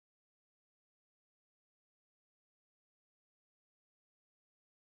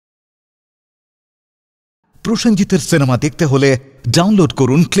প্রসেনজিতের cinema দেখতে হলে download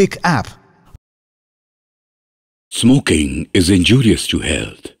করুন click app. Smoking is injurious to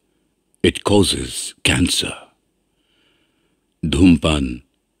health. It causes cancer. ধূমপান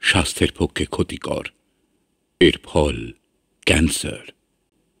স্বাস্থ্যের পক্ষে ক্ষতিকর, এর ফল ক্যান্সার।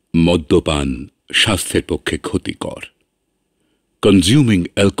 মদ্যপান স্বাস্থ্যের পক্ষে ক্ষতিকর। Consuming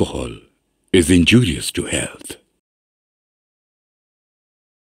alcohol is injurious to health.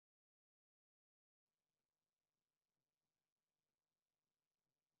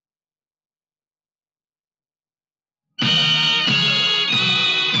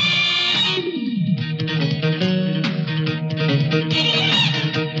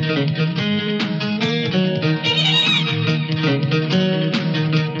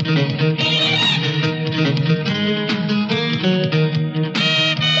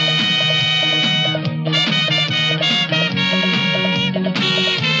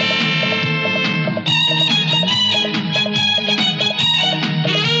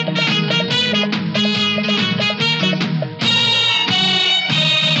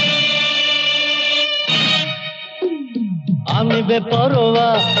 বেপরোয়া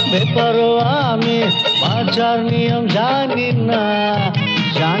বেপরোয়া আমি বাঁচার নিয়ম জানি না,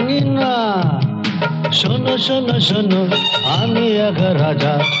 জানি না। শোনো শোনো শোনো, আমি এক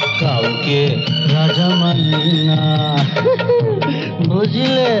রাজা, কাউকে রাজা মানি না,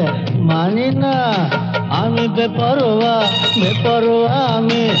 বুঝলে, মানি না। আমি বেপরোয়া বেপরোয়া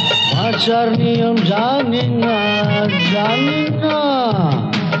আমি বাঁচার নিয়ম জানি না, জানি না।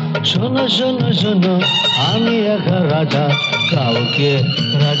 শোনো শোনো শোনো, আমি এক রাজা, কাউকে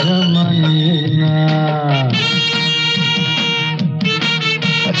রাজা মানি না।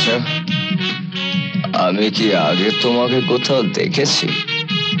 আচ্ছা, আমি কি আগে তোমাকে কোথাও দেখেছি?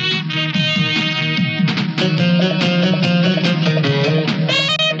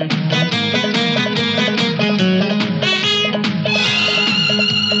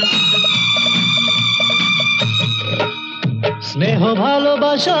 স্নেহ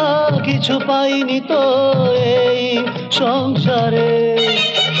ভালোবাসা কিছু পাইনি তো এই সংসারে,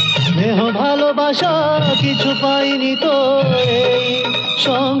 স্নেহ ভালোবাসা কিছু পাইনি তো এই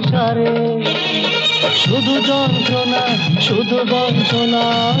সংসারে। শুধু যন্ত্রণা শুধু বঞ্চনা,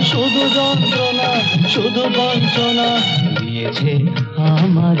 শুধু যন্ত্রণা শুধু বঞ্চনা দিয়েছে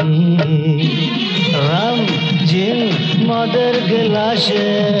আমারে রাম জিন মদের গেলাসে,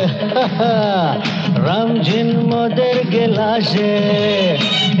 রাম জিন মদের গেলাসে।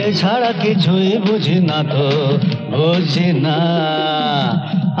 এছাড়া কিছুই বুঝি না তো, বুঝি না।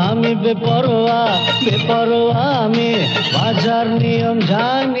 আমি বেপরোয়া বেপরোয়া আমি বাজার নিয়ম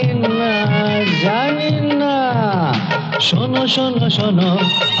জানি না, জানি না। শোনো শোনো শোনো,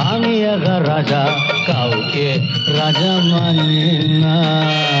 আমি এক রাজা, কাউকে রাজা মানি না।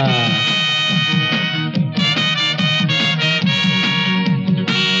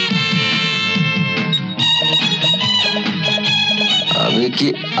 আমি কি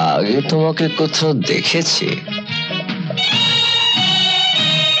আগে তোমাকে কোথাও দেখেছি?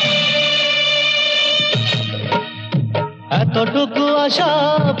 এতটুকু আশা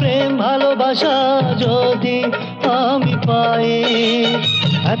প্রেম ভালোবাসা যদি আমি পাই,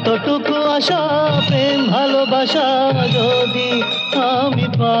 এতটুকু আশা প্রেম ভালোবাসা যদি আমি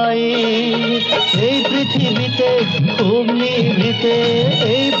পাই। এই পৃথিবীতে খুব নিভৃতে,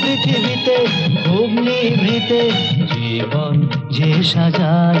 এই পৃথিবীতে খুব নিভৃতে জীবন যে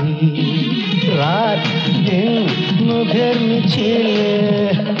সাজাই, রাত দিন মুখের মিছিলে,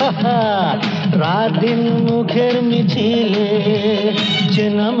 রাত দিন মুখের মিছিলে।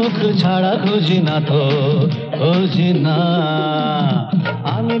 চেনা মুখ ছাড়া খুঁজি না তো, খুঁজি না।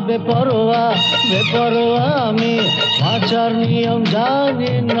 আমি বেপরোয়া বেপরোয়া আমি বাঁচার নিয়ম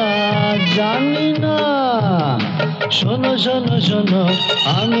জানি না, জানি না। শোনো শোনো শোনো,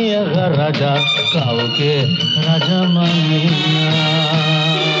 আমি এক রাজা, কাউকে রাজা মানি না।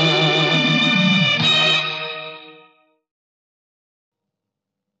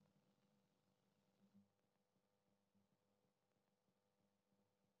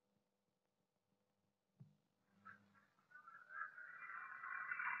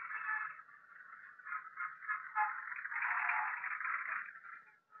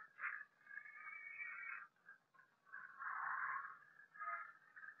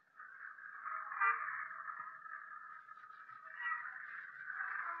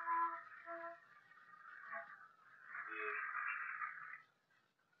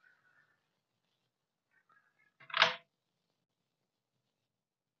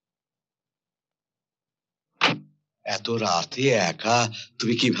 এত রাতে একা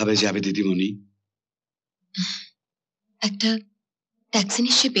তুমি কিভাবে যাবে দিদিমণি? একটা ট্যাক্সি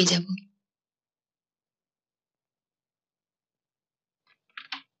নিশ্চয়ই পেয়ে যাব।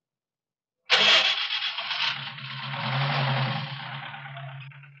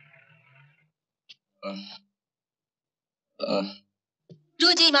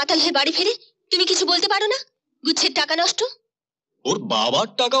 রোজ এই মাতাল হয়ে বাড়ি ফিরে তুমি কিছু বলতে পারো না? গুচ্ছের টাকা নষ্ট। ওর বাবার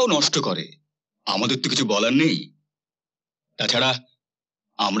টাকাও নষ্ট করে, আমাদের তো কিছু বলার নেই। তাছাড়া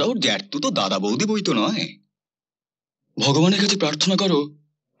আমরা ওর জ্যাঠতু তো দাদা বৌদি বই তো নয়। ভগবানের কাছে প্রার্থনা করো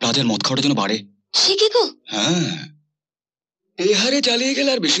রাজার মদ খাওয়াটা যেন বাড়ে। সে কি গো? হ্যাঁ, এই হারে চালিয়ে গেলে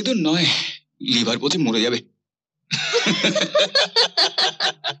আর বেশি দূর নয়, লিভার পচে মরে যাবে।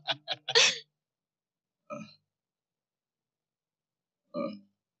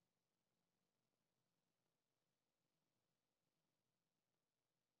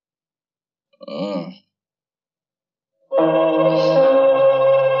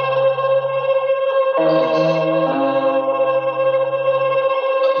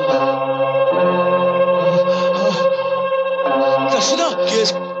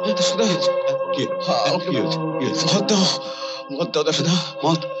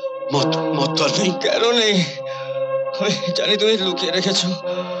 কেন নেই? আমি জানি তুমি লুকিয়ে রেখেছো।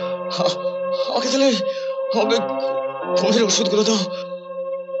 আমাকে তাহলে আমাকে ঘুমের ওষুধগুলো দাও।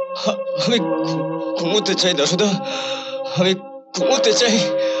 আমি ঘুমোতে চাই দাসুদা, আমি ঘুমোতে চাই।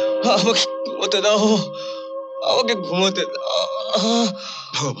 আমাকে ঘুমোতে দাও, আমাকে ঘুমোতে দাও।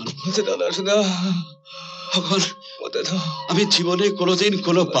 ভগবান ঘুমোতে দাও দাসুদা, ভগবান ঘুমোতে দাও। আমি জীবনে কোনোদিন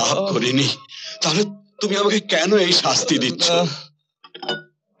কোনো পাপ করিনি, তাহলে তুমি আমাকে কেন এই শাস্তি দিচ্ছ?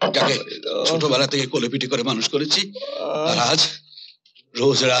 যাকে ছোটবেলা থেকে কোলেপিটি করে মানুষ করেছি, আর আজ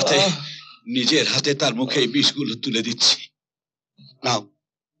রোজ রাতে নিজের হাতে তার মুখে এই বিষগুলো তুলে দিচ্ছি। নাও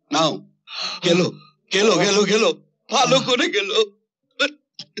নাও, গেলো গেলো গেলো গেলো, ভালো করে গেলো।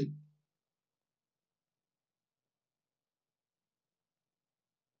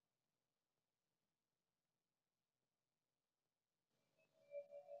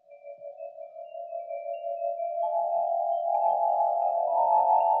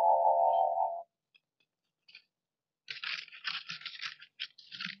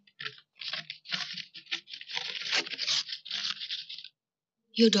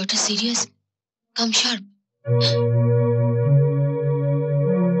 Your daughter serious? Come sharp.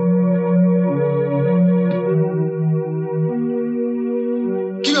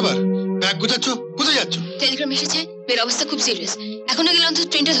 কি ব্যাপার? ব্যাগ গোছাচ্ছ? কোথায় যাচ্ছ? টেলিগ্রাম এসেছে, মেয়ের অবস্থা খুব সিরিয়াস। এখনো গেলে অন্তত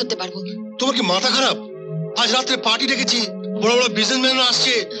ট্রেনটা ধরতে পারবো। তোমার কি মাথা খারাপ? আজ রাত্রে পার্টি ডেকেছি, বড় বড় বিজনেসম্যানরা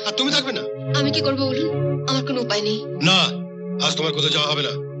আসছে, আর তুমি থাকবে না? আমি কি করবো বলুন? আমার কোনো উপায় নেই। না, আজ তোমার কোথাও যাওয়া হবে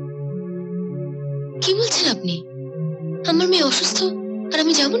না। কি বলছেন আপনি? আমার মেয়ে অসুস্থ আর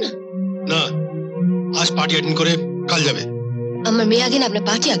আমি যাবো না? না, আজ পার্টি অ্যাটেন্ড করে কাল যাবে। আমার মেয়ে আগে না আপনার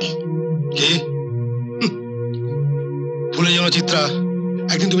পার্টি আগে? কি ভুলে যাও না চিত্রা,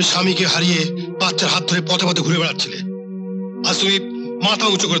 একদিন তুমি স্বামীকে হারিয়ে বাচ্চার হাত ধরে পথে পথে ঘুরে বেড়াচ্ছিলে। আজ তুমি মাথা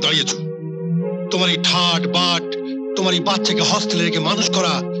উঁচু করে দাঁড়িয়েছো। তোমার এই ঠাট বাট, তোমার এই বাচ্চাকে হস্টেলে রেখে মানুষ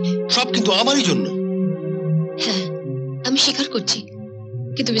করা, সব কিন্তু আমারই জন্য। হ্যাঁ, আমি স্বীকার করছি,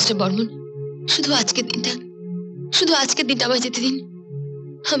 কিন্তু মিস্টার বর্মন, শুধু আজকের দিনটা আমায় যেতে দিন।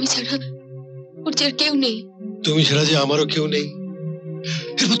 আমি ছাড়া ওর যে আর কেউ নেই। তুমি ছাড়া যে আমারও কেউ নেই।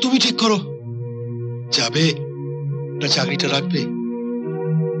 এরপর তুমি ঠিক করো, যাবে না চাকরিটা রাখবে।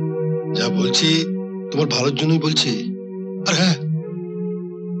 যা বলছি তোমার ভালোর জন্যই বলছি। আর হ্যাঁ,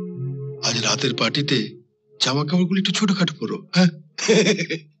 আজ রাতের পার্টিতে জামা কাপড়গুলো একটু ছোটখাটো পরো। হ্যাঁ,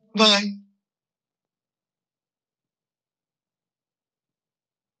 বাই।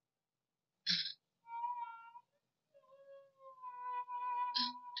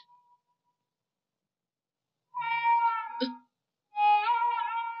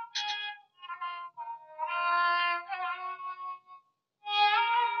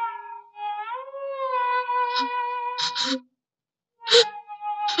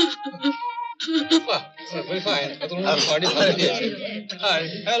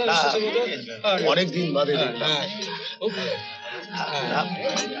 অনেকদিন বাদে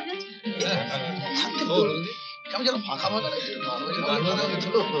ফাঁকা ফাঁকা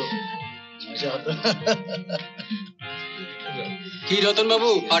কি রতন বাবু,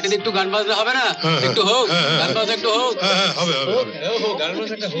 পার্টিতে একটু গান বাজনা হবে না? একটু হোক গান বাজনা, একটু হোক। হবে হবে, গান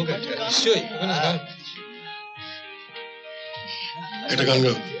বাজনা একটা হোক নিশ্চয়ই। একটা গান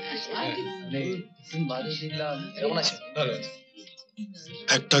গাও।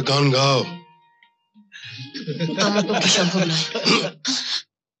 একটা গান গাও। আমার পক্ষে সম্ভব নয়।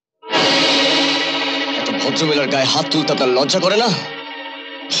 এত ভদ্র মহিলার গায়ে হাত তুলতে আপনার লজ্জা করে না?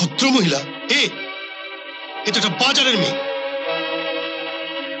 ভদ্র মহিলা? এটা একটা বাজারের মেয়ে।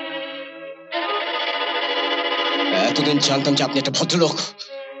 এতদিন জানতাম যে আপনি একটা ভদ্রলোক,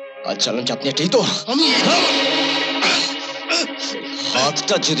 আজ জানলাম যে আপনি একটা ইতর।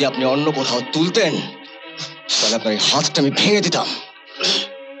 হাতটা যদি আপনি অন্য কোথাও তুলতেন, তাহলে আপনার এই হাতটা আমি ভেঙে দিতাম।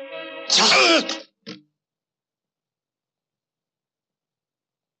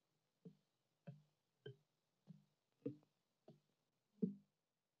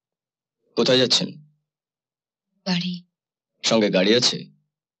 কোথায় যাচ্ছেন? বাড়ি। সঙ্গে গাড়ি আছে?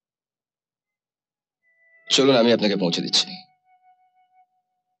 চলুন, আমি আপনাকে পৌঁছে দিচ্ছি।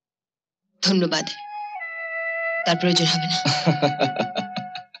 ধন্যবাদ, তার প্রয়োজন হবে না।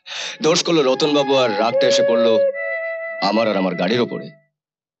 দোষ করলো রতন বাবু, আর রাগটা এসে পড়লো আমার আর আমার গাড়ির ওপরে।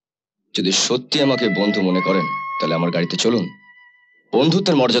 যদি সত্যি আমাকে বন্ধু মনে করেন তাহলে আমার গাড়িতে চলুন,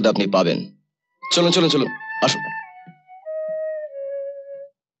 বন্ধুত্বের মর্যাদা আপনি পাবেন। চলুন চলুন চলুন, আসুন।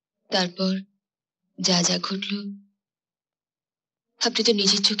 তারপর যা যা ঘটল আপনি তো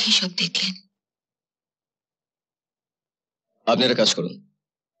নিজের চোখেই সব দেখলেন। আপনি একটা কাজ করুন,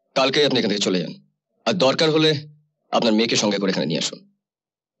 কালকেই আপনি এখান থেকে চলে যান, আর দরকার হলে আপনার মেয়েকে সঙ্গে করে এখানে নিয়ে আসুন।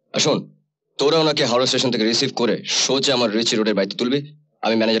 আসুন, তোরা ওনাকে হাওড়া স্টেশন থেকে রিসিভ করে সোজা আমার রিচি রোডের বাড়িতে তুলবি।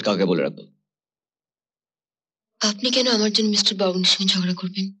 আমি ম্যানেজার কাউকে বলে রাখবো। আপনি কেন আমার জন্য মিস্টার বর্মনের সঙ্গে ঝগড়া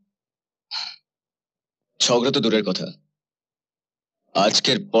করবেন? ঝগড়া তো দূরের কথা,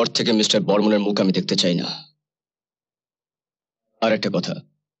 আজকের পর থেকে মিস্টার বর্মনের মুখ আমি দেখতে চাই না। আর একটা কথা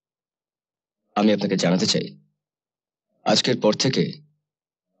আমি আপনাকে জানাতে চাই, আজকের পর থেকে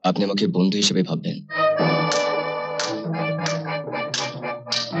আপনি আমাকে বন্ধু হিসেবে ভাববেন।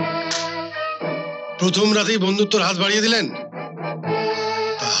 প্রথম রাতেই বন্ধুত্বর হাত বাড়িয়ে দিলেন,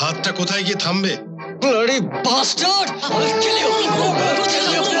 তা হাতটা কোথায় গিয়ে থামবে?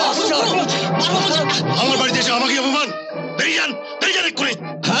 আমার বাড়িতে এসে আমাকে অপমান! বেরিয়ে যান, বেরিয়ে যান এক্ষুনি।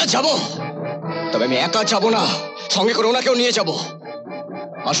 হ্যাঁ যাবো, তবে আমি একা যাবো না, সঙ্গে করে ওনাকেও নিয়ে যাবো।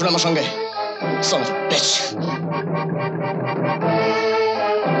 আসুন আমার সঙ্গে।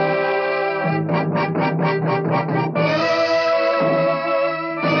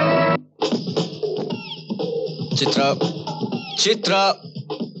 চিত্রা, চিত্রা,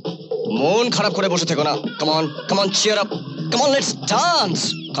 মন খারাপ করে বসে থেকো না। Come on, come on, cheer up, come on, let's dance,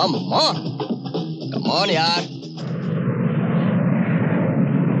 come on, come on यार।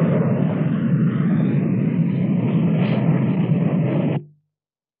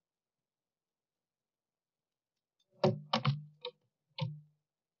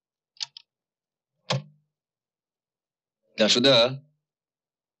 দাসুদা,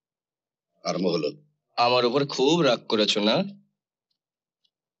 আরম্ভ হলো। আমার উপর খুব রাগ করেছো না?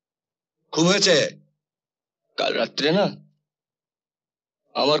 খুব হয়েছে। কাল রাত্রে না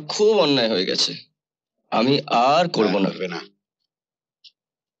আমার খুব অন্যায় হয়ে গেছে, আমি আর করব না।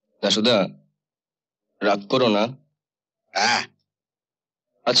 দাসুদা, রাগ করো না। হ্যাঁ।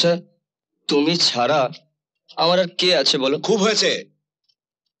 আচ্ছা, তুমি ছাড়া আমার আর কে আছে বলো? খুব হয়েছে,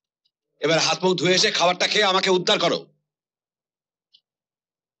 এবার হাত মুখ ধুয়ে এসে খাবারটা খেয়ে আমাকে উদ্ধার করো।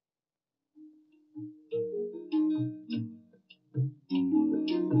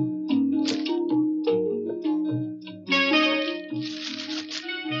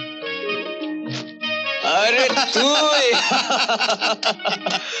 আরে তুই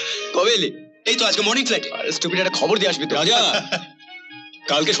কবে এলি? এই তো আজকে মর্নিং ফ্লাইটে। আরে স্টুপিড, একটা খবর দিয়ে আসবি তো। রাজা,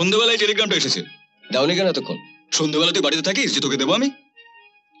 কালকে সন্ধ্যেবেলায় টেলিগ্রামটা এসেছে। দাওনি কেন এতক্ষণ? সন্ধ্যেবেলা তুই বাড়িতে থাকিস যে তোকে দেবো আমি।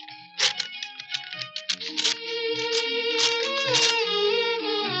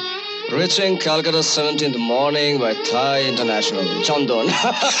 Reaching Calcutta 17th morning by Thai International. Chandon.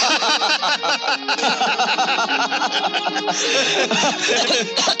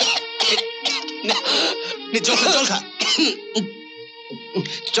 চল খা।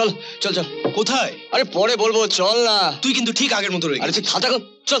 চল চল চল। কোথায়? আরে পরে বলবো, চল না। তুই কিন্তু ঠিক আগের মতো রয়ে আরে তুই খাতা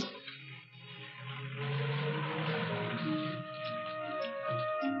চল।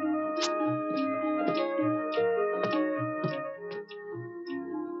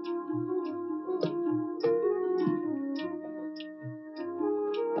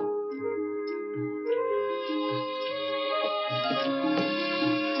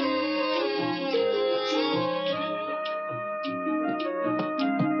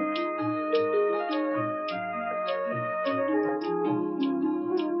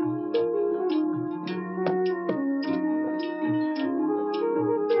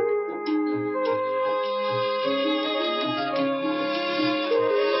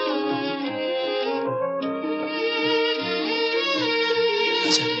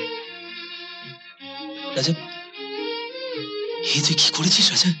 রাজা, হে তুই কি করেছিস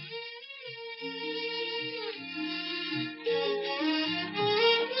রাজা?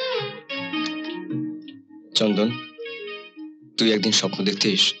 চন্দন, তুই একদিন স্বপ্ন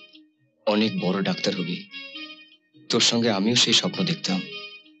দেখতিস অনেক বড় ডাক্তার হবি। তোর সঙ্গে আমিও সেই স্বপ্ন দেখতাম।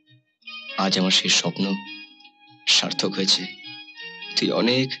 আজ আমার সেই স্বপ্ন সার্থক হয়েছে। তুই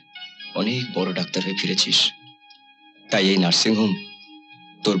অনেক অনেক বড় ডাক্তার হয়ে ফিরেছিস। তাই এই নার্সিংহোম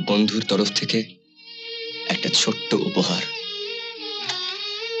তোর বন্ধুর তরফ থেকে একটা ছোট্ট উপহার।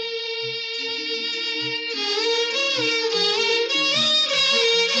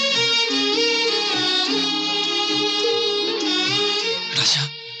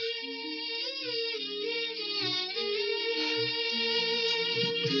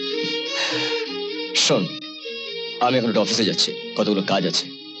 শোন, আমি এখন একটা অফিসে যাচ্ছি, কতগুলো কাজ আছে।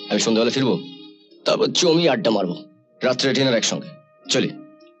 আমি সন্ধ্যাবেলা ফিরবো, তারপর জমি আড্ডা মারবো, রাত্রে ডিনার একসঙ্গে। চলি।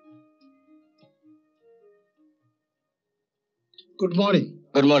 Good morning.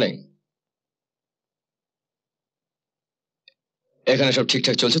 Good morning. এখানে সব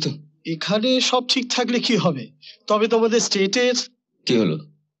ঠিকঠাক চলছে তো? এখানে সব ঠিক থাকলে কি হবে, তবে তোমাদের স্টেটের কি হলো?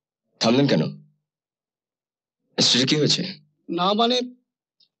 থামলেন কেন? স্টেটে কি হয়েছে? না মানে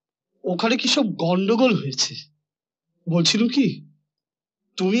ওখানে কি সব গন্ডগোল হয়েছে। বলছিল কি,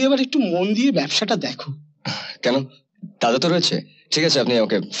 তুমি এবার একটু মন দিয়ে ব্যবসাটা দেখো। কেন? দাদা তো রয়েছে। ঠিক আছে, আপনি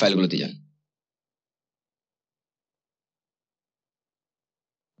আমাকে ফাইলগুলো দিয়ে যান।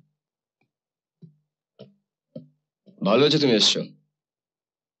 ভালো হয়েছে তুমি এসছো।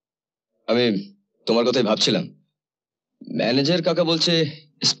 আমি তোমার কথাই ভাবছিলাম। ম্যানেজার কাকা বলছে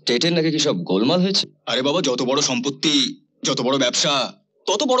স্টেটের নাকি কি সব গোলমাল হয়েছে। আরে বাবা, যত বড় সম্পত্তি, যত বড় ব্যবসা,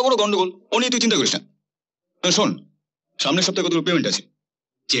 তত বড় বড় গন্ডগোল। ও নিয়ে তুই চিন্তা করিস না। শোন, সামনের সপ্তাহে কতগুলো পেমেন্ট আছে,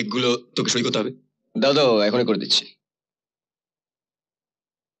 চেকগুলো তোকে সই করতে হবে। দাদা এখনই করে দিচ্ছি।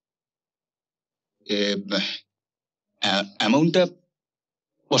 অ্যামাউন্টটা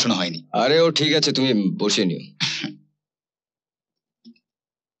বসানো হয়নি। আরে ও ঠিক আছে, তুমি বসিয়ে নিও।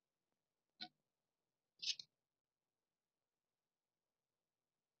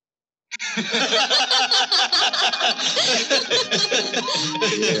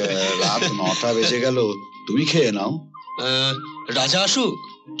 রাত 9টা বেজে গেল, তুমি খেয়ে নাও। রাজা আসুক।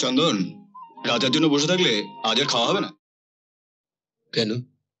 চন্দন, রাজার জন্য বসে থাকলে আজ আর খাওয়া হবে না। কেন?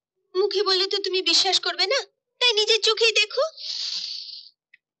 মুখে বললে তো তুমি বিশ্বাস করবে না, তাই নিজের চোখেই দেখো।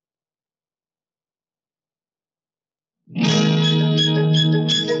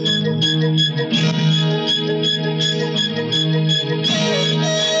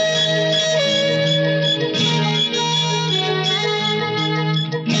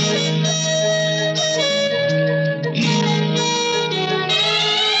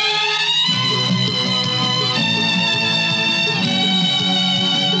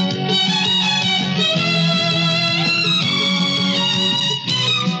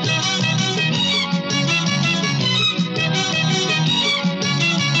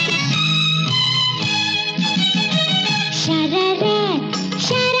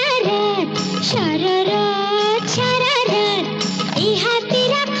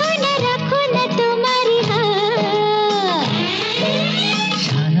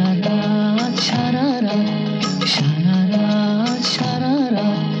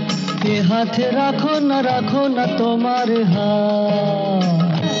 हाथ राखो ना तुम्हारे हाथ।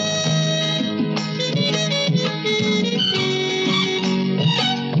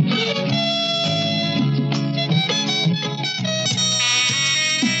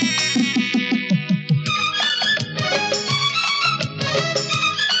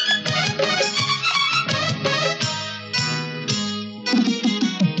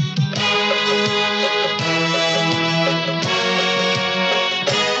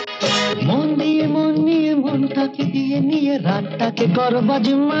 মনটাকে দিয়ে নিয়ে রাতটাকে করবা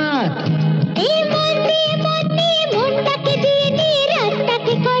জুমাত। এই মনটাকে দিয়ে নিয়ে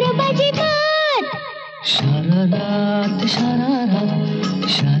রাতটাকে করবা জুমাত। সারা রাত সারা রাত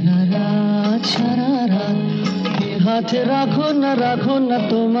সারা রাত সারা রাত এ হাত রাখো না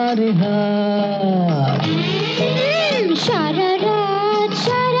তোমার হাত। সারা রাত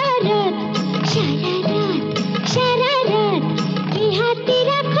সারা রাত সারা রাত সারা রাত এ হাতে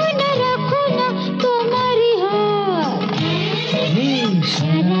রাখো না তোমার হাত।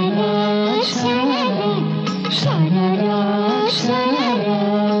 সারা রাত সারা রাত সারা রাত সারা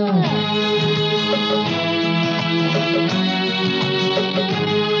রাত।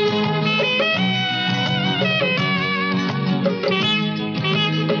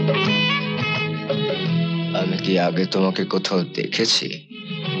 আমি কি আগে তোমাকে কোথাও দেখেছি?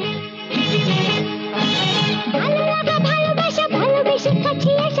 ভালো লাগা ভালোবাসা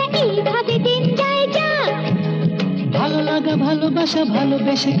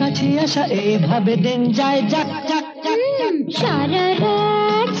ভালোবেসে কাছে আসা এইভাবে দিন যায় যাক যাক যাক যাক। সারা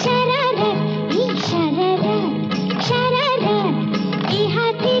রাত সারা রাত সারা রাত সারা রাত এই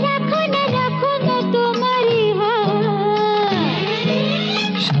হাতে রাখো না তোমার হাত।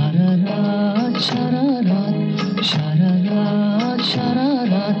 সারা রাত সারা রাত সারা রাত সারা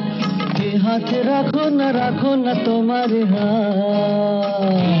রাত এই হাতে রাখো না তোমার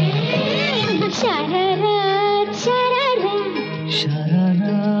হাত। সারা রাত সারা রাত সারা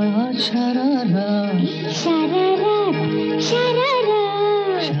রাত সারা রাত সারা রাত সারা রাত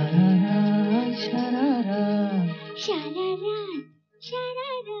সারা রাত সারা রাত সারা রাত সারা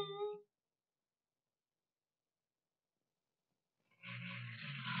রাত।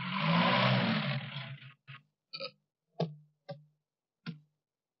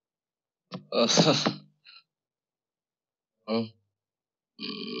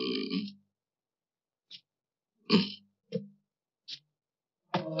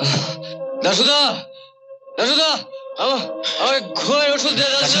 দাসুদা, দাসুদা, আমাকে ঘুমের ওষুধ দে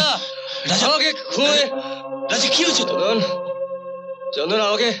দাসুদা, আমাকে ঘুমে। রাজা কি হয়েছে? চন্দন, চন্দন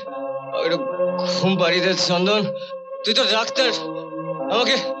আমাকে একটু ঘুম পাড়িয়ে দে চন্দন, তুই তো ডাক্তার,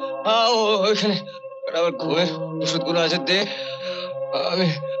 আমাকে ওইখানে আমার ঘুমের ওষুধগুলো আছে দে, আমি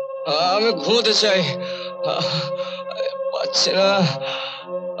আমি ঘুমোতে চাই, পাচ্ছি না।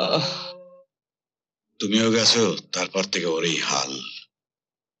 তুমিও গেছো, তারপর থেকে ওর এই হাল,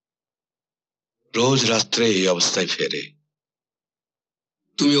 রোজ রাত্রে এই অবস্থায় ফেরে।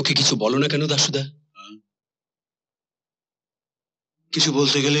 তুমি ওকে কিছু বলো না কেন দাসুদা? কিছু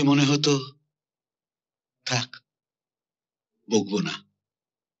বলতে গেলেই মনে হতো থাক, বকবো না,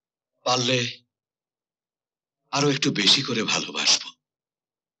 পারলে আরো একটু বেশি করে ভালোবাসবো।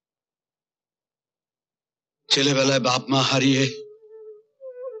 ছেলেবেলায় বাপ মা হারিয়ে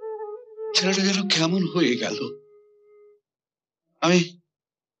ছেলেটা যেন কেমন হয়ে গেল।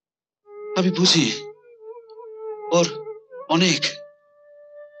 আমি বুঝি ওর অনেক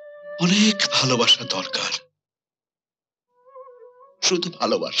অনেক ভালোবাসা দরকার, শুধু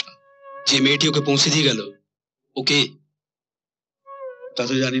ভালোবাসা। যে মেয়েটি ওকে পৌঁছে দিয়ে গেল, ওকে তা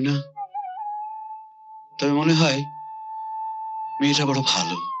তো জানি না, তবে মনে হয় মেয়েটা বড়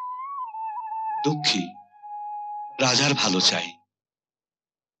ভালো, দুঃখী, রাজার ভালো চাই।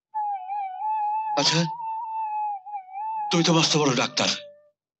 আচ্ছা, তুমি তো মস্ত বড় ডাক্তার,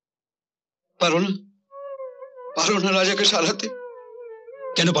 পারো না রাজাকে সারাতে?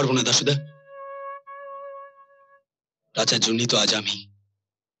 কেন পারবো না দাসুদা? রাজার জন্যই তো আজ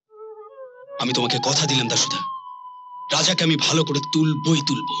আমি তোমাকে কথা দিলাম দাসুদা, রাজাকে আমি ভালো করে তুলবই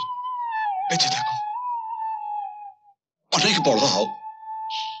তুলবো। বেঁচে থাকো, অনেক বড় হও,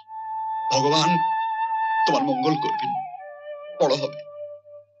 ভগবান তোমার মঙ্গল করবেন, বড় হবে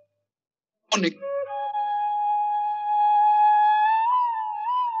অনেক।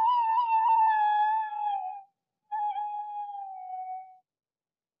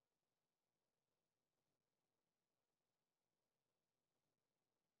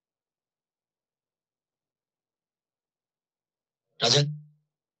 রাজা,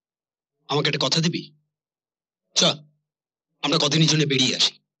 আমাকে একটা কথা দিবি? চ, আমরা কদিনের জন্য বেরিয়ে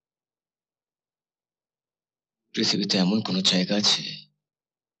আসি। পৃথিবীতে এমন কোন জায়গা আছে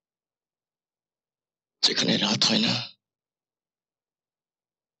যেখানে রাত হয় না,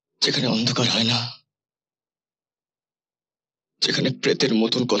 যেখানে অন্ধকার হয় না, যেখানে প্রেতের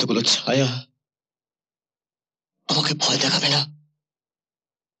মতন কতগুলো ছায়া আমাকে ভয় দেখাবে না,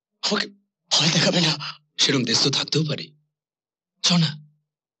 আমাকে ভয় দেখাবে না? সেরকম দেশ তো থাকতেও পারে। চ না,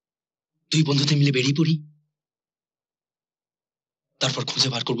 দুই বন্ধুতে মিলে বেরিয়ে পড়ি, তারপর খুঁজে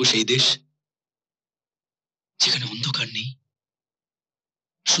বার করবো সেই দেশ যেখানে অন্ধকার নেই,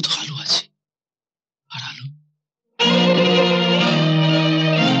 শুধু আলো আছে, আর আলো।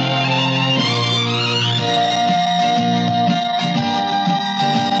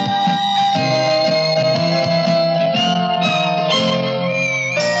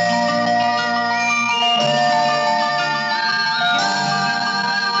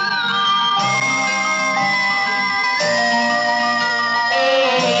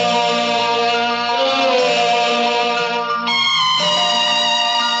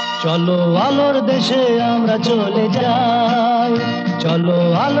 চলো আলোর দেশে আমরা চলে যাই, চলো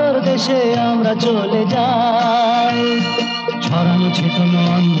আলোর দেশে আমরা চলে যাই, ছড়ানো ছেটানো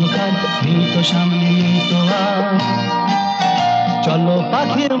অন্ধকার নেই তো সামনে, নেই তো আর, চলো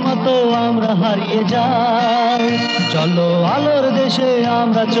পাখির মতো আমরা হারিয়ে যাই, চলো আলোর দেশে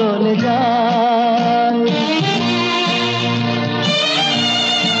আমরা চলে যাই।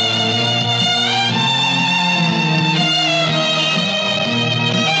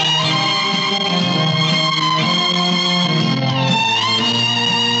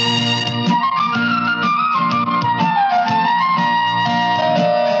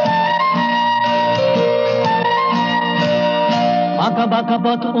 আঁকা বাঁকা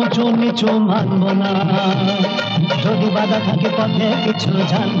পথ উঁচু নিচু মানব না, যদি বাধা থাকে পথে কিছু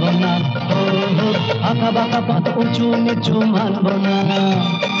জানব না, আঁকা বাঁকা পথ উঁচু নিচু মানব না,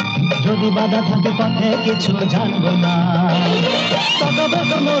 যদি বাধা থাকে পথে কিছু জানব না,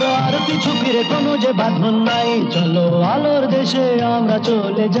 মোর আর কিছু ফিরে কোনো যে বাঁধন নাই, চলো আলোর দেশে আমরা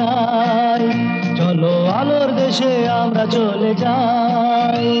চলে যাই, চলো আলোর দেশে আমরা চলে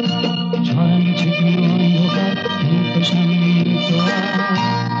যাই, ছড়ানো ছিটানো অন্ধকার নেই তো সামনে,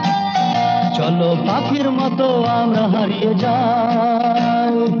 চলো পাখির মতো আমরা হারিয়ে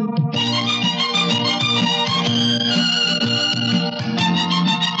যাই।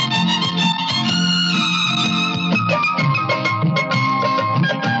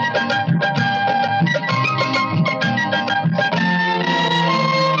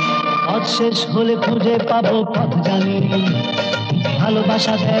 শেষ হলে খুঁজে পাবো পথ জানি,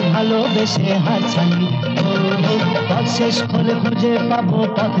 ভালোবাসা দেয় ভালোবেসে হাত ছানি। পথ শেষ হলে খুঁজে পাবো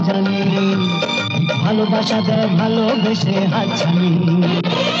পথ জানি, ভালোবাসা দেয় ভালোবেসে হাত ছানি।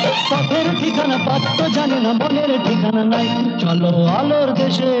 পথের ঠিকানা পথ তো জানি না, মনের ঠিকানা নাই। চলো আলোর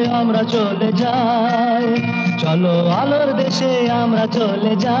দেশে আমরা চলে যাই, চলো আলোর দেশে আমরা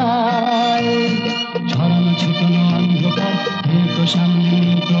চলে যাই। ছড়ানো ছিটানো অন্ধকার তো সামনে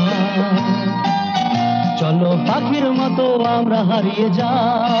তো চলো পাখির মতো আমরা হারিয়ে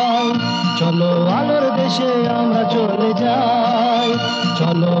যাই, চলো আলোর দেশে আমরা চলে যাই,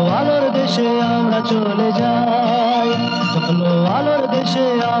 চলো আলোর দেশে আমরা চলে যাই, চলো আলোর দেশে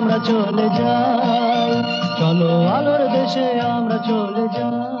আমরা চলে যাই, চলো আলোর দেশে আমরা চলে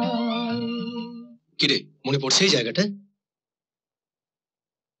যাই। কিরে মনে পড়ছে এই জায়গাটা?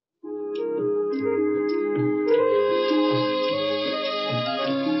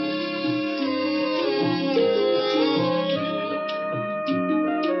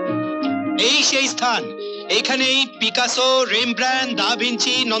 এই সেই স্থান, এইখানেই Picasso, Rembrandt, da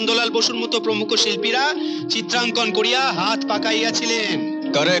Vinci, Nandalal বসুর মতো প্রমুখ শিল্পীরা চিত্রাঙ্কন করিয়া হাত পাকাইয়াছিলেন।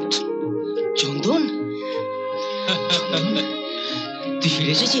 কারেক্ট। চন্দন, তুই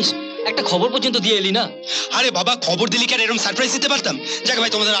ফিরে এসেছিস? একটা খবর পর্যন্ত দিয়ে এলি না? আরে বাবা, খবর দিলি কেন? এরকম সারপ্রাইজ দিতে পারতাম। যাক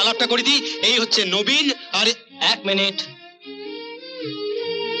ভাই, তোমাদের আলাপটা করে দিই। এই হচ্ছে নবীন। আর এক মিনিট,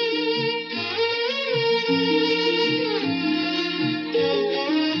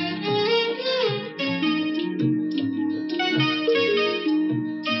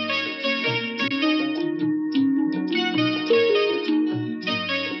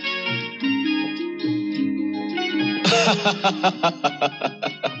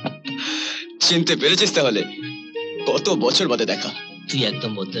 চিনতে পেরেছিস তাহলে? কত বছর বাদে দেখা। তুই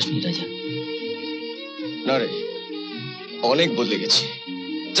একদম বদলাসনি রাজা। না রে, অনেক বদলে গেছি।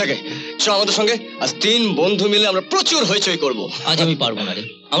 যাকে চল আমাদের সঙ্গে, আজ 3 বন্ধু মিলে আমরা প্রচুর হইচই করবো। আজ আমি পারবো না রে,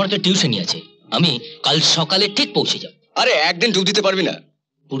 আমার তো টিউশনই আছে। আমি কাল সকালে ঠিক পৌঁছে যাব। আরে একদিন ডুব দিতে পারবি না?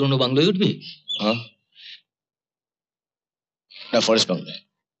 পুরনো বাংলোয় উঠবি? হ্যাঁ, না ফরেস্ট বাংলায়।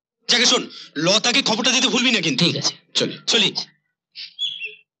 যাকে শোন, লতাকে খবরটা দিতে ভুলবি না কিন্তু। ঠিক আছে, চলি চলি।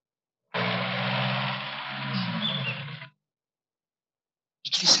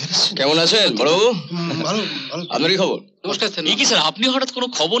 কেমন আছেন বড়বাবু? আপনার কি খবর? নমস্কার স্যার। কি স্যার, আপনি হঠাৎ কোনো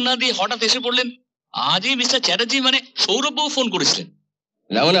খবর না দিয়ে হঠাৎ এসে পড়লেন? আজই মিস্টার চ্যাটার্জি মানে সৌরভ বাবু ফোন করেছিলেন।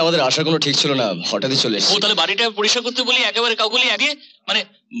 না মানে আমাদের আসার কোনো ঠিক ছিল না, হঠাৎই চলে ও এসেছি। তাহলে বাড়িটা পরিষ্কার করতে বলি একেবারে কাউগুলি আগে, মানে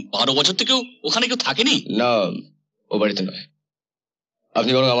 12 বছর থেকেও ওখানে কেউ থাকেনি? না, ও বাড়িতে নয়।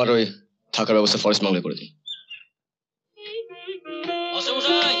 আপনি বরং আমার ওই থাকার ব্যবস্থা ফরেস্ট বাংলায় করে দিন।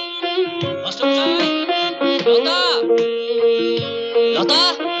 মাস্টারমশাই, মাস্টারমশাই, লতা, লতা,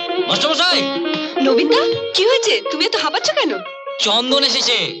 মাস্টারমশাই। নবীনদা, কি হয়েছে? তুমি এত হাঁপাচ্ছ কেন? চন্দন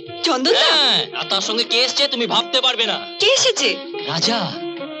এসেছে। চন্দন? হ্যাঁ, আর তার সঙ্গে কে এসেছে তুমি ভাবতে পারবে না। কে এসেছে? রাজা।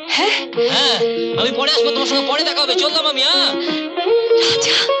 হ্যাঁ হ্যাঁ, আমি পরে আসবো, তোমার সঙ্গে পরে দেখা হবে। চললাম আমি। হ্যাঁ,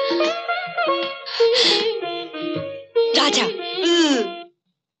 রাজা। রাজা।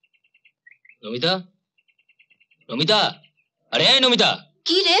 নমিতা, নমিতা, আরে নমিতা।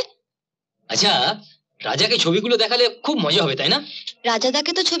 কি রে? আচ্ছা, রাজাকে ছবিগুলো দেখালে খুব মজা হবে, তাই না?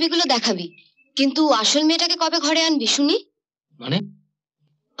 রাজাদাকে তো ছবিগুলো দেখাবি, কিন্তু আসল মেয়েটাকে কবে ঘরে আনবি শুনি? মানে?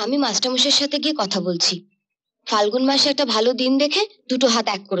 আমি মাস্টারমশাইয়ের সাথে গিয়ে কথা বলছি। ফাল্গুন মাসে একটা ভালো দিন দেখে 2 হাত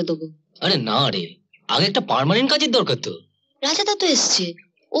এক করে দেবো। আরে না রে, আগে একটা পার্মানেন্ট কাজের দরকার তো। রাজাদা তো এসছে,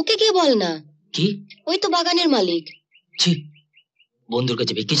 ওকে গিয়ে বল না। কি? ওই তো বাগানের মালিক। ছি, বন্ধুর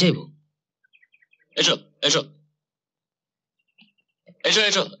কাছে ভিক্ষে চাইবো? এসো এসো এসো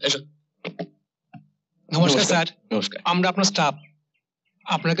এসো এসো। নমস্কার স্যার। নমস্কার। আমরা আপনার স্টাফ।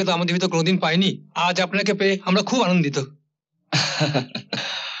 আপনাকে তো আমাদের ভিতরে কোনোদিন পাইনি, আজ আপনাকে পেয়ে আমরা খুব আনন্দিত।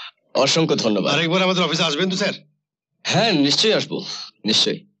 অসংখ্য ধন্যবাদ। আরেকবার আমাদের অফিসে আসবেন তো স্যার? হ্যাঁ নিশ্চয়ই আসবো,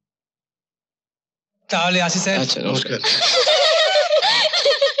 নিশ্চয়ই। তাহলে আসি স্যার। আচ্ছা, নমস্কার।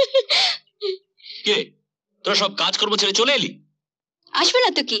 কে তোরা সব কাজকর্ম ছেড়ে চলে এলি? আসবে না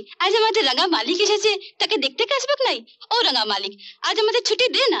তো কি, আজ আমাদের রাঙা মালিক এসেছে, তাকে দেখতে কে আসবে নাই? ও রাঙা মালিক, আজ আমাদের ছুটি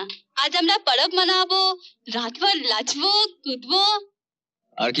দে না। আজ আমরা পরব মানাবো, রাতভর নাচবো কুদবো।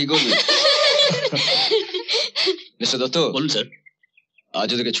 আর কি করবি? মিস্টার দত্ত। বলুন স্যার। আজ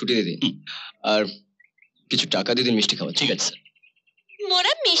ওদেরকে ছুটি দিয়ে দিন, আর কিছু টাকা দিয়ে দিন মিষ্টি খাওয়া। ঠিক আছে স্যার।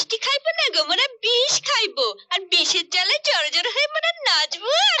 মোরা মিষ্টি খাইবো না গো, মোরা বিষ খাইবো, আর বিষের জ্বালে জ্বর জ্বর হয়ে মোরা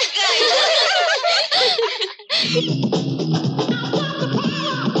নাচবো আর গাইবো।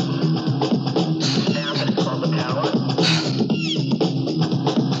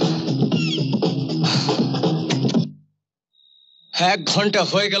 এক ঘন্টা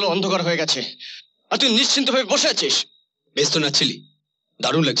হয়ে গেল, অন্ধকার হয়ে গেছে, আর তুই নিশ্চিন্ত ভাবে বসে আছিস। বেশ তো নাচছিলি,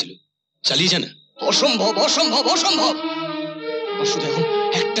 দারুণ লাগছিল। চালিয়ে যা না। অসম্ভব অসম্ভব অসম্ভব। শুধু এখন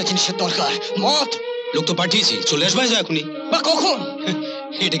একটা জিনিসের দরকার, মত। লোক তো পাঠিয়েছি, চলে আসবে এখনই। বা কখন?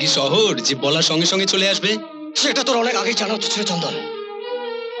 এটা কি শহর যে বলার সঙ্গে সঙ্গে চলে আসবে? সেটা তোর অনেক আগেই জানা উচিত ছিল চন্দন।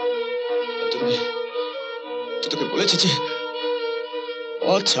 তোকে বলেছি যে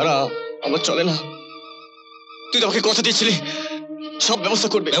মদ ছাড়া আমার চলে না। তুই তো আমাকে কথা দিয়েছিলি সব ব্যবস্থা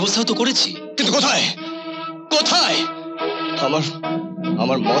করবে। ব্যবস্থা তো করেছি, কিন্তু কোথায় কোথায়?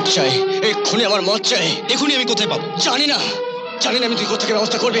 আমার মদ চাই, এক্ষুনি আমার মদ চাই। এখনই আমি কোথায় পাবো? জানি না আমি তুই কোথা থেকে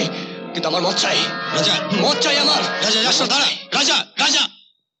ব্যবস্থা করবি, কিন্তু আমার মদ চাই। রাজা, মদ চাই আমার। রাজা দাঁড়া, রাজা রাজা।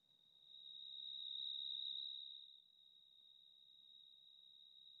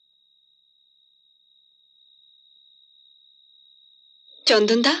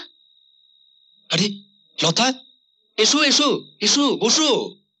 চন্দন দা। আরে লতা, এসো এসো এসো, বসো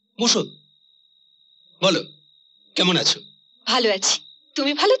বসো। বলো কেমন আছো? ভালো আছি,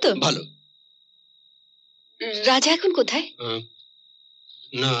 তুমি ভালো তো? ভালো। রাজা এখন কোথায়?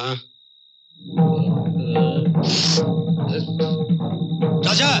 না,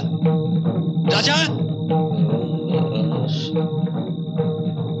 রাজা রাজা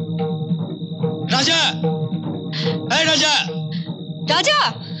রাজা, এই রাজা রাজা।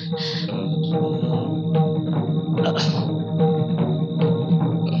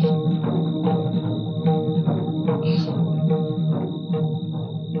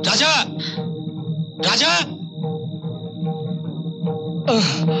 রাজা রাজা। রাজা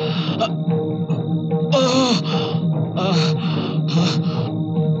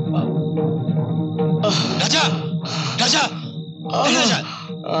রাজা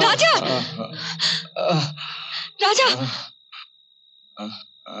রাজা রাজা রাজা।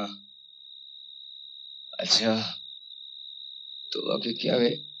 আচ্ছা, তোমাকে কি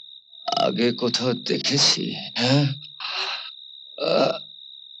আমি আগে কোথাও দেখেছি? হ্যাঁ,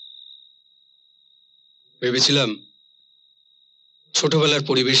 ভেবেছিলাম ছোটবেলার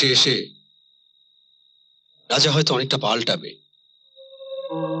পরিবেশে এসে রাজা হয়তো অনেকটা পাল্টাবে।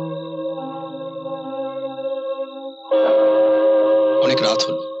 অনেক রাত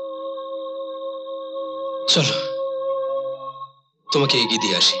হলো, চলো তোমাকে এগিয়ে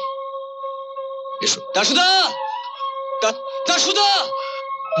দিয়ে আসি। এসো। দাসুদা, দাসুদা।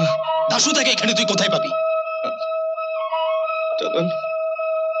 দাসুদাকে এখানে তুই কোথায় পাবি? চন্দন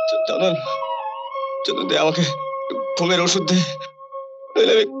চন্দন চন্দন দে আমাকে ঘুমের ওষুধ দে,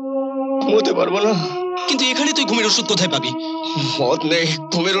 নইলে আমি ঘুমোতে পারবো না। কিন্তু এখানে তুই ঘুমের ওষুধ কোথায় পাবি? মদ নেই,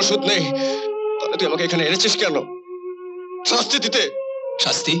 ঘুমের ওষুধ নেই, তাহলে তুই আমাকে এখানে এনেছিস কেন? শাস্তি দিতে।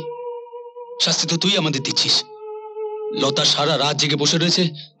 শাস্তি? শাস্তি তো তুই আমাদের দিচ্ছিস। লতা সারা রাত জেগে বসে রয়েছে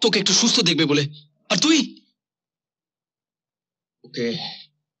তোকে একটু সুস্থ দেখবে বলে, আর তুই? ওকে,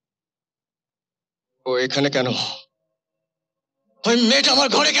 ও এখানে কেন? ওই মেয়েটা আমার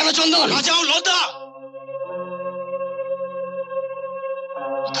ঘরে কেন? চন্দন, রাজা ও লতা।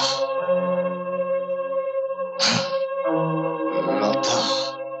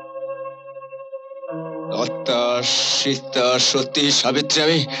 লতা, সীতা, সতী, সাবিত্রী,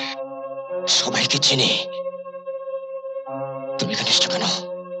 আমি সবাইকে চিনি। তুমি এখানে এসছো কেন?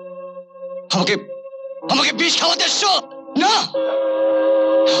 আমাকে বিষ খাওয়াতে এসছো? না,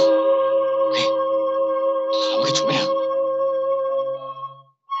 আমাকে ছুবে না,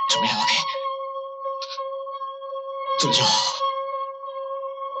 ছুবে না আমাকে।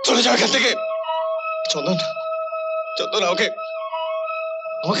 চলে যাও এখান থেকে। চন্দন চন্দন, আমাকে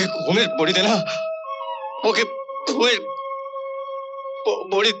ঘুমের বড়ি দে না, আমাকে ঘুমের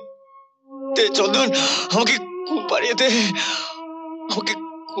বড়ি দে। চন্দন, আমাকে ঘুম পাড়িয়ে দে, আমাকে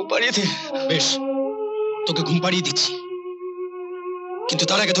ঘুম পাড়িয়ে দে। বেশ, তোকে ঘুম পাড়িয়ে দিচ্ছি, কিন্তু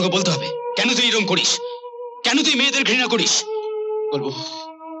তার আগে তোকে বলতে হবে কেন তুই এরকম করিস, কেন তুই মেয়েদের ঘৃণা করিস। বলবো,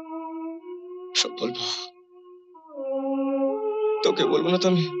 সব বলবো। তোকে বলবো না তো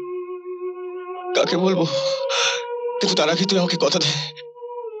আমি কাকে বলবো? কিন্তু তার আগে তুই আমাকে কথা দে,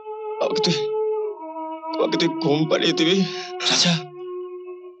 আমাকে তুই ঘুম পাড়িয়ে দিবি। রাজা,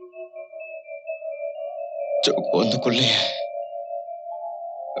 চোখ বন্ধ করলে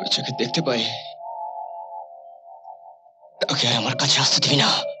আমি চোখে দেখতে পাই, তাকে আর আমার কাছে আসতে দিবি না।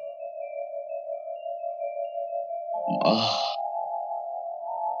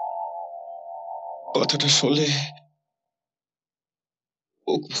 কথাটা শুনলে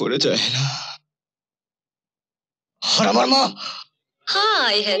বুক ভরে যায় না। আর আমার মা।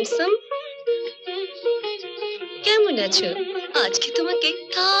 হাই হ্যান্ডসাম, কেমন আছো? আজকে তোমাকে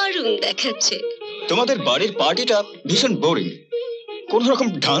দারুণ দেখাচ্ছে। তোমাদের বাড়ির পার্টিটা ভীষণ বোরিং, কোন রকম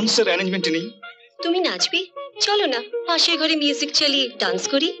ডান্সের অ্যারেঞ্জমেন্ট নেই। তুমি নাচবে? চলো না পাশের ঘরে মিউজিক চালিয়ে ডান্স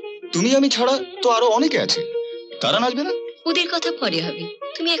করি। তুমি আমি ছাড়া তো আরো অনেকে আছে, তারা নাচবে না? ওদের কথা পরে হবে,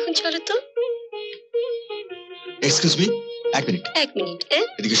 তুমি এখন চলো তো। এক্সকিউজ মি, এক মিনিট। এক মিনিট,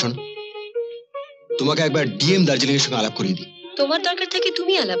 এদিকে শোনো, তোমাকে একবার ডিএম দার্জিলিং এর সঙ্গে আলাপ করিয়ে দিই। তোমার দরকার থাকে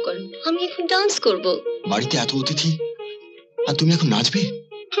তুমি আলাপ করো, আমি এখন ডান্স করব। বাড়িতে এত অতিথি আর তুমি এখন নাচবে?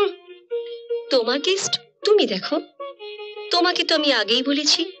 তোমার গেস্ট তুমি দেখো। তোমাকে তো আমি আগেই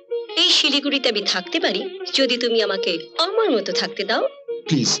বলেছি এই শিলিগুড়িতে আমি থাকতে পারি যদি তুমি আমাকে আমার মতো থাকতে দাও।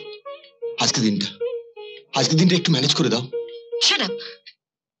 প্লিজ আজকে দিনটা একটু ম্যানেজ করে দাও। Shut up.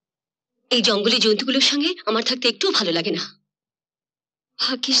 এই জঙ্গলি জন্তুগুলোর সঙ্গে আমার থাকতে একটু ভালো লাগে না।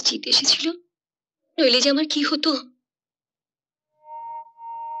 ভাগ্যিস জিতে এসেছিল, নইলে যে আমার কি হতো।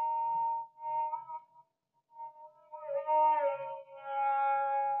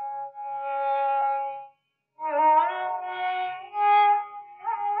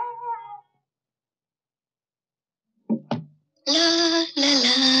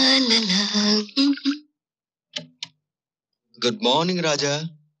 গুড মর্নিং রাজা।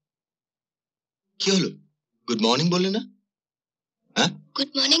 কি হলো, গুড মর্নিং বললে না?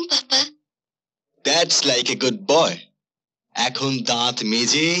 Good morning papa. That's like a good boy. এখন দাঁত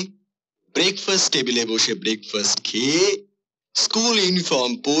মেজে ব্রেকফাস্ট টেবিলে বসে ব্রেকফাস্ট খেয়ে স্কুল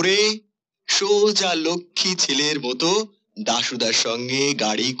ইউনিফর্ম পরে সোজা লক্ষ্মী ছেলের মতো দাশুদার সঙ্গে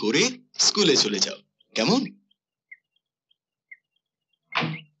গাড়ি করে স্কুলে চলে যাও, কেমন?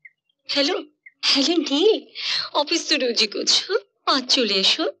 হ্যালো হ্যালো নীল, অফিস তো রোজই করছো, আজ চলে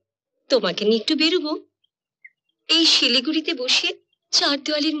এসো, তোমাকে নিয়ে একটু বেরোবো। এই শিলিগুড়িতে বসে চার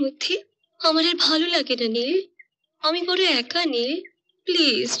দেওয়ালের মধ্যে আমার আর ভালো লাগে না নীল, আমি বড় একা নীল,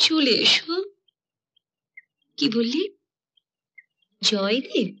 প্লিজ চলে এসো। কি বললি?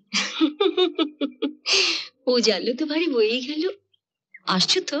 জয়দেব? ও জানলো তো ভারী বয়েই গেল।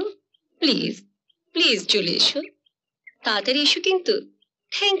 আসছো তো? প্লিজ প্লিজ চলে এসো, তাড়াতাড়ি এসো কিন্তু।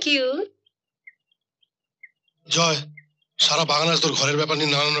 Thank you. জয়, সারা বাগান আজ তোর ঘরের ব্যাপার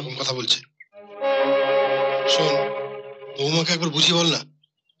নিয়ে নানান রকম কথা বলছে। শোন, বৌমাকে একবার বুঝিয়ে বল না,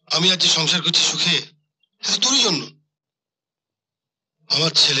 আমি আজ যে সংসার করছি সুখে, এটা তোরই জন্য।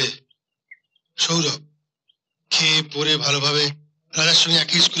 আমার ছেলে সৌরভ খেয়ে পড়ে ভালোভাবে রাজার সঙ্গে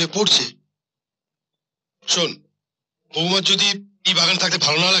একই স্কুলে পড়ছে। শোন, বৌমার যদি এই বাগান থাকতে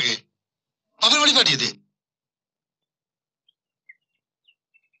ভালো না লাগে, বাপের বাড়ি পাঠিয়ে দে।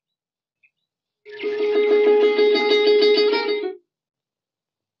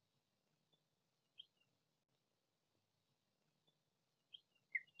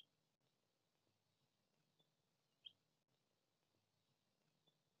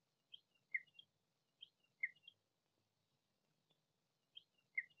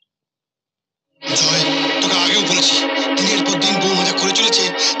 জয়, তোকে আগেও বলেছি, দিনের পর দিন বউ মজা করে চলেছে,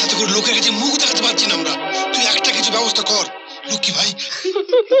 তাতে করে লোকের কাছে মুখ দেখাতে পারছি না আমরা। তুই একটা কিছু ব্যবস্থা কর লক্ষ্মী ভাই।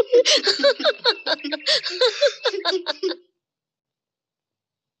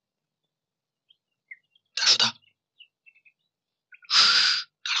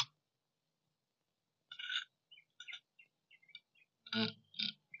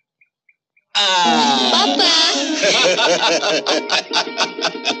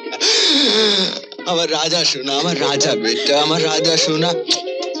 আমার রাজা সোনা, আমার রাজা বেটা, আমার রাজা সোনা।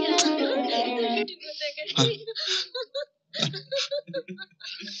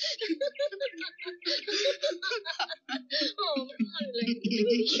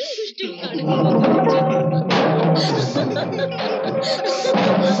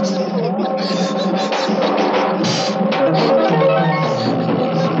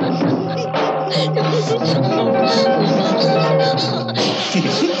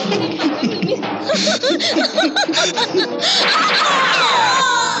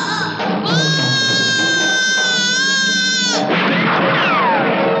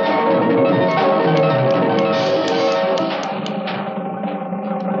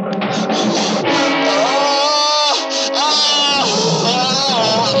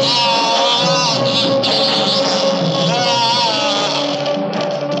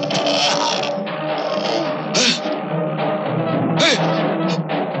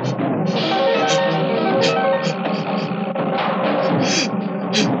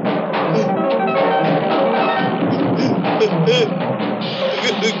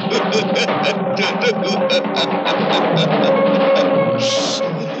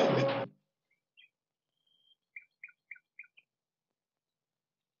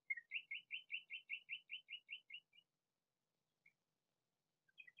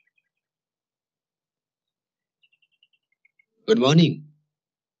 Good morning.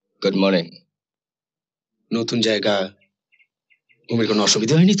 Good morning. নতুন জায়গা, ঘুমের কোনো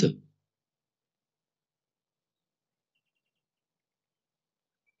অসুবিধা হয়নি তো?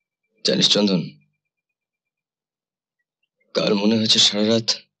 জানিস চন্দন, কার মনে হয়েছে সারা রাত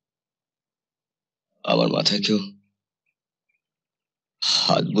আমার মাথায় কেউ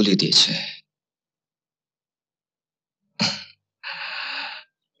হাত বুলিয়ে দিয়েছে?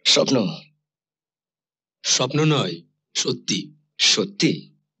 স্বপ্ন? স্বপ্ন নয়, সত্যি। সত্যি?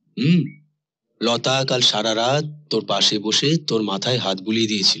 লতা কাল সারা রাত তোর পাশে বসে তোর মাথায় হাত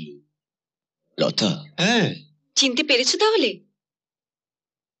বুলিয়ে দিয়েছিল। লতা? হ্যাঁ। চিনতে পেরেছো তাহলে?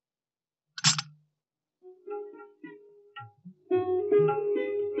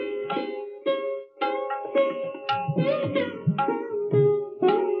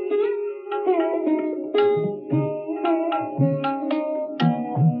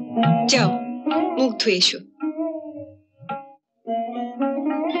 যাও মুখ ধুয়ে এসো।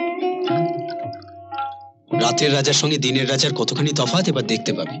 রাতের রাজার সঙ্গে দিনের রাজার কতখানি তফাৎ এবার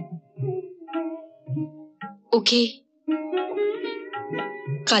দেখতে পাবে। ওকে,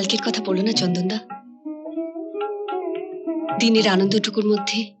 কালকের কথা বলো না চন্দনদা। দিনের আনন্দটুকুর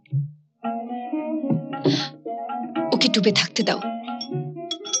মধ্যে ওকে ডুবে থাকতে দাও।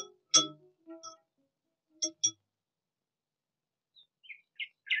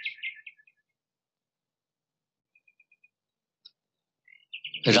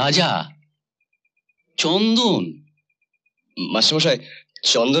 রাজা, চন্দন। মাস্টারমশাই,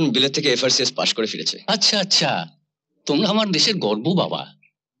 চন্দন বিলেত থেকে এফআরসিএস পাশ করে ফিরেছে। আচ্ছা আচ্ছা, তোমরা আমার দেশের গর্ব বাবা।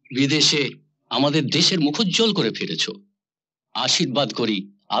 বিদেশে আমাদের দেশের মুখোজ্জ্বল করে ফিরেছ। আশীর্বাদ করি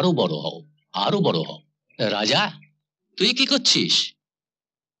আরো বড় হও, আরো বড় হও। রাজা, তুই কি করছিস?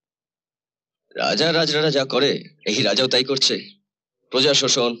 রাজা রাজরা যা করে এই রাজাও তাই করছে। প্রজা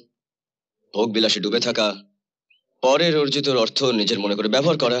শোষণ, ভোগ বিলাসে ডুবে থাকা, পরের অর্জিত অর্থ নিজের মনে করে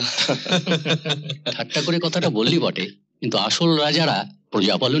ব্যবহার করা। ঠাট্টা করে কথাটা বললি বটে, কিন্তু আসল রাজারা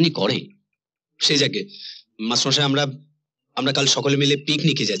প্রজাপালনই করে। সেই জায়গায় মাস্টারমশাই, আমরা কাল সকলে মিলে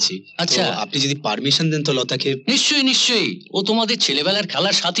পিকনিকে যাচ্ছি। আচ্ছা, আপনি যদি পারমিশন দেন তো লতাকে। নিশ্চয়ই নিশ্চয়ই, ও তোমাদের ছেলেবেলার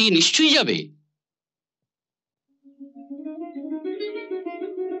খেলার সাথে নিশ্চয়ই যাবে।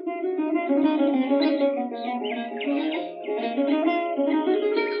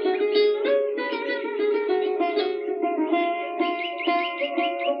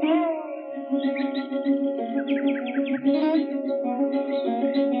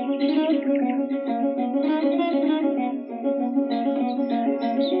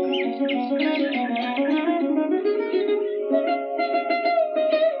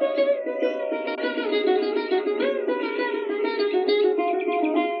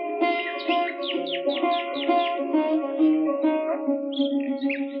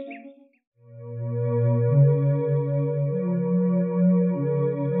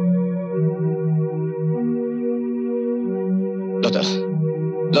 লতা,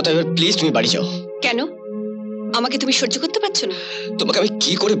 লতা, এবার প্লিজ তুমি বাড়ি যাও। কেন? আমাকে তুমি সহ্য করতে পারছো না? তোমাকে আমি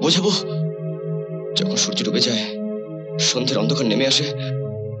কি করে বোঝাবো? যখন সূর্য ডুবে যায়, সন্ধ্যের অন্ধকার নেমে আসে,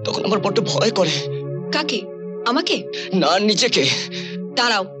 তখন আমার বড্ড ভয় করে। কাকে? আমাকে? না, নিজেকে।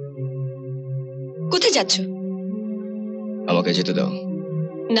 দাঁড়াও, কোথায় যাচ্ছ? আমাকে যেতে দাও।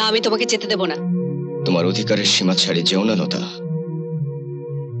 না, আমি তোমাকে যেতে দেব না। তোমার অধিকারের সীমা ছাড়িয়ে যেও না লতা।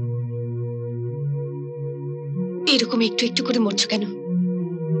 এরকম একটু একটু করে মরছো কেন?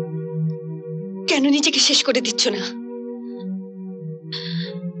 কেন নিজেকে শেষ করে দিচ্ছ না?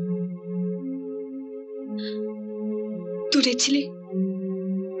 দূরে ছিলে,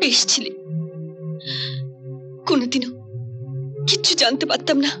 বেশ ছিলে, কোনোদিনও কিচ্ছু জানতে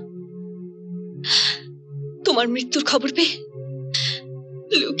পারতাম না। তোমার মৃত্যুর খবর পেয়ে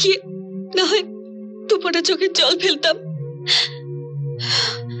লুকিয়ে না হয় দুপোটা চোখের জল ফেলতাম।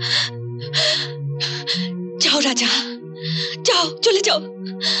 যাও রাজা, যাও, চলে যাও।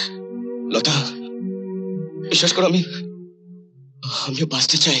 লতা, বিশ্বাস করো, আমিও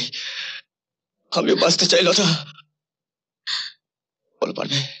বাঁচতে চাই। আমিও বাঁচতে চাই লতা। বলো,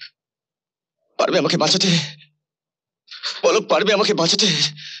 পারবে আমাকে বাঁচাতে? বলো, পারবে আমাকে বাঁচাতে?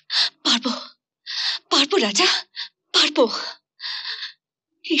 পারবো, পারবো রাজা, পারবো।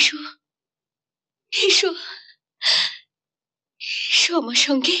 এসো, এসো, এসো আমার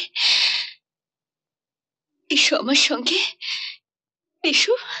সঙ্গে, এসো আমার সঙ্গে,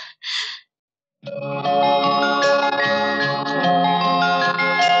 এসো।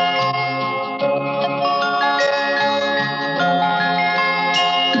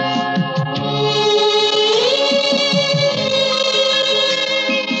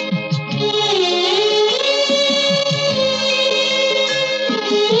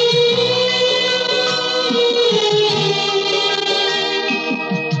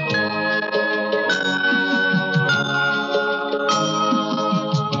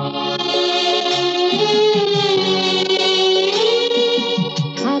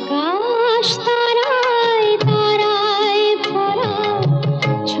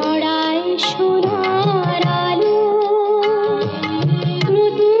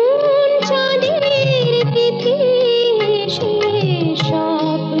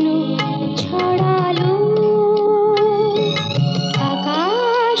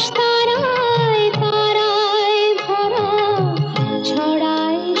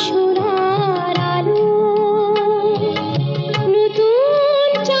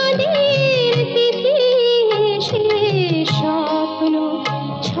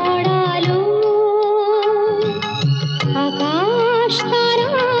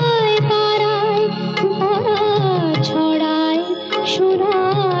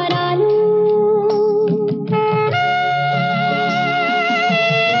 সোনার আলো।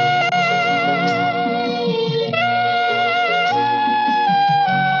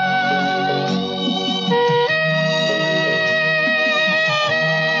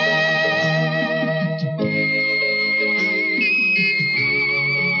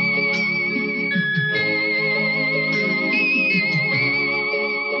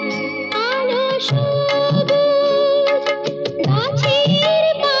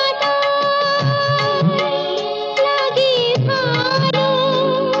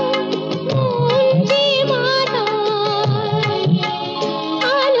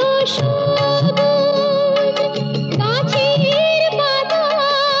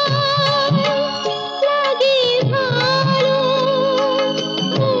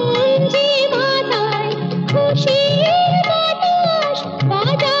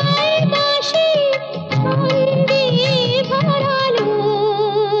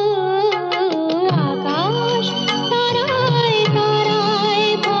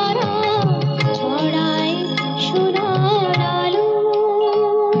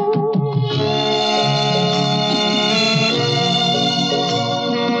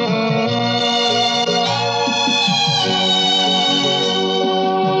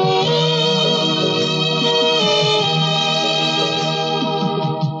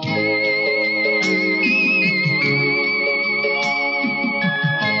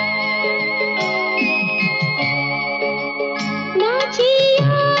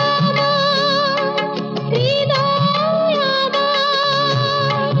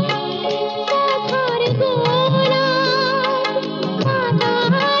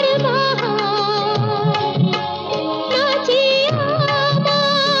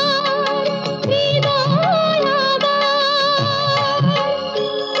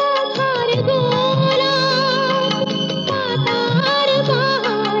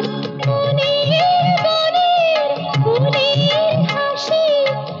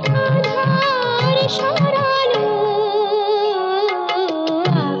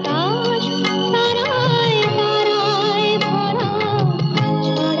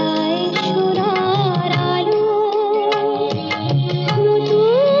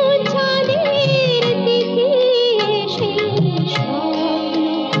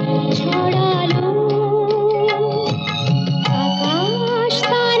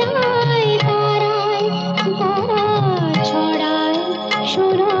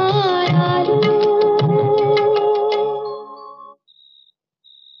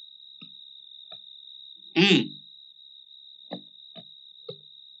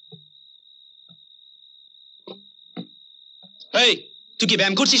 তুই কি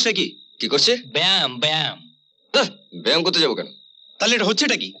ব্যায়াম করছিস নাকি? কি করছে? ব্যায়াম ব্যায়াম। ব্যায়াম করতে যাবো কেন? তাহলে এটা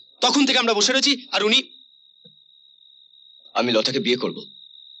হচ্ছেটা কি? তখন থেকে আমরা বসে রয়েছি আর উনি। আমি লতাকে বিয়ে করব।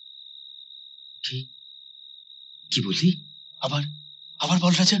 কি বললি? আবার আবার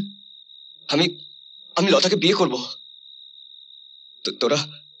বল রাজান। আমি আমি লতাকে বিয়ে করব। তোরা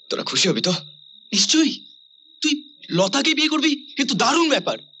তোরা খুশি হবি তো? নিশ্চয়ই। তুই লতাকে বিয়ে করবি? কিন্তু দারুণ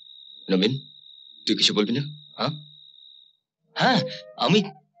ব্যাপার। নবীন, তুই কিছু বলবি না? হ্যাঁ, আমি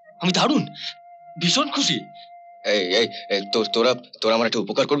আমি দারুণ ভীষণ খুশি। এই এই তোরা তোরা আমার একটা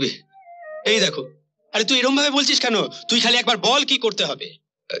উপকার করবি? এই দেখো, আরে তুই এরকম ভাবে বলছিস কেন? তুই খালি একবার বল কি করতে হবে।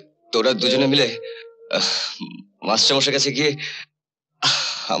 তোরা দুজনে মিলে মাস্টারমশাইয়ের কাছে গিয়ে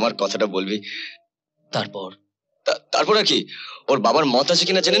আমার কথাটা বলবি। তারপর তারপর আর কি? ওর বাবার মত আছে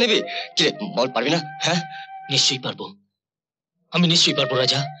কিনা জেনে নিবি। কি রে, বল, পারবি না? হ্যাঁ, নিশ্চয়ই পারবো, আমি নিশ্চয়ই পারবো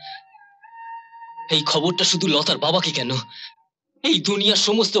রাজা। এই খবরটা শুধু লতার বাবাকে কেন, এই দুনিয়ার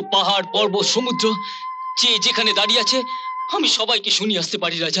সমস্ত পাহাড় পর্বত সমুদ্র যে যেখানে দাঁড়িয়ে আছে আমি সবাইকে শুনিয়ে আসতে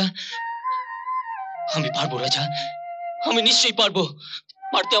পারি রাজা। আমি পারবো রাজা, আমি নিশ্চয়ই পারবো।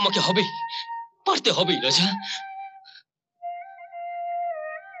 পারতে আমাকে হবে, পারতে হবেই রাজা।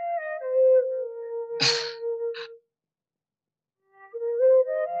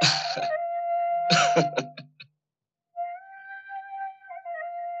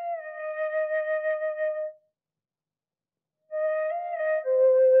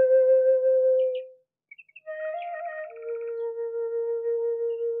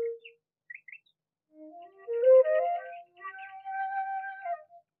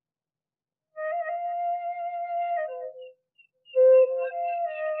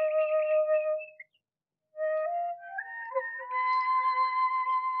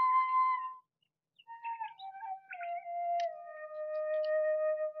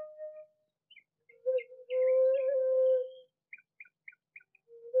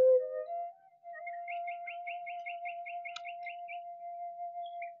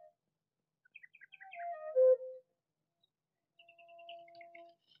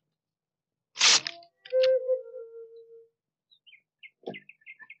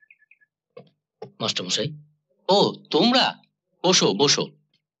 মাস্টারমশাই। ও তোমরা বসো বসো।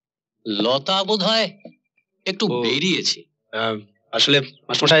 লতা বোধহয় একটু বেরিয়েছে। আসলে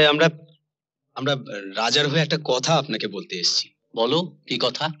মাস্টারমশাই আমরা আমরা রাজার হয়ে একটা কথা আপনাকে বলতে এসেছি। বলো কি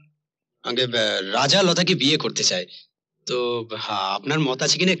কথা? আগে রাজা লতাকে বিয়ে করতে চায়, তো আপনার মত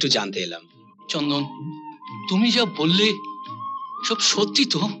আছে কিনা একটু জানতে এলাম। চন্দন, তুমি যা বললে সব সত্যি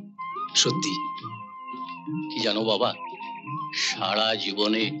তো? সত্যি। কি জানো বাবা, সারা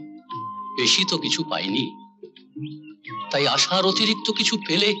জীবনে বেশি তো কিছু পাইনি, তাই আশার অতিরিক্ত কিছু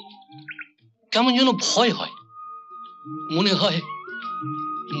পেলে কেমন যেন ভয় হয়। মনে হয়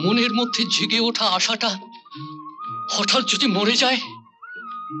মনের মধ্যে জেগে ওঠা আশাটা হঠাৎ যদি মরে যায়।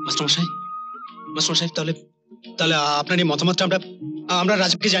 মাস্টারমশাই, মাস্টারমশাই, তাহলে তাহলে আপনার এই মতামতটা আমরা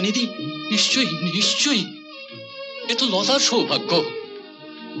রাজাকে জানিয়ে দিই। নিশ্চয়ই নিশ্চয়ই, এ তো লতার সৌভাগ্য।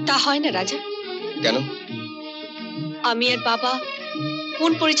 তা হয় না রাজা। কেন? আমি আর বাবা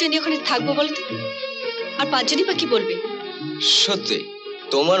কোন পরিচয় নিয়ে ওখানে থাকবো বলতো? আর পাঁচজনই বা কি বলবে? সত্যি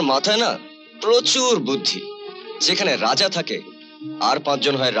তোমার মাথায় না প্রচুর বুদ্ধি। যেখানে রাজা থাকে আর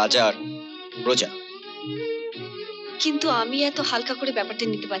পাঁচজন হয় রাজার প্রজা। কিন্তু আমি এত হালকা করে ব্যাপারটা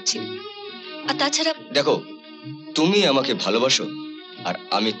নিতে পারছি না। আর তাছাড়া দেখো, তুমি আমাকে ভালোবাসো আর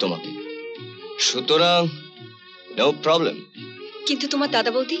আমি তোমাকে, সুতরাং নো প্রবলেম। কিন্তু তোমার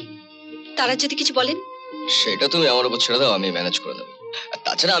দাদা বৌদি, তারা যদি কিছু বলেন? সেটা তুমি আমার উপর ছেড়ে দাও, আমি ম্যানেজ করে দেবো। আর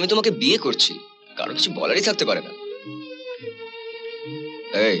তাছাড়া আমি তোমাকে বিয়ে করছি, কারো কিছু বলারই থাকতে পারে না।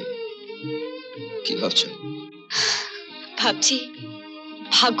 এই কি ভাবছো? ভাবছি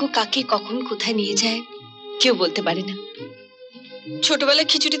ভাগ্য কাকে কখন কোথায় নিয়ে যায় কেউ বলতে পারে না। ছোটবেলায়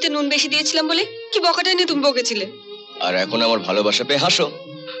খিচুড়িতে নুন বেশি দিয়েছিলাম বলে কি বকাটা এনে তুমি বকেছিলে। আর এখন আমার ভালোবাসা পেয়ে হাসো।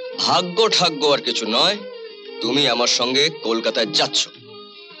 ভাগ্য ঠাগ্য আর কিছু নয়, তুমি আমার সঙ্গে কলকাতায় যাচ্ছ।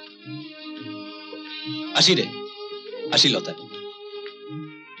 আসি রে, আসি লতা।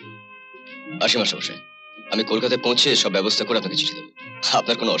 আসি মাস্টারমশাই, আমি কলকাতায় পৌঁছে সব ব্যবস্থা করে আপনাকে চিঠি দেবো।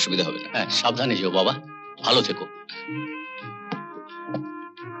 আপনার কোনো অসুবিধা হবে না। হ্যাঁ, সাবধানে যেও বাবা, ভালো থেকো।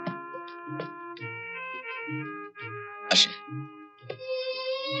 আসে।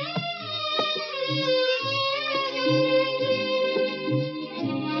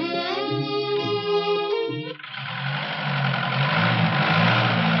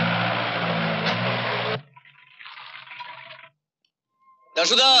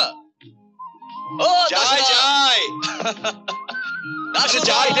 দাসুদা, ও যাই যাই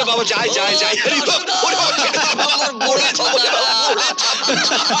যাই রে বাবা, যাই যাই যাই।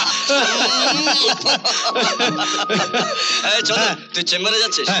 তুই চেম্বারে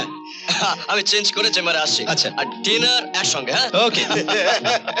যাচ্ছিস? আমি চেঞ্জ করে চেম্বারে আসছি। আচ্ছা, আর ডিনার একসঙ্গে। হ্যাঁ, ওকে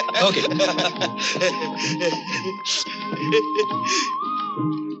ওকে।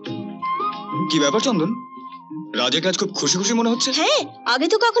 কি ব্যাপার চন্দন, রাজাকে আজ খুব খুশি খুশি মনে হচ্ছে? হ্যাঁ, আগে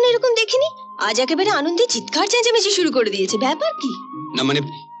তো কখনো এরকম দেখিনি। আজ একেবারে আনন্দে চিৎকার চেঁচামেচি শুরু করে দিয়েছে। ব্যাপার কি? না মানে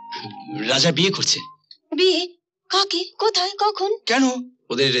রাজা বিয়ে করছে। বিয়ে? কাকে? কোথায়? কখন? কেন?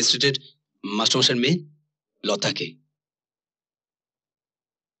 ওদের রেস্টুরেন্টের মাস্টারমশাইয়ের মেয়ে লতাকে।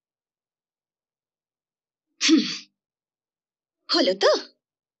 হলো তো?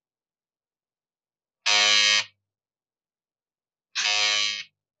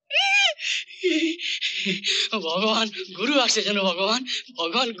 ভগবান গুরু আসে যেন, ভগবান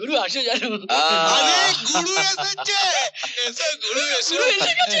ভগবান গুরু আসে যেন। গুরু এসেছে, এসে গুরু এসে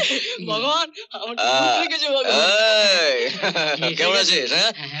গেছে ভগবান, আমার রেখেছে ভগবান। কেমন আছিস?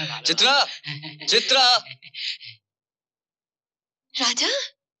 হ্যাঁ চিত্রা, চিত্রা। রাজা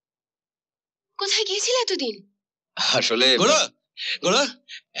কোথায় গিয়েছিল এতদিন? আসলে গুরু গুরু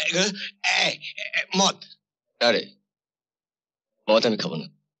মদ। আরে মদ আমি খাবো না।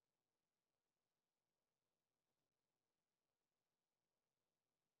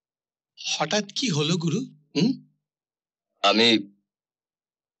 হঠাৎ কি হলো গুরু? আমি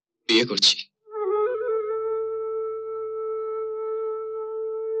বিয়ে করছি।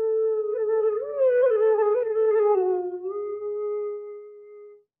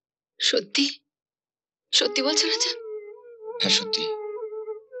 সত্যি? সত্যি বলছো রাজা? হ্যাঁ সত্যি।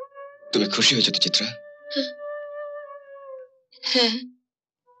 তুমি খুশি হয়েছো তো চিত্রা? হ্যাঁ,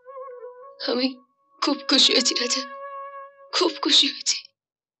 আমি খুব খুশি হয়েছি রাজা, খুব খুশি হয়েছি।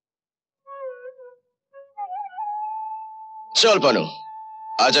 চল পানু,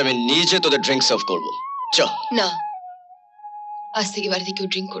 আজ আমি নিজে তোদের ড্রিঙ্ক সার্ভ করবো। চল। না, আজ থেকে বাড়িতে কেউ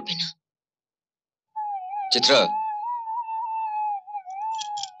ড্রিঙ্ক করবে না। চিত্রা,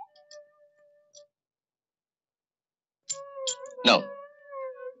 নাও।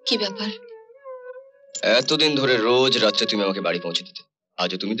 কি ব্যাপার? এতদিন ধরে রোজ রাত্রে তুমি আমাকে বাড়ি পৌঁছে দিতে,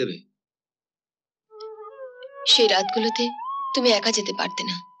 আজও তুমি দেবে? সেই রাতগুলোতে তুমি একা যেতে পারতে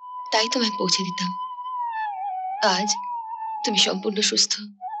না, তাই তোমায় পৌঁছে দিতাম। আজ তুমি সম্পূর্ণ সুস্থ,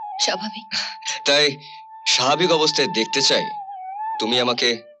 স্বাভাবিক। তাই স্বাভাবিক অবস্থায় দেখতে চাই তুমি আমাকে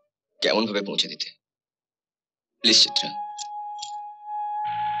কেমন ভাবে পৌঁছে দিতে। প্লিজ চিত্রা।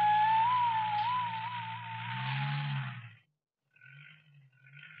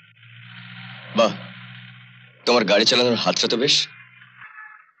 বাহ, তোমার গাড়ি চালানোর হাতটা তো বেশ।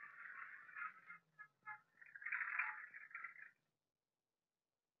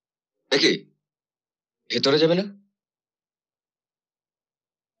 দেখি ভেতরে যাবে না?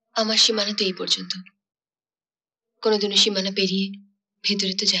 আমার সীমানা তো এই পর্যন্ত, কোনোদিনও সীমানা পেরিয়ে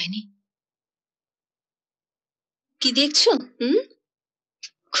ভেতরে তো যায়নি। কি দেখছো?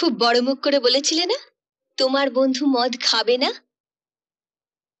 খুব বড় মুখ করে বলেছিলে না তোমার বন্ধু মদ খাবে না?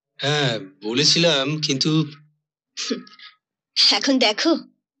 হ্যাঁ বলেছিলাম, কিন্তু এখন দেখো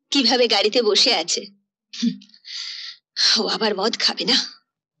কিভাবে গাড়িতে বসে আছে। ও আবার মদ খাবে না।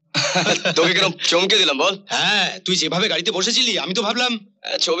 তোকে কেন চমকে দিলাম বল? হ্যাঁ, তুই যেভাবে গাড়িতে বসেছিলি আমি তো ভাবলাম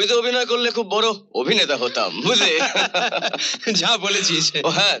ছবিতে অভিনয় করলে খুব বড় অভিনেতা হতাম, বুঝলে? যা বলেছিস। ও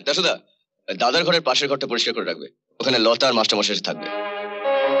হ্যাঁ দাসুদা, দাদার ঘরের পাশের ঘরটা পরিষ্কার করে রাখবে, ওখানে লতা আর মাস্টারমশাই থাকবে।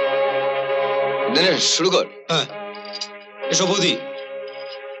 দিনেশ শুরু কর। হ্যাঁ এসো বৌদি।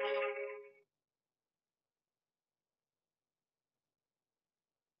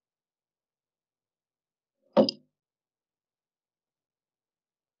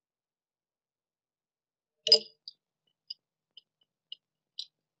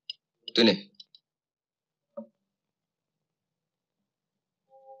 তুই নে।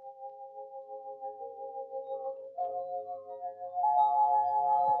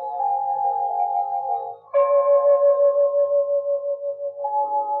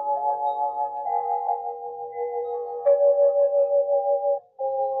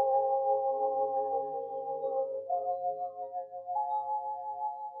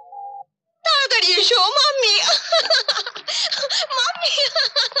 তাড়াতাড়ি এসো মাম্মি, মাম্মি,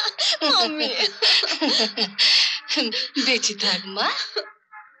 মাম্মি। বেঁচে থাক মা,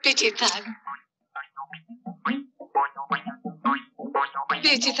 বেঁচে থাক,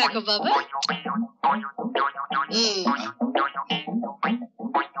 বেঁচে থাকো বাবা।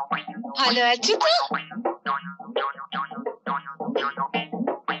 ভালো আছো তো?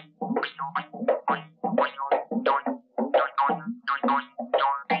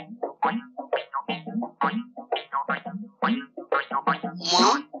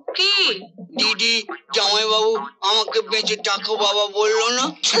 দিদি জামাই বাবু আমাকে বেঁচে থাকো বাবা বললো না,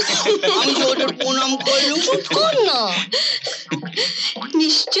 আমি যে ওদের প্রণাম করলুম। কর না,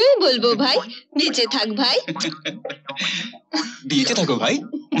 নিশ্চয়ই বলবো ভাই, বেঁচে থাক ভাই। বেঁচে থাকো ভাই।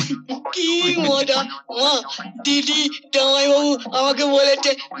 কি মজা মা, দিদি জামাই বাবু আমাকে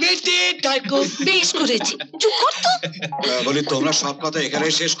বলেছে বেঁচে থাকো। বেশ করেছি, চুপ কর তো। বলি তোমরা সব কথা এখানে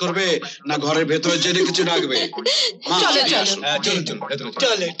শেষ করবে না ঘরের ভেতরে জেনে কিছু রাখবে? চলো চলো চলুন চলুন ভেতরে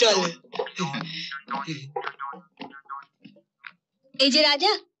চলে চলে। এই যে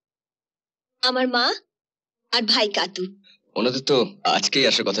রাজা, আমার মা আর ভাই কাতু। ওনাদের তো আজকেই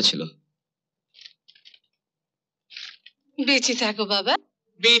আসার কথা ছিল। বেঁচে থাকো বাবা,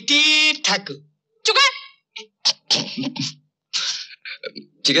 বেঁচে থাকো।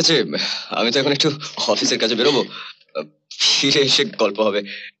 ঠিক আছে, আমি তো এখন একটু অফিসের কাজে বেরোবো, ফিরে এসে গল্প হবে।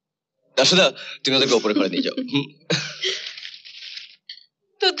 দাসুদা তুমি ওদেরকে ওপরে ঘরে নিয়ে যাও।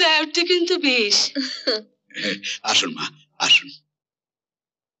 তো ড্রাইভারটা কিন্তু বেশ। আসুন মা আসুন।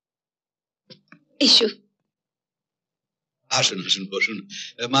 এসো। আসুন আসুন বসুন।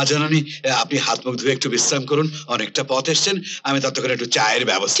 মা জানানি আপনি হাত মুখ ধুয়ে একটু বিশ্রাম করুন, অনেকটা পথ এসছেন, আমি ততক্ষণ একটু চায়ের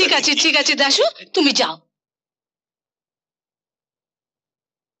ব্যবস্থা। ঠিক আছে ঠিক আছে দাশু, তুমি যাও।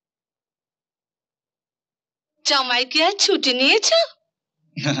 জামাই কি আর ছুটি নিয়েছো?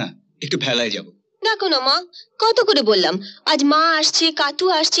 একটু ভেলায় যাবো। দেখো না মা, কত করে বললাম আজ মা আসছে, কাতু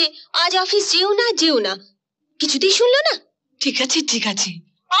আসছে, আজ অফিস যেও না যেও না, কিছুতেই শুনলো না। ঠিক আছে ঠিক আছে,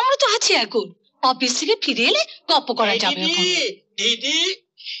 আমরা তো আছি এখন, অফিস থেকে ফিরে এলে গপ্প করা যাবে। দিদি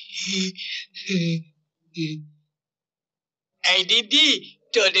এই দিদি,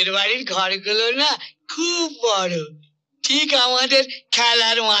 তোদের বাড়ির ঘরগুলো না খুব বড়, ঠিক আমাদের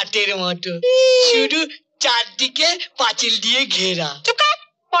খেলার মাঠের মতো, শুধু চারদিকে পাঁচিল দিয়ে ঘেরা।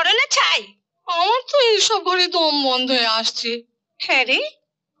 পড়ে না ছাই, আমার তো এইসব ঘরে দম বন্ধ হয়ে আসছে। হ্যাঁ রে,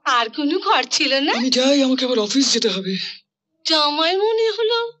 আর কোনো ঘর ছিল না? আমি যাই, আমাকে আবার অফিস যেতে হবে। জামাই মনে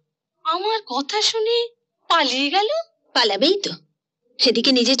হলো আমার কথা শুনে পালিয়ে গেল। পালাবেই তো,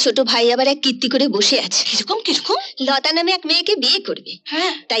 সেদিকে নিজের ছোট ভাই আবার এক কীর্তি করে বসে আছে। কিরকম কিরকম? লতা নামে এক মেয়েকে বিয়ে করবে।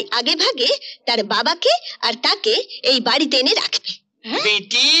 হ্যাঁ, তাই আগে ভাগে তার বাবাকে আর তাকে এই বাড়িতে এনে রাখবে।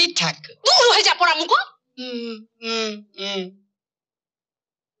 বেটি থাক। দূর হয়ে যা পোড়া মুখ।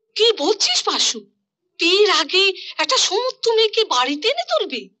 কি বলছিস পাশু? বিয়ের আগে একটা সমস্ত মেয়েকে বাড়িতে এনে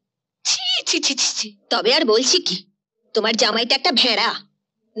তুলবি? ছি ছি ছি ছি। তবে আর বলছি কি, তোমার জামাইটা একটা ভেড়া,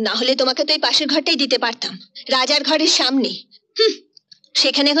 না হলে তোমাকে তো এই পাশের ঘরটাই দিতে পারতাম, রাজার ঘরের সামনে।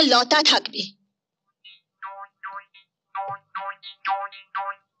 সেখানে এখন লতা থাকবে।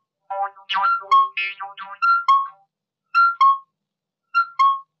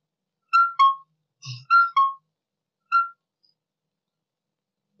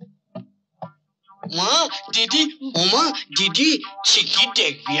 মা, দিদি, ওমা, দিদি, শিগগির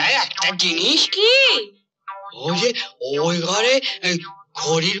দেখবি আর একটা জিনিস। কি? ওই যে ওই ঘরে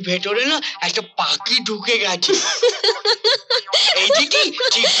ঘড়ির ভেতরে না একটা পাখি ঢুকে গেছে। এই দিদি,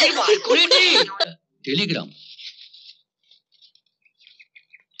 শিগগির বার করে দে। টেলিগ্রাম?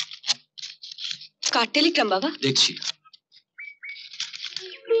 কার টেলিগ্রাম বাবা? দেখছি।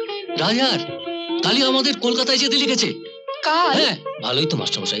 রাজার কালি আমাদের কলকাতায় যেতে লিখেছে। কাল? হ্যাঁ। ভালোই তো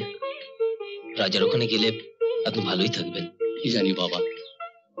মাস্টারমশাই, রাজার ওখানে গেলে আপনি ভালোই থাকবেন। কি জানি বাবা,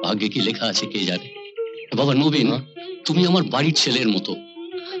 ভাগ্যে কি লেখা আছে কে জানে। বাবা নবীন, তুমি আমার বাড়ির ছেলের মতো।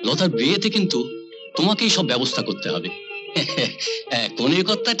 লতার বিয়েতে কিন্তু তোমাকেই সব ব্যবস্থা করতে হবে। কনের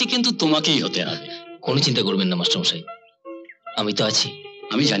কর্তাটি কিন্তু তোমাকেই হতে হবে। কোনো চিন্তা করবেন না মাস্টারমশাই, আমি তো আছি।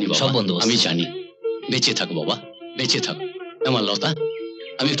 আমি জানি বাবা, সব বন্দোবস্ত আমি জানি। বেঁচে থাকো বাবা, বেঁচে থাকো। আমার লতা,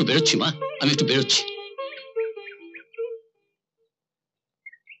 আমি একটু বেরোচ্ছি মা, আমি একটু বেরোচ্ছি।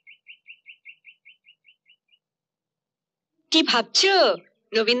 কি ভাবছো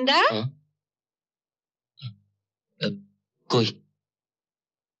নবীনদা? কই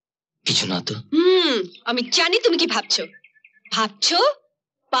কিছু না তো। আমি জানি তুমি কি ভাবছো। ভাবছো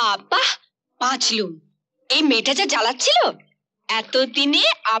বাবা বাঁচলুম, এই মেয়েটা যা জ্বালাচ্ছিল, এতদিনে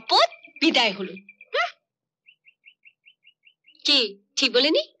আপদ বিদায় হলো। কি ঠিক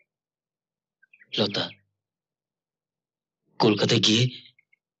বলেনি? লতা, কলকাতায় গিয়ে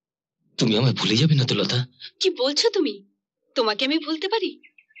তুমি আমায় ভুলে যাবে না তো লতা? কি বলছো তুমি? তোমাকে আমি ভুলতে পারি?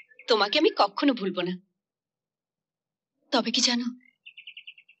 তোমাকে আমি কখনো ভুলবো না। তবে কি জানো,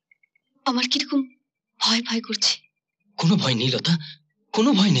 আমার কিরকম ভয় ভয় করছে। কোনো ভয় নেই লতা, কোনো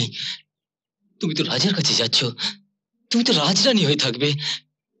ভয় নেই। তুমি তো রাজার কাছে যাচ্ছ, তুমি তো রাজরানী হয়ে থাকবে,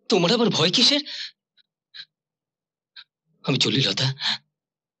 তোমার আবার ভয় কিসের? আমি চলি লতা,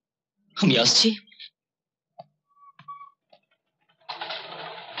 আমি আসছি।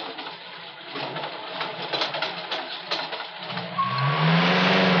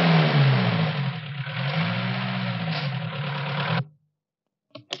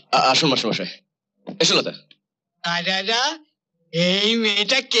 আসুন মাস্টারমশাই। এসো লতা। দাদা, এই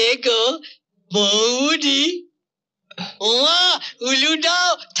মেয়েটা কে গো? বৌদি? ওমা, উলু দাও,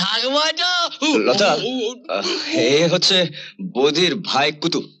 থাকবা দাও। লতা, এ হচ্ছে বৌদির ভাই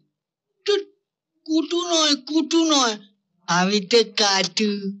কুতু। কুটু নয়, কুটু নয়, আমি তো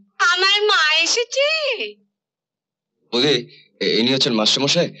কাটু। আমার মা এসেছে। বৌদি, ইনি হচ্ছেন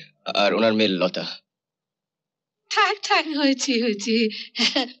মাস্টারমশাই আর ওনার মেয়ে লতা। থাক থাক, হয়েছে হয়েছে।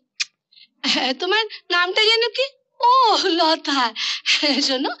 তোমার নামটা যেন কি? ও লতা।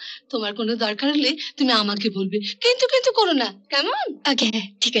 শোনো, তোমার কোনো দরকার হলে তুমি আমাকে বলবে, কিন্তু কিন্তু করো না, কেমন? ওকে,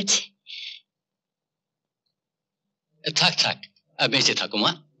 ঠিক আছে। থাক থাক, বেঁচে থাকো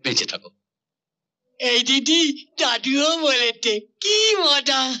মা, বেঁচে থাকো। এই দিদি, দাদুও বলেছে, কি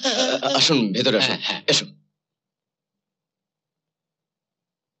মজা। আসুন ভেতরে আসুন। এসো।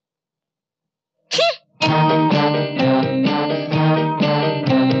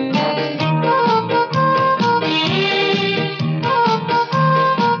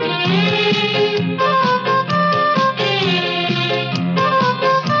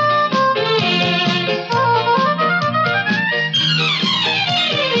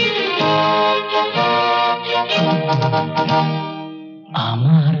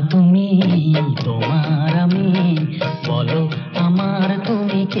 আমার তুমি, তোমার আমি, বলো আমার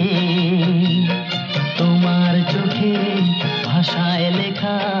তুমি কে? তোমার চোখে ভাষায়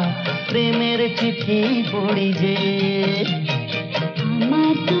লেখা প্রেমের চিঠি পড়ি যে।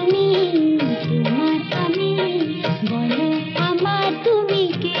 আমার তুমি, তোমার আমি, বলো আমার তুমি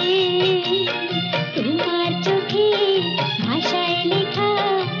কে? তোমার চোখে ভাষায় লেখা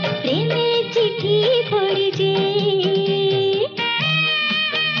প্রেমের চিঠি পড়ি যে।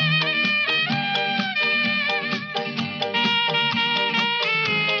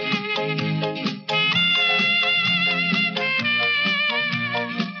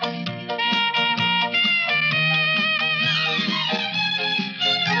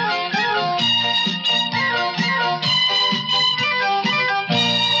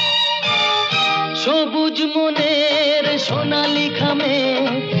 সবুজ মনের সোনালি খামে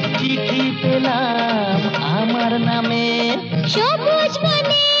চিঠি পেলাম আমার নামে। সবুজ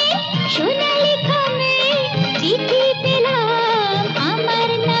মনের সোনালি খামে চিঠি পেলাম আমার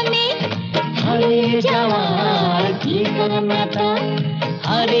নামে হারিয়ে যাওয়ার ঠিকানাটা,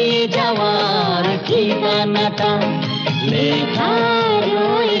 হারিয়ে যাওয়ার ঠিকানাটা লেখা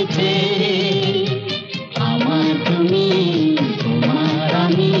রয়েছে। আমার তুমি, তোমার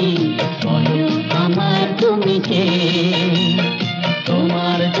আমি, বলো আমার তুমি কে?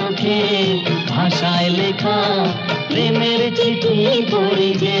 তোমার চোখে ভাষায় লেখা প্রেমের চিঠি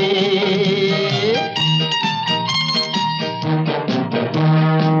পড়ি যে।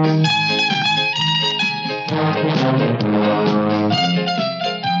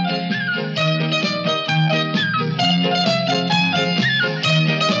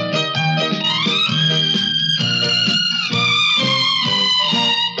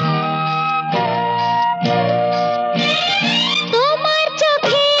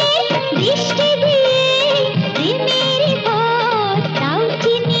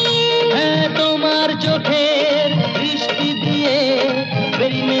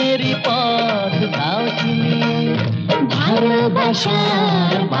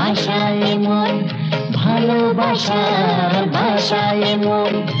 ভালোবাসার ভাষায় মন, ভালোবাসার ভাষায়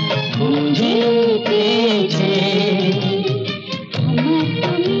মন খুঁজে পেয়েছে। তোমার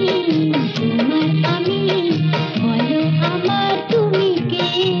তুমি, তোমার আমি, বলো আমার তুমি কে?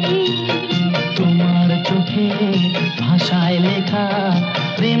 তোমার চোখে ভাষায় লেখা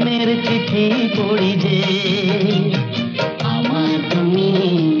প্রেমের চিঠি পড়ি যে। আমার তুমি,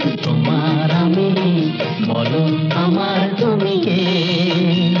 তোমার আমি, বলো আমার তুমি কে?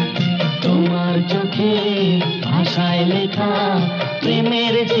 তোমার চোখে ভাষায় লেখা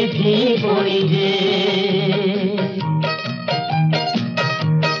প্রেমের চিঠি পড়ি যে।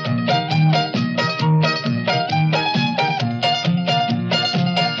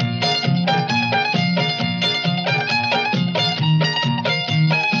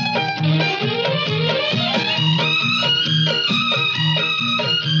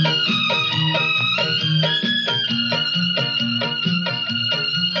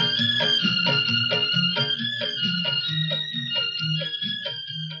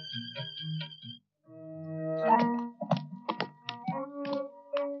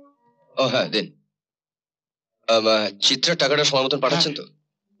 ও হ্যাঁ দিন। চিত্রার টাকাটা সময় মতন পাঠাচ্ছেন তো?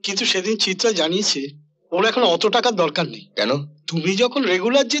 কিন্তু সেদিন চিত্রা জানিয়েছে ওর এখন অত টাকার দরকার নেই। কেন? তুমি যখন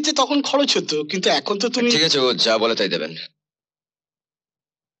রেগুলার যেতে তখন খরচ হতো, কিন্তু এখন তো তুমি। ঠিক আছে, ও যা বলে তাই দেবেন।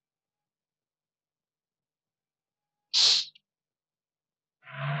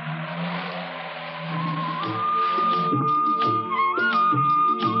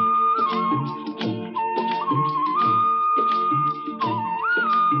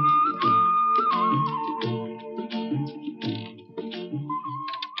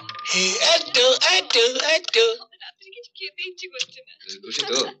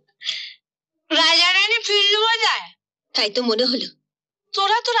 রাজা রানী ফিরল বাজায়, তাই তো মনে হলো।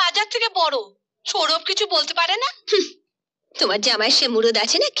 তোরা তো রাজার থেকে বড়, সৌরভ কিছু বলতে পারে না? তোমার জামাই সে মুরদ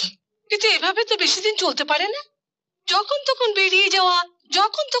আছে নাকি? কিন্তু এভাবে তো বেশি দিন চলতে পারে না। যখন তখন বেরিয়ে যাওয়া,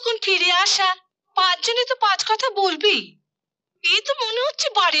 যখন তখন ফিরে আসা, 5 জনে তো 5 কথা বলবি। এই তো মনে হচ্ছে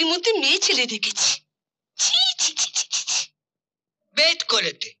বাড়ির মধ্যে মেয়ে ছেলে দেখেছি। বেট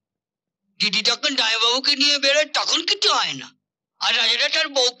করেতে দিদি যখন রায়বাবুকে নিয়ে বেরোয় তখন কিছু হয় না, আর রাজারা তার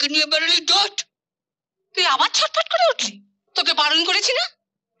বউকে নিয়ে বেরোলে দোট। তুই আবার ছটফট করে উঠলি? তোকে বারণ করেছি না?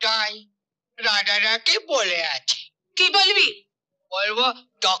 তাই রাজারাকে বলে আছে। কি বলবি? বলবো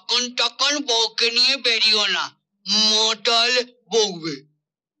তখন তখন বউকে নিয়ে বেরিও না, মোটল বউবে।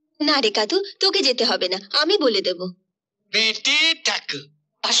 না রে কাতু, তোকে যেতে হবে না, আমি বলে দেব। বেটে থাক।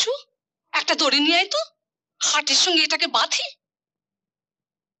 আসু, একটা দড়ি নিয়ে আয় তো, খাটের সঙ্গে এটাকে বাঁধি।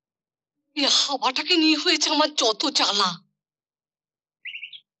 এই হাওয়াটাকে নিয়ে হয়েছে আমার যত জ্বালা।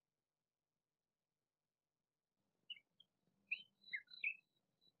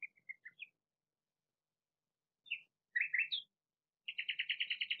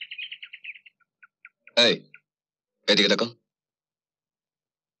 এই এদিকে দেখো।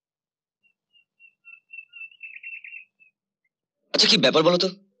 আচ্ছা কি ব্যাপার বলো তো?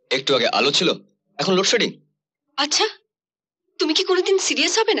 একটু আগে আলো ছিল, এখন লোডশেডিং। আচ্ছা, তুমি কি কোনোদিন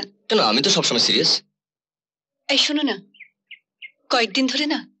সিরিয়াস হবে না? কেন, আমি তো সবসময় সিরিয়াস। এই শোনো না, কয়েকদিন ধরে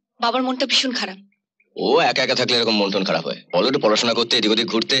না বাবার মনটা ভীষণ খারাপ। ও একা একা থাকলে এরকম মন টন খারাপ হয়? বলো একটু পড়াশোনা করতে, এদিক ওদিক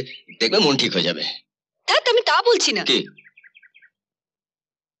ঘুরতে, দেখবে মন ঠিক হয়ে যাবে। ধ্যাৎ, আমি তা বলছি না। কি?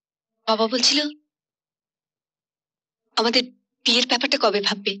 বাবা বলছিল আমাদের বিয়ের ব্যাপারটা কবে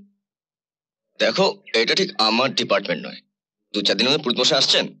ভাববে। দেখো, এটা ঠিক আমার ডিপার্টমেন্ট নয়। 2-4 দিন মধ্যে পুরুত মশাই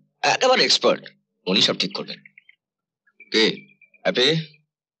আসছেন, একেবারে এক্সপার্ট, উনি সব ঠিক করবেন। কে হ্যাপি?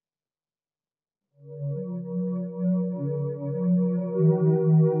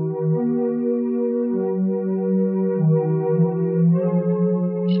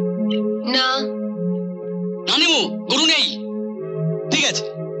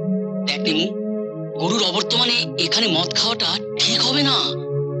 দেখ নিমু, গরুর অবর্তমানে এখানে মদ খাওয়াটা ঠিক হবে না।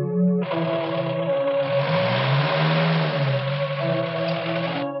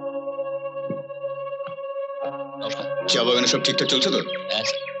 চা বাগানে সব ঠিকঠাক চলছে তো?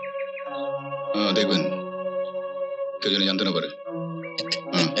 দেখবেন কেউ যেন জানতে না পারে।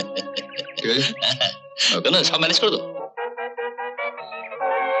 ঠিক আছে, সব ম্যানেজ করে দাও।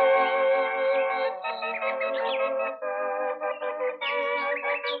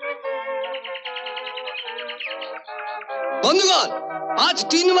 বন্ধুগণ, আজ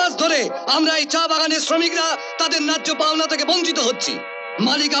 3 মাস ধরে আমরা এই চা বাগানের শ্রমিকরা তাদের ন্যায্য পাওনা থেকে বঞ্চিত হচ্ছি।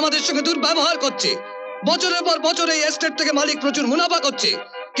 মালিক আমাদের সঙ্গে দুর্ব্যবহার করছে। বছরের পর বছর এই এস্টেট থেকে মালিক প্রচুর মুনাফা করছে,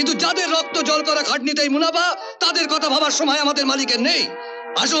 কিন্তু যাদের রক্ত জল করা খাটনিতে এই মুনাফা, তাদের কথা ভাবার সময় আমাদের মালিকের নেই।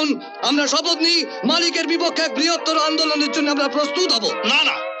 আসুন আমরা শপথ নিই, মালিকের বিপক্ষে এক বৃহত্তর আন্দোলনের জন্য আমরা প্রস্তুত হব। না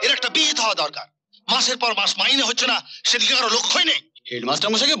না, এর একটা বিহিত হওয়া দরকার। মাসের পর মাস মাইনে হচ্ছে না, সেদিকে কারো লক্ষ্যই নেই।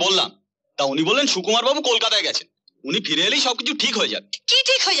 হেডমাস্টার মশাইকে বললাম, তা উনি বললেন সুকুমার বাবু কলকাতায় গেছেন, উনি ফিরে এলেই সবকিছু ঠিক হয়ে যাবে। কি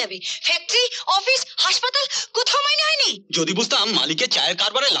ঠিক হয়ে যাবে? ফ্যাক্টরি, অফিস, হাসপাতাল কোথাও মাইনে হয়নি। যদি বুঝতাম মালিকের চায়ের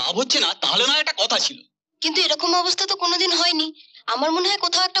কারবারে লাভ হচ্ছে না, তাহলে না একটা কথা ছিল। কিন্তু এরকম অবস্থা তো কোনোদিন হয়নি। আমার মনে হয়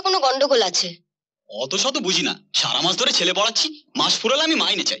কোথাও একটা কোনো গন্ডগোল আছে। অত শত বুঝি না, সারা মাস ধরে ছেলে পড়াচ্ছি, মাস ফুরালে আমি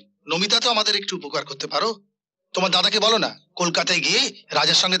মাইনে চাই। নমিতা, তো আমাদের একটু উপকার করতে পারো। তোমার দাদাকে বলো না কলকাতায় গিয়ে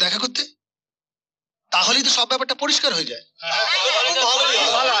রাজার সঙ্গে দেখা করতে, তাহলেই তো সব ব্যাপারটা পরিষ্কার হয়ে যায়।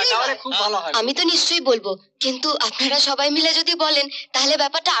 আমি তো নিশ্চয়ই বলবো, কিন্তু আপনারা সবাই মিলে যদি বলেন তাহলে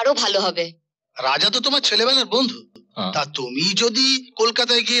ব্যাপারটা আরো ভালো হবে। রাজা তো তোমার ছেলেবেলার বন্ধু, তা তুমি যদি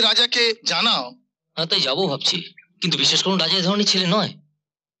কলকাতায় গিয়ে রাজাকে জানাও। হ্যাঁ, তাই যাবো ভাবছি, কিন্তু বিশেষ করুন রাজা এই ধরনের ছেলে নয়।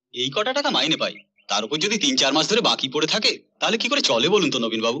 এই কটা টাকা মাইনে পাই, তার উপর যদি 3-4 মাস ধরে বাকি পড়ে থাকে, তাহলে কি করে চলে বলুন তো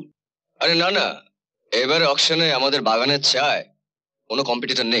নবীন বাবু? আরে না না, এবারে অকশনে আমাদের বাগানের চায় কোনো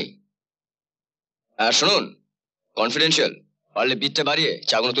কম্পিটিটর নেই। আর শুনুন, কনফিডেন্সিয়াল, পারলে বিটটা বাড়িয়ে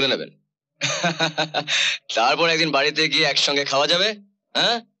চাগুলো তুলে নেবেন। তারপর একদিন বাড়িতে গিয়ে একসঙ্গে খাওয়া যাবে।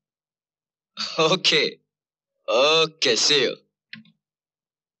 হ্যাঁ, ওকে ওকে, সি ইউ।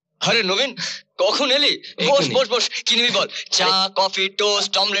 আরে নবীন, কখন এলি? বস বস বস, কি নিবি বল? চা, কফি,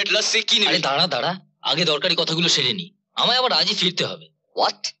 টোস্ট, অমলেট, লস্যি, কি নিবি? দাঁড়া দাঁড়া, আগে দরকারি কথাগুলো সেরে নি। আমায় আবার আজই ফিরতে হবে।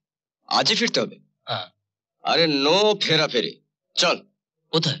 হোয়াট? আজই ফিরতে হবে? হ্যাঁ। আরে নো ফেরা ফেরি, চল।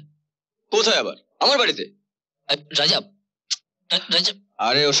 কোথায়? কোথায় আবার? আমার বাড়িতে। রাজা,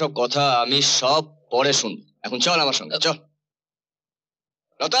 আরে ওসব কথা আমি সব পরে শুনবো, এখন চল আমার সঙ্গে, চল।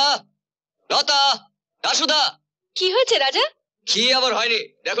 লতা, লতা, দাসুদা। কি হয়েছে রাজা? কি আবার হয়নি,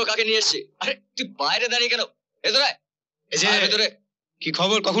 দেখো কাকে নিয়ে এসছি। আরে তুই বাইরে দাঁড়িয়ে কেন? ভেতরে ভেতরে। কি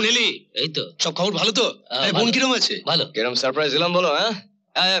খবর, কখন এলি? এই তো সব খবর ভালো তো? বোন কিরম আছে? ভালো। কিরম সারপ্রাইজ দিলাম বলো? হ্যাঁ,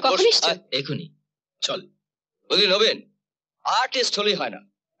 এখনই চল। বুঝলি নবীন, আর্টিস্ট হলেই হয় না,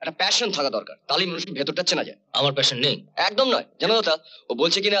 একটা প্যাশন থাকা দরকার, তাহলে মানুষের ভেতরটা চেনা যায়। আমার প্যাশন নেই। একদম নয়, জানো দাদা, ও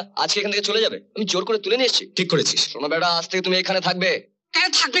বলছে কিনা আজকে এখান থেকে চলে যাবে, আমি জোর করে তুলে নিয়ে এসেছি। ঠিক করেছিস। শোনো বেটা, আজ থেকে তুমি এখানে থাকবে। কেন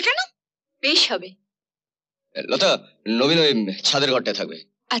থাকবে? কেন? বেশ হবে। লতা, নবীন ওই ছাদের ঘরটায় থাকবে।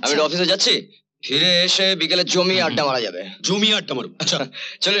 আমি অফিসে যাচ্ছি, ফিরে এসে বিকেলে জমি আড্ডা মারা যাবে। জমি আড্ডা মারব? আচ্ছা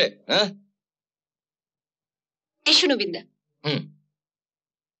চলে। হ্যাঁ, এসো নবীনদা।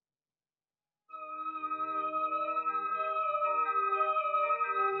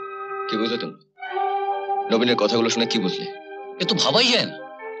 কি বুঝলে তুমি? নবীনের কথাগুলো শুনে কি বুঝলে? এ তো ভাবাই যায় না।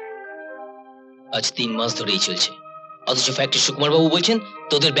 আজ 3 মাস ধরেই চলছে, অথচ ফ্যাক্টরি সুকুমার বাবু বলছেন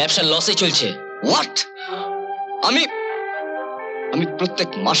তোদের ব্যবসার লসে চলছে। হোয়াট? আমি আমি প্রত্যেক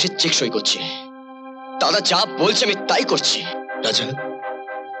মাসে চেক সই করছি, দাদা যা বলছে আমি তাই করছি। রাজা,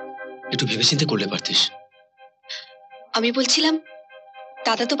 একটু ভেবেচিন্তে করলে পারতিস। আমি বলছিলাম,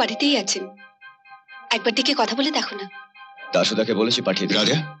 দাদা তো বাড়িতেই আছেন, একবার ডেকে কথা বলে দেখো না। দাসুদাকে বলেছি পাঠিয়ে দিই।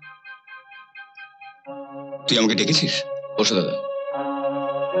 রাজা, তুই আমাকে ডেকেছিস? বসো দাদা,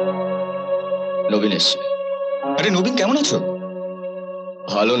 নবীন এসছে। আরে নবীন, কেমন আছো?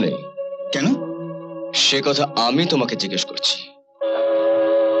 ভালো নেই। কেন? সে কথা আমি তোমাকে জিজ্ঞেস করছি।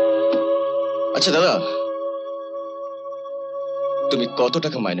 আচ্ছা দাদা, তুমি কত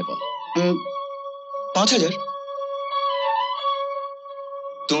টাকা মাইনে পাও? 5000।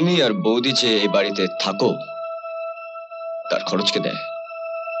 তুমি আর বৌদি যে এই বাড়িতে থাকো, তার খরচকে দেয়?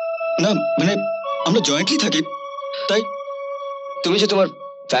 না মানে আমরা জয়েন্টলি থাকি, তাই। তুমি যে তোমার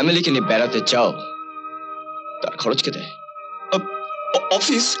ফ্যামিলিকে নিয়ে বেড়াতে চাও, তার খরচকে দেয়?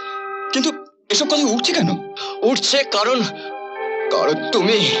 অফিস। কিন্তু এসব কথা উঠছে কেন? উঠছে কারণ কারণ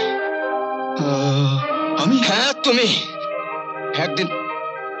তুমি। আমি? হ্যাঁ তুমি।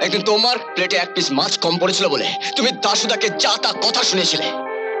 একদিন তোমার প্লেটে 1 পিস মাছ কম পড়েছিল বলে তুমি দাসুদাকে যা তা কথা শুনেছিলে,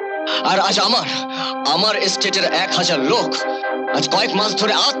 আর আজ আমার এস্টেটের 1000 লোক আজ কয়েক মাস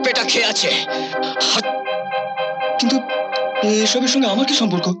ধরে আধ পেটা খেয়ে আছে। কিন্তু এসবের সঙ্গে আমার কি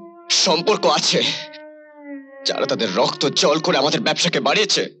সম্পর্ক? সম্পর্ক আছে, যারা তাদের রক্ত জল করে আমাদের ব্যবসাকে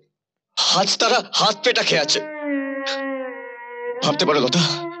বাড়িয়েছে, আজ তারা হাত পেটা খেয়ে আছে। ভাবতে পারো কথা,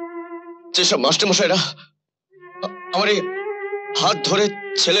 যেসব মাস্টারমশাইরা আমার এই হাত ধরে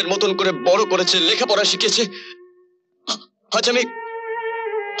ছেলের মতন করে বড় করেছে, লেখাপড়া শিখেছে,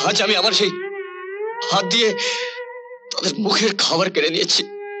 আজ আমি আমার সেই হাত দিয়ে তাদের মুখের খাবার কেড়ে নিয়েছি।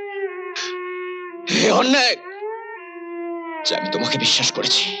 হে অন্যায় যে আমি তোমাকে বিশ্বাস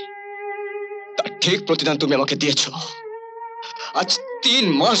করেছি, তার ঠিক প্রতিদান তুমি আমাকে দিয়েছ। আজ 3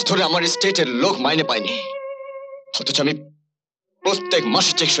 মাস ধরে আমার স্টেটের লোক মাইনে পায়নি, অথচ আমি প্রত্যেক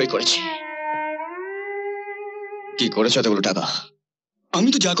মাসে চেক সই করেছি। কি করেছ এতগুলো টাকা? আমি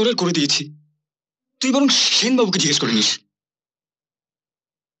তো যা করার করে দিয়েছি, তুই বরং সেন বাবুকে জিজ্ঞেস করে নিস।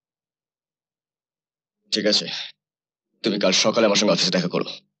 ঠিক আছে, তুমি কাল সকালে আমার সঙ্গে অফিসে দেখা করো।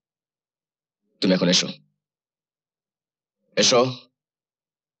 তুমি এখন এসো। এসো।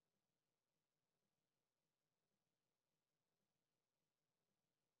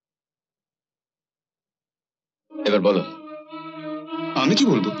 এবার বলো। আমি কি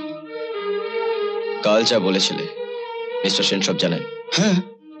বলবো? কাল যা বলেছিলে মিস্টার সেন সব জানেন? হ্যাঁ,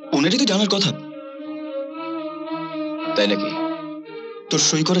 ওনারই তো জানার কথা। তাই নাকি? তোর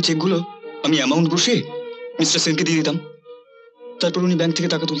সই করা চেকগুলো আমি অ্যামাউন্ট বসে মিস্টার সেনকে দিয়ে দিতাম, তারপর উনি ব্যাংক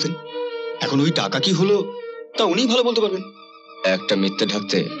থেকে টাকা তুলতেন। এখন ওই টাকা কি হলো তা উনিই ভালো বলতে পারবেন। একটা মিথ্যে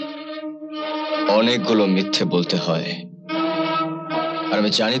ঢাকতে অনেকগুলো মিথ্যে বলতে হয়, আর আমি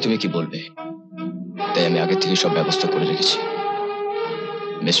জানি তুমি কি বলবে, তাই আমি আগে থেকে সব ব্যবস্থা করে রেখেছি।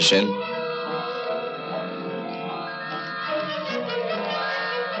 মিস্টার সেন,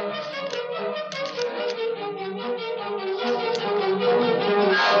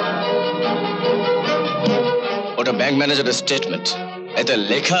 ওটা ব্যাংক ম্যানেজারের স্টেটমেন্ট। এতে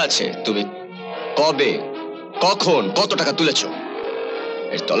লেখা আছে তুমি কবে, কখন, কত টাকা তুলেছ।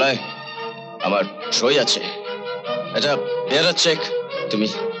 এর তলায় আমার সই আছে। এটা বেয়ারার চেক,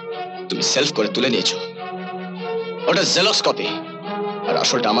 তুমি সেলফ করে তুলে নিয়েছো। ওটা জেরক্স কপি, আর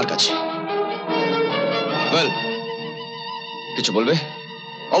আসলটা আমার কাছে। ওয়েল, কিছু বলবে?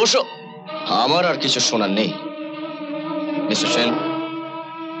 অবশ্য আমার আর কিছু শোনার নেই। মিস্টার সেন,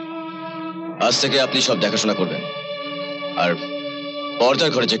 আজ থেকে আপনি সব দেখাশোনা করবেন, আর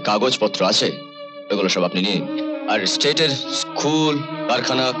পর্দার ঘরে যে কাগজপত্র আছে ওগুলো সব আপনি নিন। আর স্টেটের স্কুল,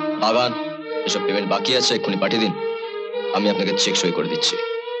 কারখানা, বাগান এসব পেমেন্ট বাকি আছে, এক্ষুনি পাঠিয়ে দিন। আমি আপনাকে চেক সই করে দিচ্ছি।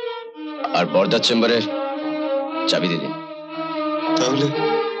 আর বর্দার চেম্বারের চাবি দিয়ে দিন। তাহলে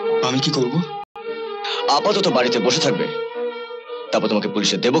আমি কি করব? আপাতত বাড়িতে বসে থাকবে, তারপর তোমাকে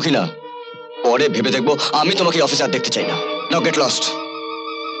পুলিশে দেবো কিনা পরে ভেবে দেখবো। আমি তোমাকে অফিসে আর দেখতে চাই না। নাও get lost,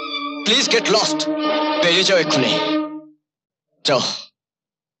 please get lost. বেরিয়ে যাও এক্ষুনি, যাও।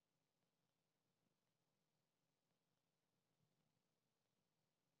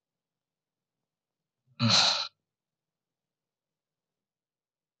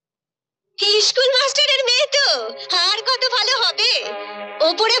 স্কুল মাস্টারের মেয়ে তো আর কত ভালো হবে।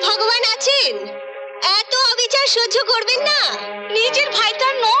 ওপরে ভগবান আছেন, এত অবিচার সহ্য করবেন না। নিজের ভাই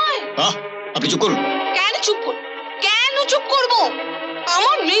তার নয়। আপনি চুপ করুন। কেন চুপ করব? কেন চুপ করব?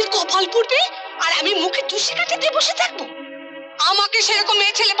 আমার মেয়ের কপাল পড়বে আর আমি মুখে তুষি কাটাতে বসে থাকবো? আমাকে সেরকম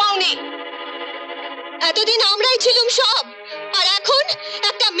মেয়ে ছেলে পাওনি। এতদিন আমরাই ছিলাম সব, আর এখন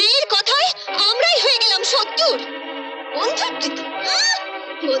একটা মেয়ের কথায় আমরাই হয়ে গেলাম শত্রুর।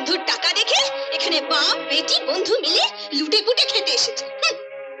 বন্ধুর টাকা দেখে এখানে বাপ বেটি বন্ধু মিলে লুটে পুটে খেতে এসেছে।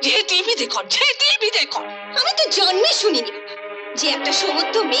 যে টিভি দেখো, যে টিভি দেখো। আমি তো জন্মে শুনিনি যে একটা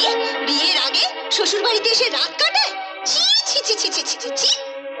সমর্থ মেয়ে বিয়ের আগে শ্বশুর বাড়িতে এসে রাত কাটায়। ছি ছি ছি ছি ছি ছি ছি।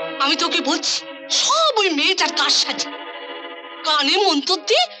 আমি তোকে বলছি, সব ওই মেয়েটার কাজ সাজে। কানে মন্তর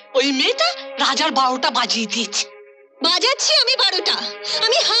দিয়ে ওই মেয়েটা রাজার 12টা বাজিয়ে দিয়েছে। বাজাচ্ছি আমি 12টা।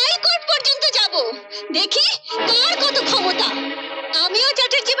 আমি হাইকোর্ট পর্যন্ত যাব, দেখি কার কত ক্ষমতা। আমিও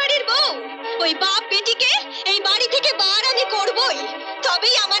চ্যাটার্জি বাড়ির বউ। ওই বাপ বেটিকে এই বাড়ি থেকে বার আমি করবই,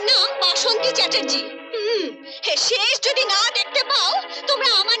 তবেই আমার নাম বাসন্তী চ্যাটার্জি। শেষ যদি না দেখতে পাও, তোমরা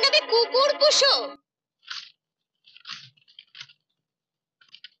আমার নামে কুকুর পুষো।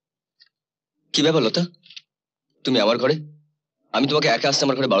 কি ব্যাপার লতা, তুমি আমার ঘরে? আমি তোমাকে একা আসতে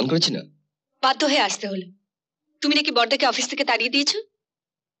আমার ঘরে বারণ করেছি না? বাধ্য হয়ে আসতে হলো। তুমি নাকি বড়দাকে অফিস থেকে তাড়িয়ে দিয়েছো?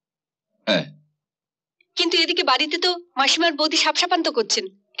 হ্যাঁ। কিন্তু এদিকে বাড়িতে তো মাসিমার বৌদি সাপসাপান্ত করছেন,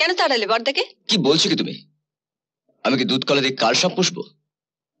 কেন তাড়ালে বড়দাকে? কি বলছো কি তুমি? আমি কি দুধ কলে দিয়ে কাল সাপ পুষবো?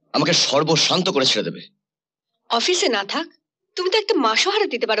 আমাকে সর্বশান্ত করে ছেড়ে দেবে? অফিসে না থাক, তুমি তো একটা মাসোহারা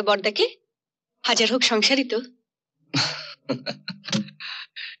দিতে পারো বড়দাকে। হাজার হোক সংসারই তো।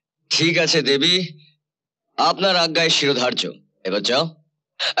 ঠিক আছে দেবী, আপনার আজ্ঞায় শিরোধার্য। এবার যাও।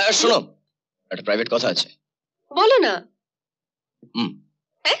 শোনো, একটা প্রাইভেট কথা আছে। বলো না।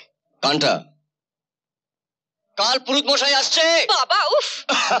 গানটা। কাল পুরুত মশাই আসছে। বাবা উফ।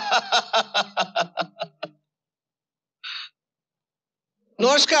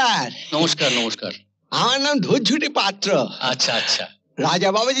 নমস্কার। নমস্কার নমস্কার। আমার নাম ধৈর্যটি পাত্র। আচ্ছা আচ্ছা। রাজা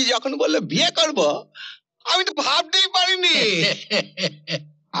বাবাজি যখন বললো বিয়ে করব, আমি তো ভাবতেই পারিনি।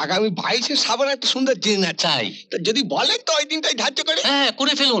 আগামী 22শে শ্রাবণ একটা সুন্দর দিন আছে। তাই তো যদি বলেন তো ওই দিনটাই ধার্য করে। হ্যাঁ,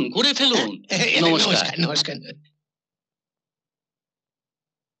 করে ফেলুন করে ফেলুন। নমস্কার নমস্কার।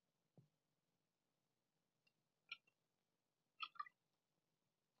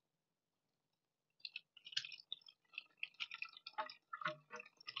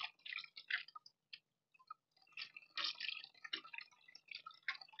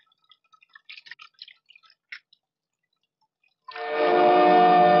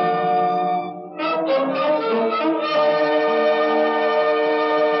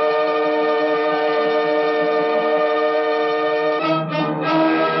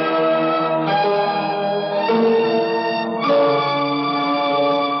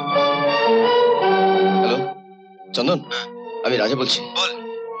 চন্দন, আমি রাজা বলছি। বল।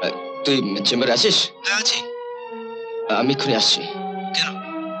 তুই চেম্বারে আছিস? হ্যাঁ আছি। আমি এক্ষুনি আসছি। কেন?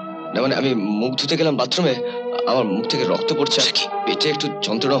 না মানে আমি মুখ ধুতে গেলাম বাথরুমে, আমার মুখ থেকে রক্ত পড়ছে, পেটে একটু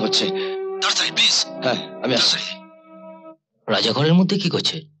যন্ত্রণা হচ্ছে। তাড়াতাড়ি প্লিজ। হ্যাঁ আমি আসছি। রাজা ঘরের মধ্যে কি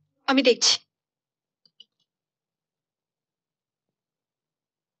করছে? আমি দেখছি।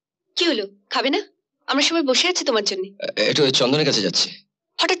 কি হলো, খাবে না? আমরা সবাই বসে আছি তোমার জন্য। একটু চন্দনের কাছে যাচ্ছি।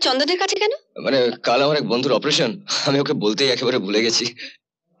 হঠাৎ চন্দনের কাছে কেন? মানে কাল আমার এক বন্ধুর অপারেশন, আমি ওকে বলতেই একেবারে ভুলে গেছি।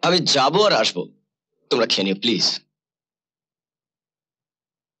 আমি যাবো আর আসবো, তোমরা খেয়ে নিও প্লিজ।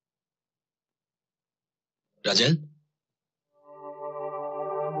 রাজা,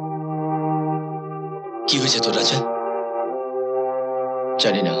 কি হয়েছে তোর রাজা?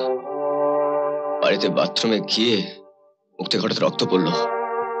 জানি না, বাড়িতে বাথরুমে গিয়ে মুখ থেকে হঠাৎ রক্ত পড়লো,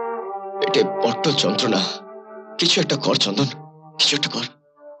 পেটে বড্ড যন্ত্রণা। কিছু একটা কর চন্দন, কিছু একটা কর।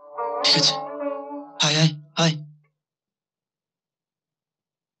 ঠিক আছে, হায় হায় হায়।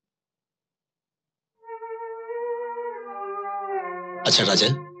 আচ্ছা রাজা,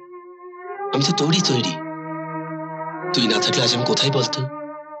 আমি তো তোরই তৈরি। তুই না থাকলে আজ আমি কোথায় বলতো?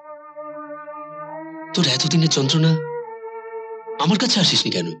 তোর এতদিনের যন্ত্রণা আমার কাছে আসিসনি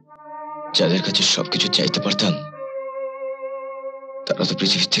কেন? যাদের কাছে সবকিছু চাইতে পারতাম তারা তো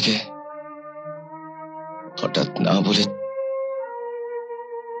পৃথিবীর থেকে হঠাৎ না বলে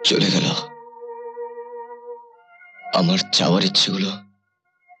চলে গেল। আমার চাওয়ার ইচ্ছেগুলো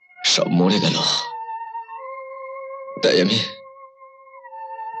সব মরে গেল। তাই আমি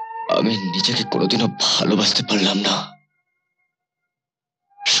নিজেকে কোনোদিনও ভালোবাসতে পারলাম না।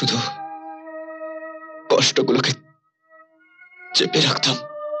 শুধু কষ্টগুলোকে চেপে রাখতাম।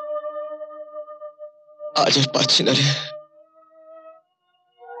 আজ আর পারছি না রে,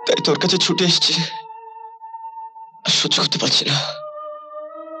 তাই তোর কাছে ছুটে এসেছি। আর সহ্য করতে পারছি না।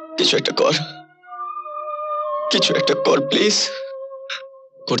 কিছু একটা কর, কিছু একটা কর প্লিজ।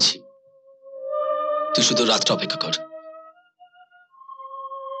 করছি, তুই শুধু রাতটা অপেক্ষা কর।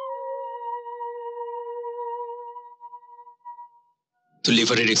 তুই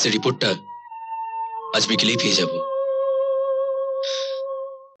লিভারের এক্সরে রিপোর্টটা আজ বিকেলেই পেয়ে যাব।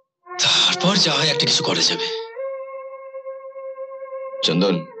 তারপর যা হয় একটা কিছু করা যাবে।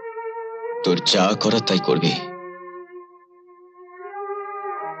 চন্দন, তোর যা করার তাই করবি,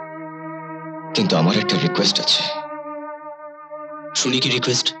 কিন্তু আমার একটা রিকোয়েস্ট আছে। শুনি কি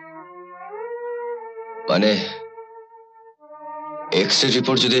রিকোয়েস্ট? মানে এক্সরে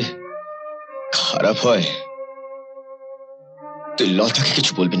রিপোর্ট যদি খারাপ হয় তুই লতাকে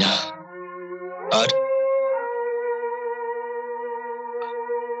কিছু বলবি না। আর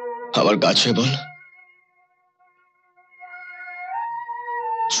আমার গা ছুঁয়ে বল।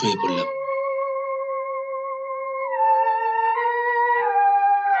 শুয়ে পড়লাম।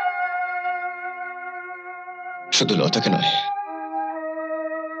 শুধু লতাকে নয়,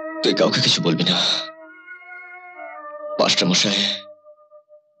 তুই কাউকে কিছু বলবি না। মাস্টার মশাই,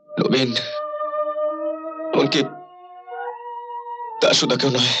 নবীন, এমনকি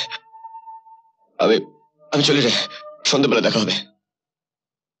দাসুদাকেও নয়। আমি চলি রে, সন্ধ্যাবেলা দেখা হবে।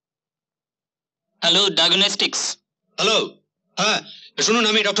 Hello diagnostics. হ্যালো, হ্যাঁ শুনুন,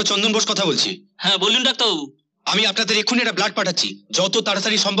 আমি ডক্টর চন্দন বোস কথা বলছি। হ্যাঁ বলুন ডাক্তারবাবু। আমি আপনাদের এক্ষুনি একটা ব্লাড পাঠাচ্ছি। যত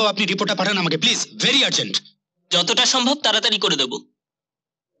তাড়াতাড়ি সম্ভব আপনি রিপোর্টটা পাঠান আমাকে প্লিজ, ভেরি আর্জেন্ট। যতটা সম্ভব তাড়াতাড়ি করে দেবো।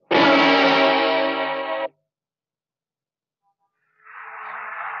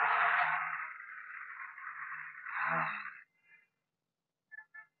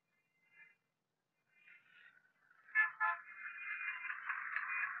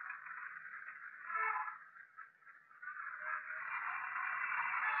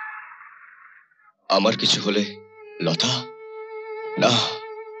 আমার কিছু হলে লতা, না,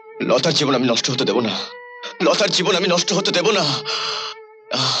 লতার জীবন আমি নষ্ট হতে দেব না, লতার জীবন আমি নষ্ট হতে দেব না।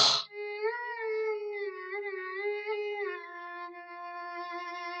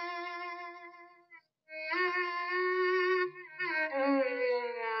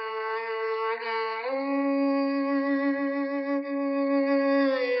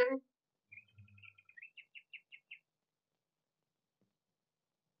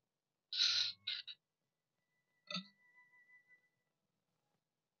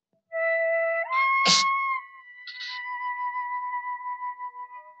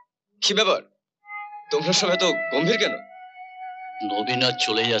 কি ব্যাপার, তোমরা সবাই তো গম্ভীর কেন? নবীন আজ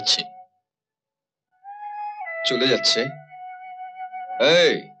চলে যাচ্ছে। চলে যাচ্ছে?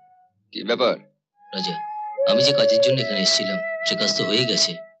 এই কি ব্যাপার? রাজা, আমি যে কাজের জন্য এখানে এসেছিলাম সে কাজ তো হয়ে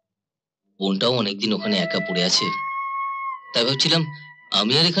গেছে। বোনটাও অনেকদিন ওখানে একা পড়ে আছে, তাই ভাবছিলাম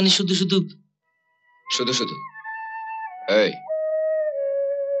আমি আর এখানে শুধু শুধু শুধু শুধু এই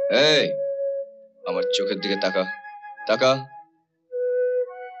এই আমার চোখের দিকে তাকা, তাকা।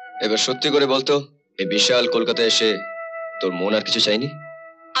 এবার সত্যি করে বলতো, এই বিশাল কলকাতায় এসে তোর মন আর কিছু চাইনি?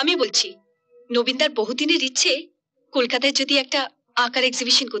 আমি বলছি নবীন তার বহুদিনের ইচ্ছে কলকাতায় যদি একটা আঁকার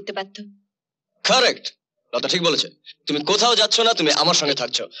এক্সিবিশন করতে পারত। কারেক্ট, লতা ঠিক বলেছে। তুমি কোথাও যাচ্ছ না, তুমি আমার সঙ্গে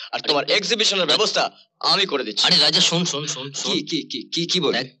থাকছো, আর তোমার এক্সিবিশনের ব্যবস্থা আমি করে দিচ্ছি। আরে রাজা শোন শোন শোন শোন। কি কি কি কি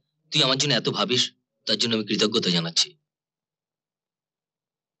বল? তুই আমার জন্য এত ভাবিস, তার জন্য আমি কৃতজ্ঞতা জানাচ্ছি,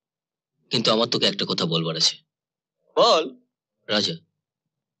 কিন্তু আমার তোকে একটা কথা বলবার আছে। বল। রাজা,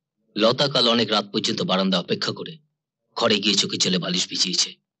 লতা কাল অনেক রাত পর্যন্ত বারান্দা অপেক্ষা করে ঘরে গিয়ে চোখে ছেলে বালিশ বিছিয়েছে।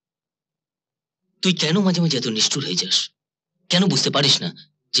 তুই কেন মাঝে মাঝে এত নিষ্ঠুর হয়ে যাস? কেন বুঝতে পারিস না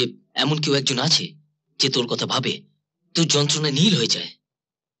যে এমন কেউ একজন আছে যে তোর কথা ভাবে, তোর যন্ত্রণায় নীল হয়ে যায়?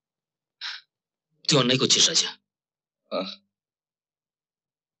 তুই অন্যায় করছিস রাজা।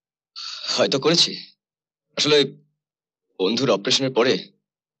 হয়তো করেছি। আসলে বন্ধুর অপারেশনের পরে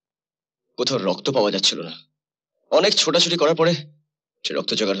কোথাও রক্ত পাওয়া যাচ্ছিল না, অনেক ছোটাছুটি করার পরে সে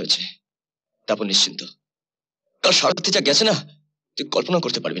রক্ত জোগাড় হয়েছে। তারপর নিশ্চিন্ত। কাল সারাতে যা গেছে না, তুই কল্পনা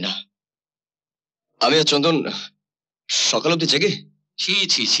করতে পারবি না। আমি আর চন্দন সকাল অব্দি জেগে ছি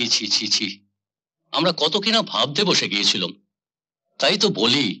ছি ছি ছি ছি ছি, আমরা কত কিনা ভাবতে বসে গিয়েছিলাম। তাই তো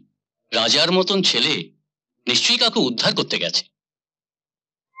বলি, রাজার মতন ছেলে নিশ্চয়ই কাউকে উদ্ধার করতে গেছে।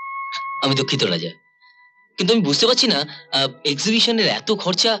 আমি দুঃখিত রাজা, কিন্তু আমি বুঝতে পারছি না এক্সিবিশনের এত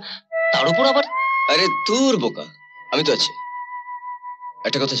খরচা, তার উপর আবার। আরে দূর বোকা, আমি তো আছি।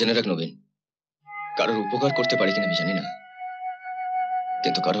 একটা কথা জেনে রাখ নবীন, কারোর উপকার করতে পারি কিনা আমি জানি না,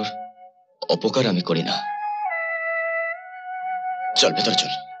 কিন্তু কারোর অপকার আমি করি না। চল ভেতরে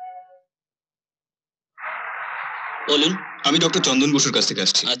চল। বলুন। আমি ডক্টর চন্দন বসুর কাছ থেকে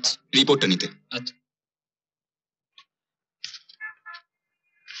আসছি। আচ্ছা, রিপোর্টটা নিতে। আচ্ছা।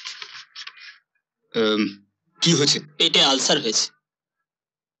 কি হয়েছে? পেটে আলসার হয়েছে।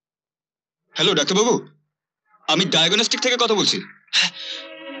 হ্যালো ডাক্তারবাবু, আমি ডায়াগনস্টিক থেকে কথা বলছি।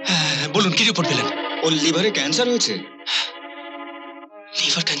 বলুন, কি রিপোর্ট পেলেন? ওর লিভারে ক্যান্সার হয়েছে।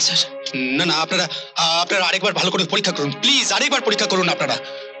 Liver cancer? না না, আপনারা আপনারা আরেকবার ভালো করে পরীক্ষা করুন প্লিজ, আরেকবার পরীক্ষা করুন আপনারা।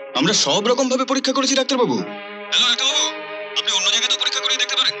 আমরা সব রকম ভাবে পরীক্ষা করেছি ডাক্তারবাবু। হ্যালো ডাক্তারবাবু, আপনি অন্য জায়গায় তো পরীক্ষা করে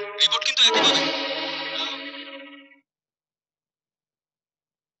দেখতে পারেন, রিপোর্ট কিন্তু একই পাবেন।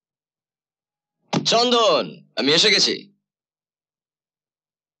 চন্দন, আমি এসে গেছি।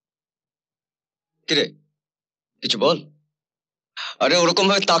 কিরে, কিছু বল। আরে ওরকম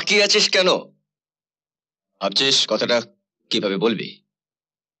ভাবে তাকিয়ে আছিস কেন? ভাবছিস কথাটা কিভাবে বলবি?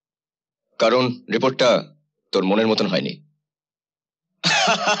 কারণ রিপোর্টটা তোর মনের মতন হয়নি।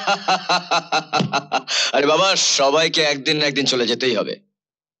 আরে বাবা, সবাইকে একদিন না একদিন চলে যেতেই হবে।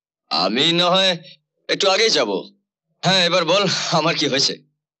 আমি না হয় একটু আগেই যাব। হ্যাঁ, এবার বল আমার কি হয়েছে?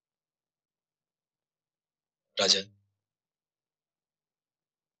 রাজা,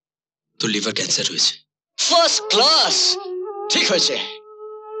 তোর লিভার ক্যান্সার হয়েছে। ফার্স্ট ক্লাস, ঠিক হয়েছে।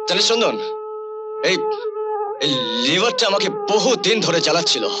 জানিস চন্দন, এই লিভারটা আমাকে বহুদিন ধরে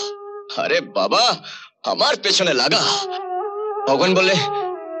জ্বালাচ্ছিল। আরে বাবা, আমার পেছনে লাগা। ভগবান বলে,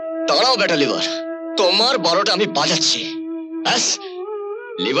 দাঁড়াও বেটা লিভার, তোমার 12টা আমি বাজাচ্ছি। ব্যাস,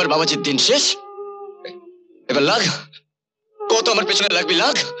 লিভার বাবাজির দিন শেষ। এবার লাগ, কত আমার পেছনে লাগবি,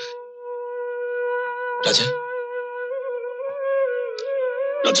 লাগ। রাজা,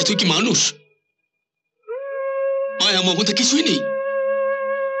 রাজা তুই কি মানুষ? মায়া মমতা কিছুই নেই।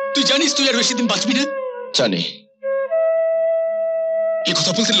 তুই জানিস তুই আর বেশি দিন বাঁচবি না। জানি। এই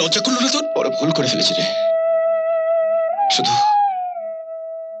কথা বলতে লজ্জা করলো না তোর? বড় ভুল করে ফেলেছি রে। শুধু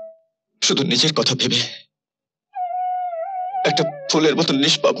শুধু নিজের কথা ভেবে একটা ফুলের মতো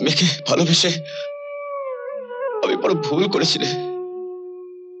নিষ্পাপ মেয়েকে ভালোবেসে আমি বড় ভুল করেছি রে।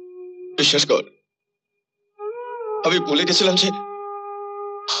 বিশ্বাস কর, আমি ভুলে গেছিলাম যে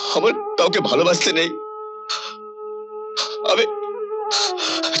আমার কাউকে ভালোবাসতে নেই। আমি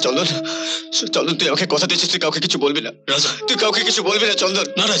চন্দন, চন্দন তুই আমাকে কথা দিচ্ছিস তুই কাউকে কিছু বলবি না। রাজা তুই কাউকে কিছু বলবি না চন্দন।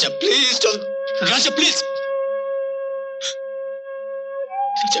 না রাজা প্লিজ চন্দন। রাজা প্লিজ।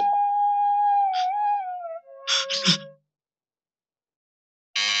 রাজা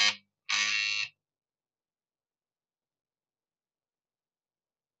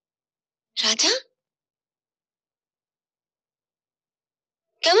রাজা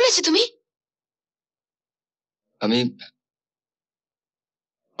কেমন আছো তুমি? আমি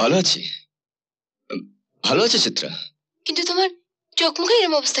ভালো আছি, ভালো আছি চিত্রা। কিন্তু তোমার চোখ মুখে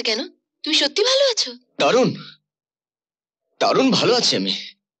এরকম অবস্থা কেন? তুমি সত্যি ভালো আছো? দারুণ দারুণ ভালো আছি আমি।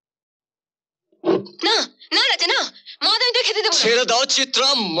 না না রাজা না, মদ আমি তো খেতে দেবো না। ছেড়ে দাও চিত্রা,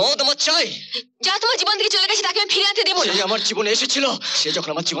 মদ আমার চাই। যা তোমার জীবন থেকে চলে গেছে তাকে আমি ফিরে আনতে দেবো না। সে আমার জীবনে এসেছিল, সে যখন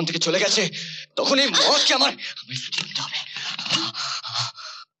আমার জীবন থেকে চলে গেছে তখন এই মদকে আমার ফিরিয়ে নিতে হবে।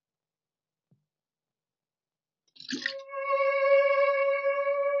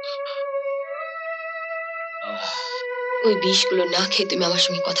 ওই বিষগুলো না খেয়ে তুমি আমার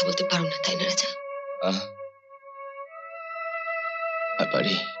সঙ্গে কথা বলতে পারো না, তাই না রাজা?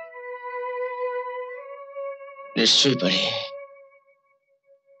 পারি, নিশ্চয়ই পারি।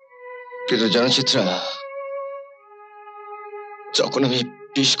 কিন্তু জানো চিত্রা, যখন আমি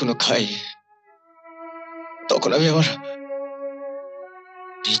বিষগুলো খাই তখন আমি আমার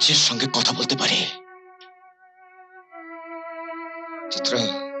নিজের সঙ্গে কথা বলতে পারি। চিত্রা,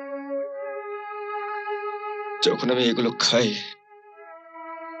 যখন আমি এগুলো খাই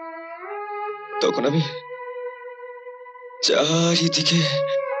তখন আমি চারিদিকে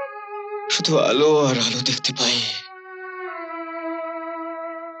শুধু আলো আর আলো দেখতে পাই।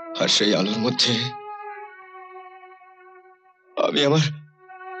 আর সেই আলোর মধ্যে আমি আমার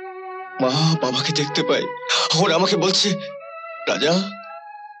মা বাবাকে দেখতে পাই। ওরা আমাকে বলছে, রাজা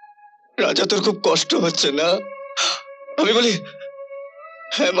রাজা তোর খুব কষ্ট হচ্ছে না? আমি বলি,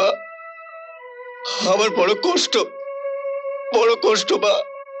 হ্যাঁ মা, আমার বড় কষ্ট মা।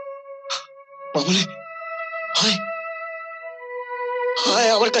 মা বলে, হায় হায়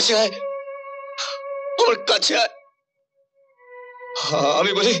আমার কাছে আয়, আমার কাছে আয়।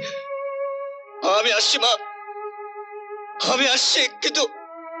 আমি বলি, আমি আসছি মা, আমি আসছি। কিন্তু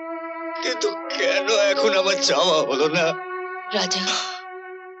কিন্তু কেন এখন আমার যাওয়া হলো না? রাজা,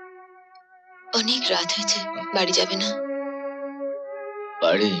 অনেক রাত হয়েছে, বাড়ি যাবে না?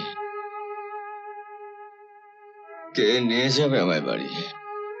 বাড়ি? কে নিয়ে যাবে আমায় বাড়ি?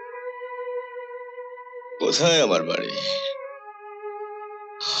 কোথায় আমার বাড়ি?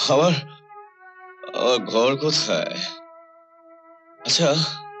 আমার ঘর কোথায়? আচ্ছা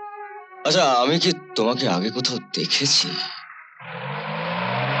আচ্ছা, আমি কি তোমাকে আগে কোথাও দেখেছি?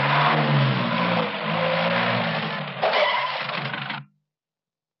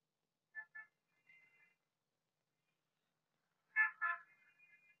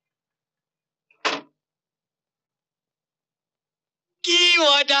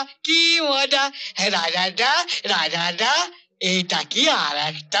 কি মজা রাজাদা, এইটা কি আর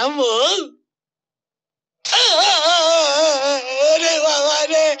একটা বউ? রে বাবা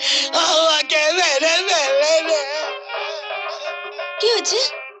রে, আমাকে মেরে ফেলে রে। কি হচ্ছে?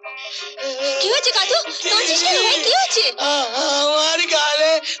 কি হচ্ছে কাকু? কাঁদছিস কেন ভাই? কি হচ্ছে? আমার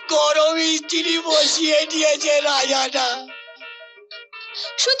গালে গরম ইস্ত্রি বসিয়ে দিয়েছে রাজাদা।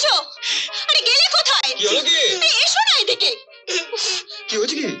 শুনছো? আরে গেলে কোথায়? কি হলো কি? এসো না এদিকে। কি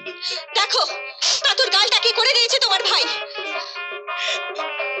হচ্ছে কি? দেখো কাকুর গালটা কি করে দিয়েছে তোমার ভাই।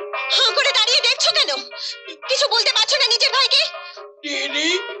 হাঁ করে দাঁড়িয়ে দেখছো কেন? কিছু বলতে পারছো না নিজের ভাইকে? দিদি,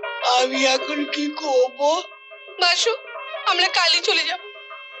 আমি এখন কি করবো? বাসু, আমরা কালই চলে যাব।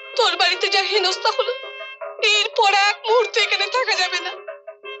 তোর বাড়িতে যা হেনস্থা হলো, এরপর এক মুহূর্তে এখানে থাকা যাবে না।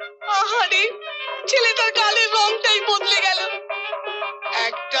 আহারে, ছেলেটার গালের রংটাই বদলে গেল।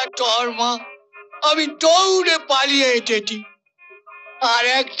 একটা টর্মা আমি দৌড়ে পালিয়ে এসেছি, আর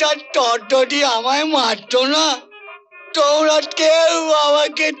একটা টর্টটি আমায় মারতো না। তোমরা কেউ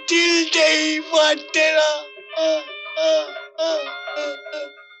আমাকে চিনতেই পারতে না।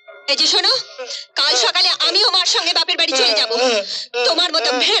 এই যে শোনো, কাল সকালে আমিও মার সঙ্গে বাপের বাড়ি চলে যাব। তোমার মতো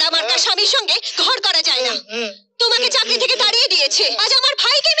ভেড়া মার্কা স্বামীর সঙ্গে ঘর করা যায় না। তোমাকে চাকরি থেকে তাড়িয়ে দিয়েছে, আজ আমার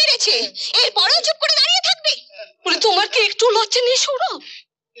ভাইকে মেরেছে, এরপরেও চুপ করে দাঁড়িয়ে থাকবে? বলে তোমার কি একটু লজ্জা নেই সৌরভ?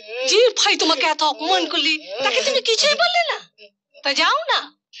 যে ভাই তোমাকে এত অপমান করলি, তাকে তুমি কিছুই বললে না? তা যাও না,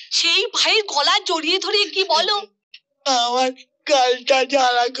 সেই ভাইয়ের গলা জড়িয়ে ধরে কি বলো। আমার গালটা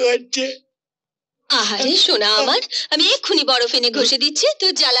জ্বালা করছে। আহারে সোনা আমার, আমি এক্ষুনি বরফ এনে ঘষে দিচ্ছি,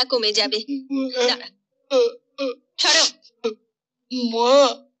 তোর জ্বালা কমে যাবে। ছাড়ো। মা,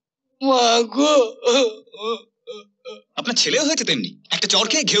 মা গো, আপনার ছেলেও হয়েছে তেমনি, একটা চর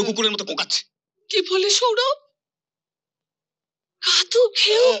খেয়ে ঘেউ কুকুরের মতো কোঁকাচ্ছে। কি বলে সৌরভ? কাতু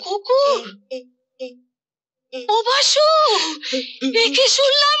ঘেউ কুকুর? ও বাসু, একে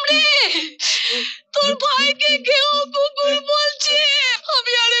শুনলাম রে, তোর ভাইকে ঘেউ কুকুর বলছে।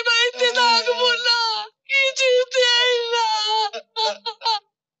 আমি আরে বাড়িতে থাকবো না, কিছুতেই না।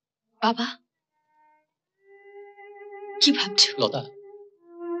 বাবা কি ভাবছো? লতা,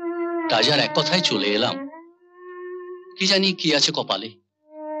 রাজার এক কথায় চলে এলাম। কি জানি কি আছে কপালে,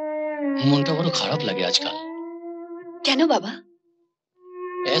 মনটা বড় খারাপ লাগে আজকাল। কেন বাবা?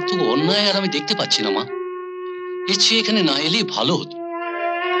 এত অন্যায় আর আমি দেখতে পাচ্ছি না মা। এর চেয়ে এখানে না এলেই ভালো হতো।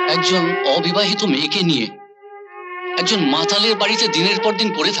 একজন অবিবাহিত মেয়েকে নিয়ে একজন মাতালের বাড়িতে দিনের পর দিন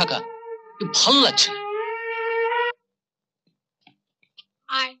পড়ে থাকা ভালো লাগছে না।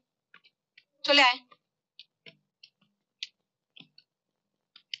 আয়, চলে আয়।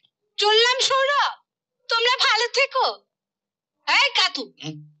 চললাম সৌরভ, তোমরা ভালো থেকো। এই কাতু,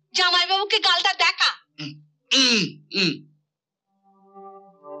 জামাইবাবুকে গালটা দেখা।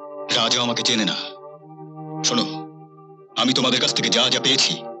 রাজা আমাকে চেনে না। শোনো, আমি তোমাদের কাছ থেকে যা যা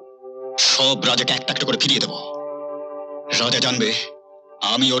পেয়েছি সব রাজাকে একটা একটা করে ফিরিয়ে দেব। রাজা জানবে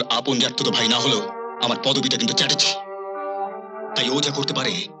আমি ওর আপন জ্যাঠতুতো ভাই না হলেও আমার পদবিটা কিন্তু চ্যাটার্জি। তাই ও যা করতে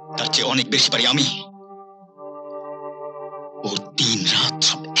পারে তার চেয়ে অনেক বেশি পারি আমি। ওর দিন রাত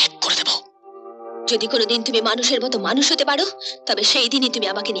সব এক করে দেব। যদি কোনোদিন তুমি মানুষের মতো মানুষ হতে পারো, তবে সেই দিনই তুমি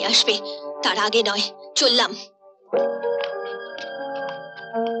আমাকে নিয়ে আসবে, তার আগে নয়। চললাম।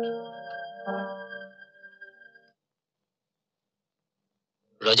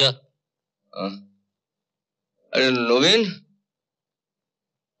 রাজা। আরে নবীন,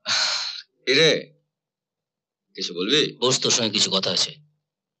 কিরে কিছু বলবি? বস, তোর সঙ্গে কিছু কথা আছে।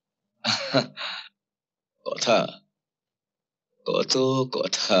 কথা? কত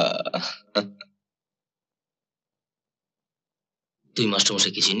কথা। তুই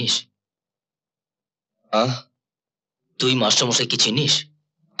মাস্টারমশাই কি চিনিস? তুই মাস্টারমশাই কি চিনিস?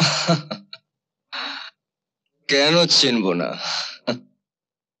 কেন চিনবো না?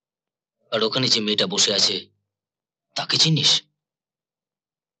 আর ওখানে যে মেয়েটা বসে আছে তাকে চিনিস?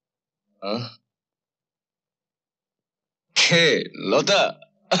 কে? লতা?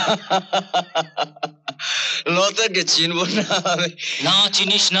 লতাকে চিনবো না? না,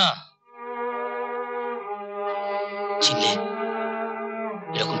 চিনিস না। চিনলে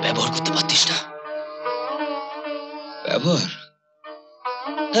এরকম ব্যবহার করতে পারতিস না। ব্যবহার?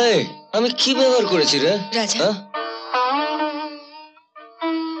 আমি কি ব্যবহার করেছি রে? রাজা,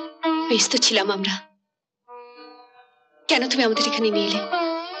 ব্যস্ত ছিলাম আমরা। কেন তুমি আমাদের এখানে নিয়ে এলে?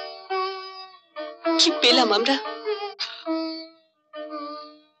 কি পেলাম আমরা?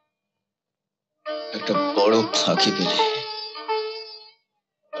 একটা বড় ফাঁকি পেলে,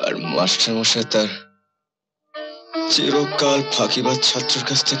 আর মাস্টার মশাই তার চিরকাল ফাঁকিবাজ ছাত্রের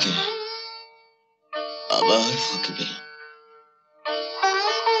কাছ থেকে আবার ফাঁকি পেল।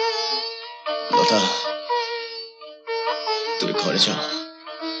 লতা, তুমি ঘরে যাও,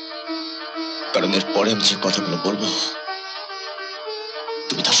 কারণ এর পরে আমি যে কথাগুলো বলবো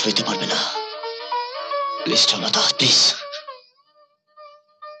তুমি তা সইতে পারবে না। প্লিজ যাও লতা, প্লিজ।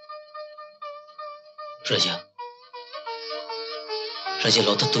 রাজা, রাজা,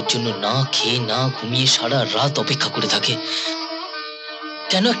 লতা তোর জন্য না খেয়ে না ঘুমিয়ে সারা রাত অপেক্ষা করে থাকে।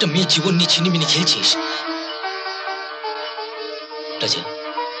 কেন একটা মেয়ের জীবন নিয়ে ছিনিমিনি খেলছিস? রাজা,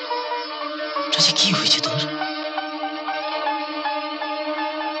 রাজা, কি হয়েছে তোর?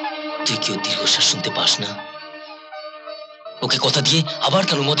 তুই কি ওর দীর্ঘশ্বাস শুনতে পাস না? ওকে কথা দিয়ে আবার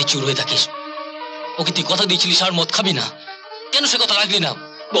কেন মদে চুর হয়ে থাকিস? ওকে তুই কথা দিয়েছিলিস আর মদ খাবি না, কেন সে কথা রাখলি না?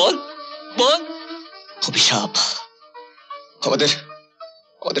 বল বল। অভিশাপ, আমাদের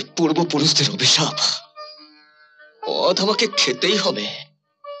আমাদের পূর্বপুরুষদের অভিশাপ। মদ আমাকে খেতেই হবে।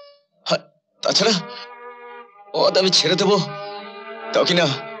 তাছাড়া মদ আমি ছেড়ে দেবো তাও কিনা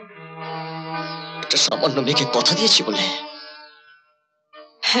একটা সামান্য মেয়েকে কথা দিয়েছি বলে।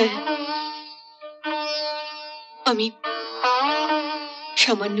 হ্যাঁ, আমি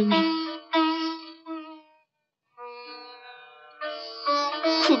সামান্য মেয়ে,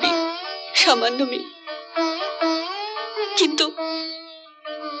 খুবই সামান্য মেয়ে, কিন্তু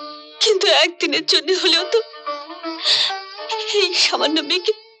কিন্তু একদিনের জন্য হলেও তো এই সামান্য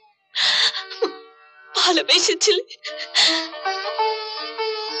মেয়েকে ভালোবেসেছিলে।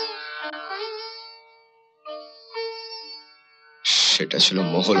 সেটা ছিল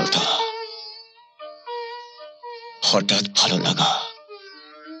মোহলতা, হঠাৎ ভালো লাগা।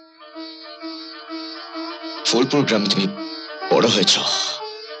 ফুলপুর গ্রামে তুমি বড় হয়েছ,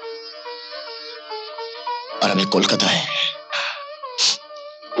 আর আমি কলকাতায়।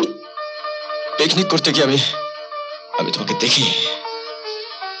 পিকনিক করতে গিয়ে আমি আমি তোমাকে দেখি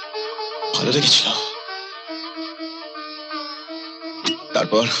ভালো লেগেছিল,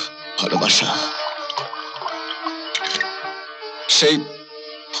 তারপর ভালোবাসা। সেই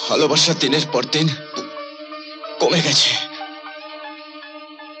ভালোবাসা দিনের পর দিন কমে গেছে।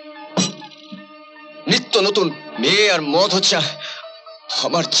 নিত্য নতুন মেয়ে আর মদ হচ্ছে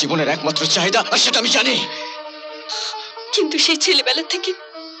আমার জীবনের একমাত্র চাহিদা, আর সেটা আমি জানি। কিন্তু সেই ছেলেবেলা থেকে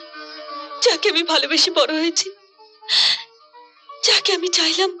যাকে আমি ভালোবেসে বড় হয়েছি, যাকে আমি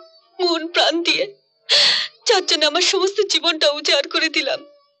চাইলাম মন প্রাণ দিয়ে, যার জন্য আমার সমস্ত জীবনটা উজাড় করে দিলাম,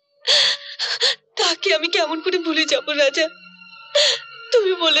 তাকে আমি কেমন করে ভুলে যাব রাজা?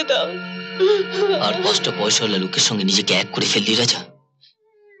 তুমি বলে দাও। আর 5টা পয়সাওয়ালা লোকের সঙ্গে নিজেকে এক করে ফেললি রাজা?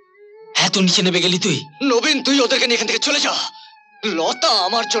 হ্যাঁ, তো নিচে নেমে গেলি তুই। নবীন, তুই ওদেরকে নিয়ে এখান থেকে চলে যা। লতা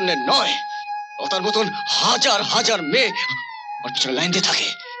আমার জন্য নয়, লতার মতন হাজার হাজার মেয়ে আমার পিছনে লাইন দিয়ে থাকে।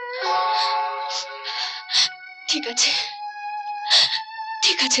 ঠিক আছে,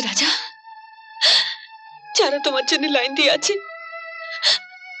 ঠিক আছে রাজা, যারা তোমার জন্য লাইন দিয়ে আছে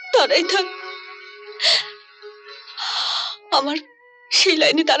তারাই থাক। আমার সেই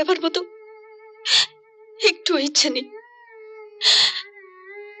লাইনে দাঁড়াবার মতো একটু ইচ্ছে নেই।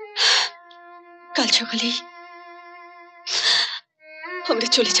 কাল সকালেই আমরা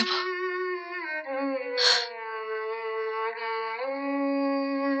চলে যাব।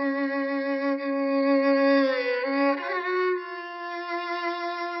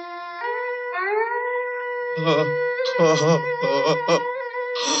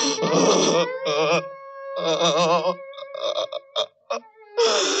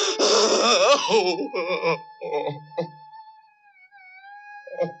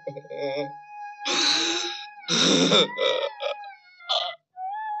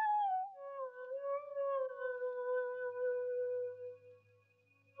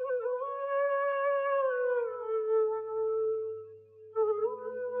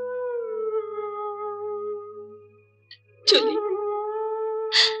 চলি।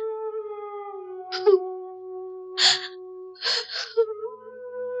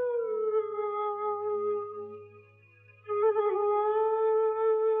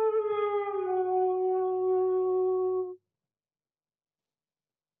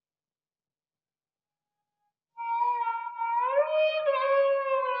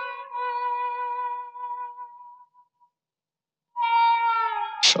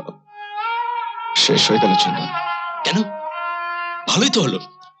 সব শেষ হয়ে গেল চন্দন। কেন? ভালোই তো হলো,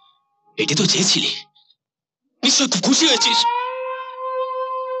 এটি তো চেয়েছিলি। নিশ্চয় খুব খুশি হয়েছিস।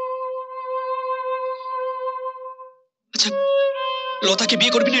 আচ্ছা, লতাকে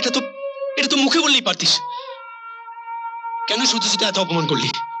বিয়ে করবি না এটা তো মুখে বললেই পারতিস। কেন শুধু শুধু এত অপমান করলি?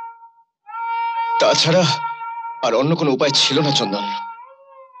 তাছাড়া আর অন্য কোনো উপায় ছিল না চন্দন।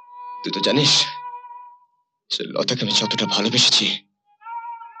 তুই তো জানিস যে লতাকে আমি যতটা ভালোবেসেছি,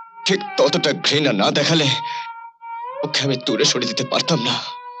 ঠিক ততটা ঘৃণা না দেখালে ওকে আমি দূরে সরিয়ে দিতে পারতাম না।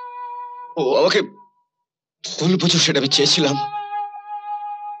 ও আমাকে ভুল বুঝো সেটা আমি চেয়েছিলাম,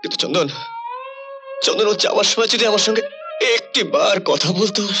 কিন্তু চন্দন ও যাওয়ার সময় যদি আমার সঙ্গে একটি বার কথা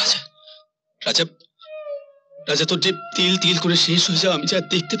বলতো। রাজা, রাজা তোর যে তিল তিল করে শেষ হয়ে যাও আমি যা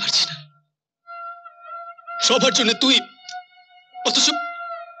দেখতে পারছি না। সবার জন্য তুই, অথচ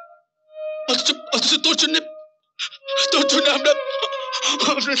তোর জন্য আমরা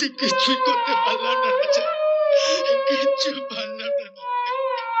কিছুই করতে পারলাম না রাজা, কিচ্ছু পারলাম না।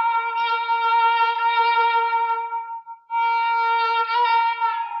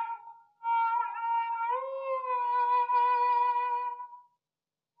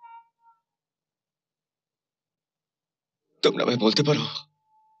 তোমরা আমায় বলতে পারো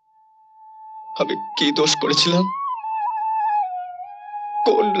আমি কি দোষ করেছিলাম,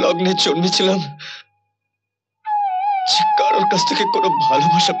 কোন লগ্নে জন্মেছিলাম, কারোর কাছ থেকে কোনো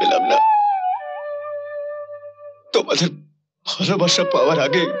ভালোবাসা পেলাম না। তোমাদের ভালোবাসা পাওয়ার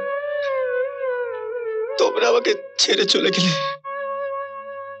আগে তোমরা আমাকে ছেড়ে চলে গেলে।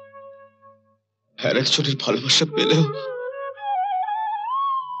 আর একজনের ভালোবাসা পেলেও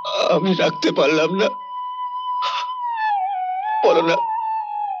আমি রাখতে পারলাম না।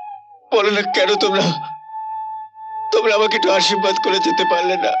 বলো না কেন তোমরা আমাকে একটু আশীর্বাদ করে যেতে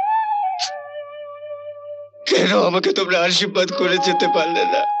পারলে না? কেন আমাকে তোমরা আশীর্বাদ করে যেতে পারলে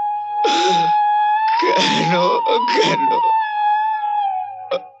না? কেন?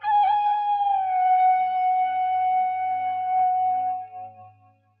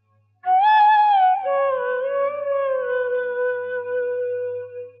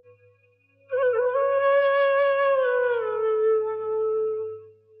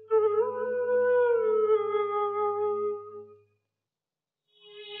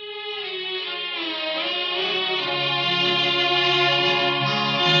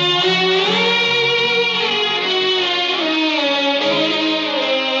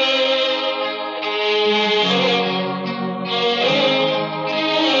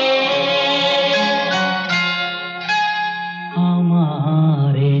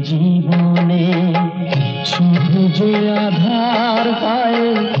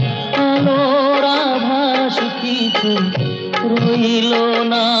 ছইল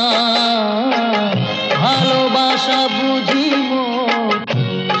না ভালোবাসা বুঝি মোর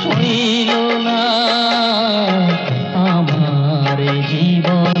ছইল না আমার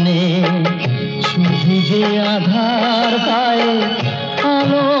জীবনে শুধু যে আধার পায়ে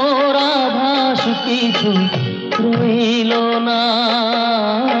আলোর আভাস কিছু রইল না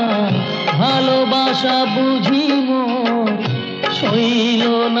ভালোবাসা বুঝি মোর ছইল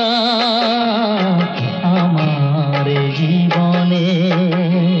না আমার জীবনে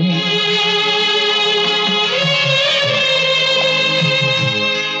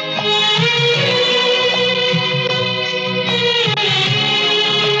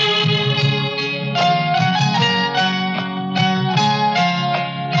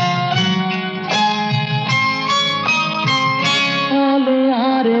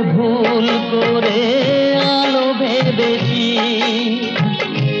ভুল করে আলো ভেবেছি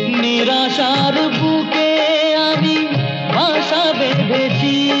নিরাশার বুকে আমি ভাষা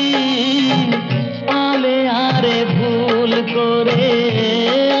বেঁধেছি আলে আরে ভুল করে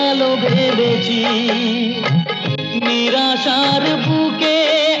আলো ভেবেছি নিরাশার বুকে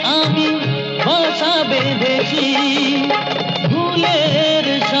আমি ভাষা বেঁধেছি ভুলের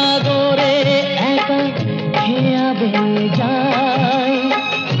সাগরে একা খেয়া বেয়ে যায়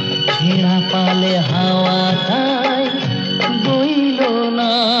ছেঁড়া পালে হাওয়াটাই বইল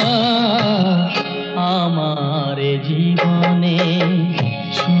না আমার জীবনে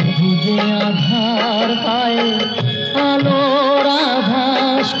শুধু যে আধার পায়ে আলোর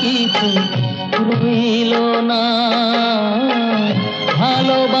আভাস কিছু রইল না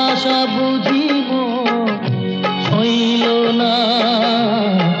ভালোবাসা বুঝিব হইল না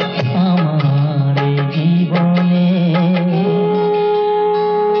আমার জীবনে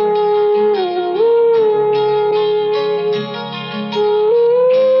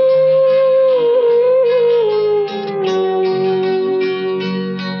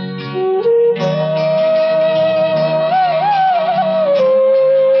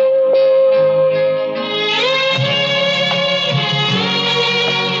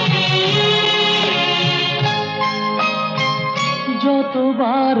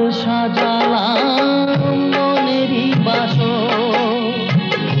যতবার সাজালাম মনেরই বাসর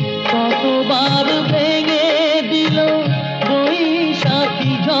ততবার ভেঙে দিল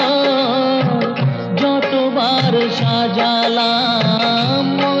বৈশাখী ঝড় যতবার সাজালাম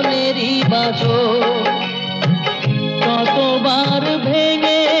মনেরই বাসর ততবার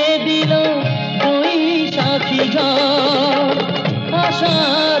ভেঙে দিল বৈশাখী ঝড়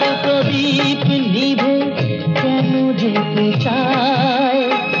আশার প্রদীপ নিভে কেন যেতে চায়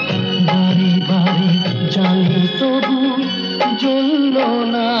বারে বারে জ্বালে তবু জ্বলল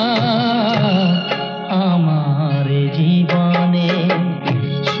না আমার জীবনে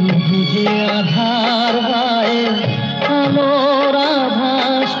শুধু যে আধার গায়ে আলোর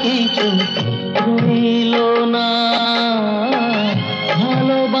আভাস কিছু রইল না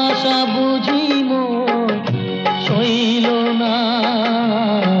ভালোবাসা বুঝি মোর সইল না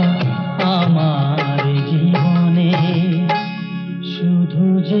আমার জীবনে শুধু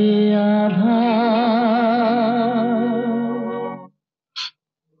যে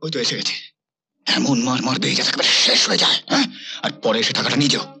ওই তো এসে গেছে এমন মার মারবে যাতে একেবারে শেষ হয়ে যায় হ্যাঁ আর পরে এসে টাকাটা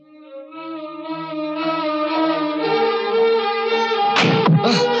নিয়ে যাও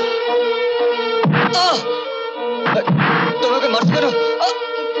তোমাকে মারতে পারো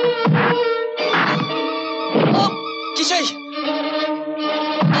কি চাই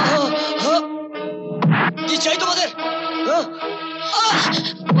কি চাই তোমাদের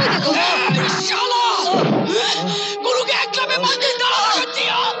গুরুকে একলামে মন্দির দাঁড়া করছি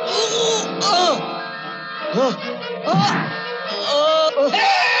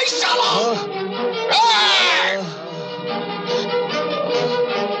এই শালা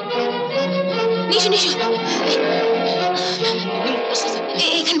নিশু নিশু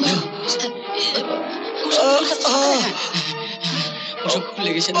এখানে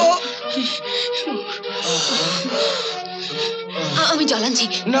লেগেছে আমি জল আনছি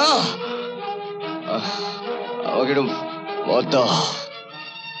না আমাকে একটু মদ দাও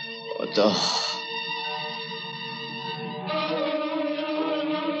মদ দাও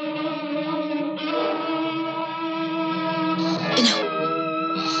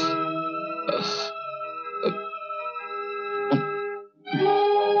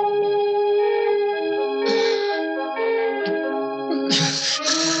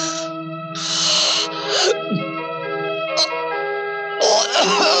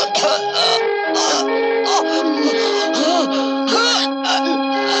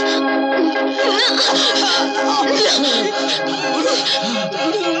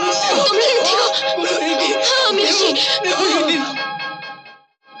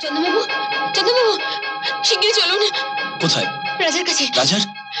চন্দ্রবাবু শিগগিরই চলুন। কোথায়? রাজার কাছে। রাজার?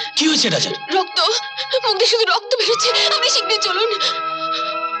 কি হয়েছে রাজার? রক্ত, মুখ দিয়ে শুধু রক্ত বেরোচ্ছে। আপনি শিগগিরই চলুন।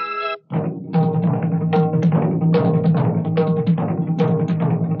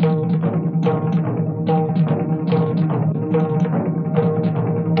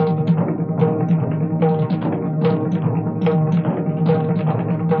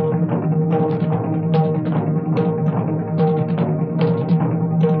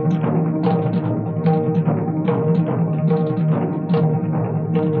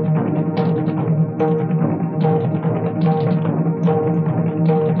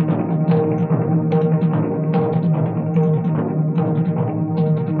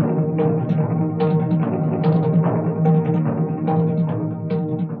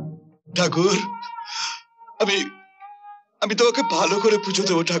 ঠাকুর, আমি তোমাকে ভালো করে পুজো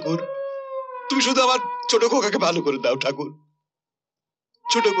দেবো ঠাকুর। তুমি শুধু আমার ছোট খোকাকে ভালো করে দাও ঠাকুর,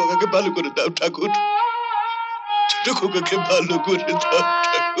 ছোট খোকাকে ভালো করে দাও ঠাকুর, ছোট খোকাকে ভালো করে দাও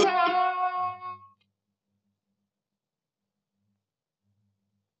ঠাকুর।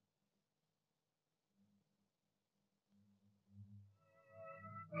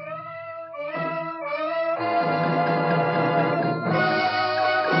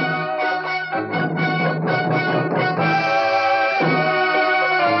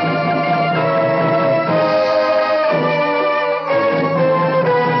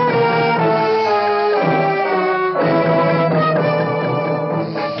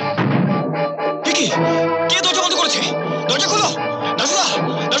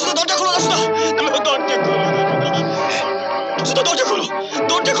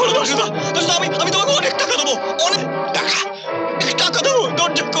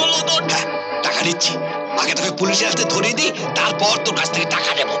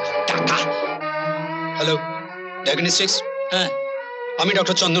 হ্যাঁ, আমি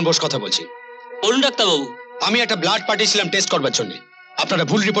ডক্টর চন্দন বোস কথা বলছি। বলুন ডাক্তারবাবু। আমি একটা ব্লাড পাঠিয়েছিলাম টেস্ট করবার জন্য। আপনারা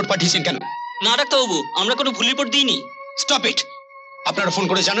ভুল রিপোর্ট পাঠিয়েছেন কেন? না ডাক্তারবাবু, আমরা কোনো ভুল রিপোর্ট দিইনি। Stop it! আপনারা ফোন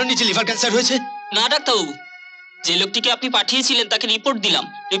করে জানাননি যে লিভার ক্যান্সার হয়েছে? না ডাক্তারবাবু, যে লোকটিকে আপনি পাঠিয়েছিলেন তাকে রিপোর্ট দিলাম।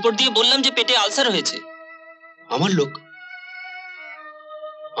 রিপোর্ট দিয়ে বললাম যে পেটে আলসার হয়েছে। আমার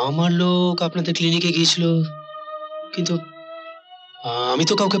লোক আপনাদের ক্লিনিকে গিয়েছিল, কিন্তু আমি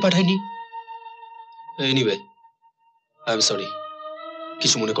তো কাউকে পাঠাইনি। এনিওয়ে, আই এম সরি,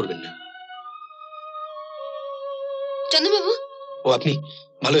 কিছু মনে করবেন না। চন্দ্রবাবু। ও আপনি?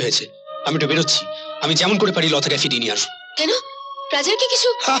 ভালো হয়েছে, আমি তো বেরোচ্ছি। আমি যেমন করে পারি লতাকে ফিরিয়ে নিয়ে আসবো। কেন, রাজার কি কিছু?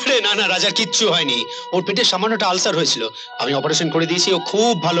 আরে না না, রাজার কিচ্ছু হয়নি। ওর পেটে সামান্যটা আলসার হয়েছিল, আমি অপারেশন করে দিয়েছি। ও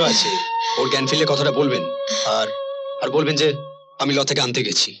খুব ভালো আছে। ওর জ্ঞান ফিরলে কথাটা বলবেন, আর বলবেন যে আমি লতাকে আনতে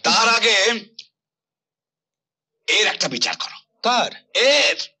গেছি। তার আগে এর একটা বিচার করো। কার?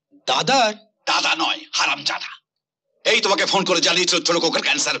 এর দাদার? দাদা নয়, হারামজাদা। এই তোমাকে ফোন করে জানিয়েছিল ছোট কোকার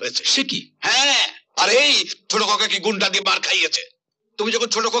ক্যান্সার হয়েছে। সে কি? হ্যাঁ, আর এই ছোট কোকাকে গুন্ডা দিয়ে মার খাইয়েছে। তুমি যখন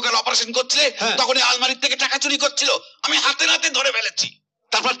ছোট কোকার অপারেশন করছিলে তখন আলমারির থেকে টাকা চুরি করছিল, আমি হাতে নাতে ধরে ফেলেছি।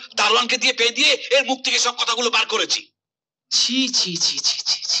 তারপর দারোয়ানকে দিয়ে পে দিয়ে এর মুখ থেকে সব কথাগুলো বার করেছি। ছি ছি ছি ছি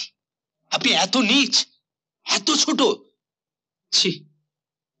ছি ছি, আপনি এত নীচ, এত ছোট! ছি,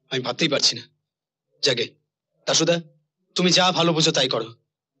 আমি ভাবতেই পারছি না। জাগে দাসুদা, তুমি যা ভালো বুঝো তাই করো।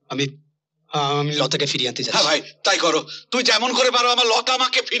 আমি লতাকে ফিরিয়ে আনতে যাচ্ছি। হ্যাঁ ভাই, তাই করো। তুই যেমন করে পারো আমার লতা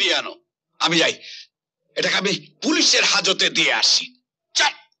আমাকে ফিরিয়ে আনো। আমি যাই, এটাকে আমি পুলিশের হাজতে দিয়ে আসি।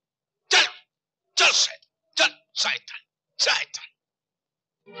 চল চল চল চল, শয়তান শয়তান।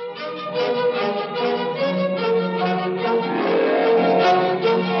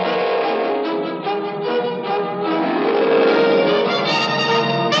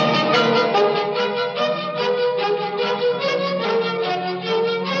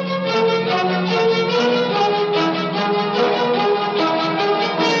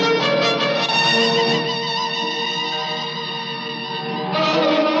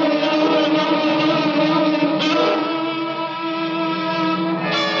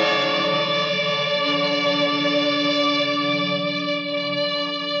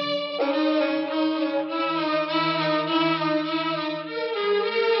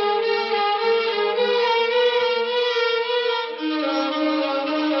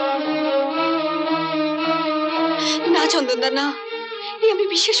 চন্দনদা না, আমি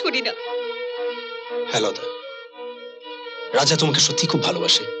বিশ্বাস করি না। হ্যালো দা, রাজা তোমাকে সত্যি খুব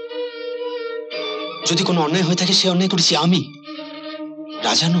ভালোবাসে। যদি কোনো অন্যায় হয়ে থাকে সে অন্যায় করেছি আমি,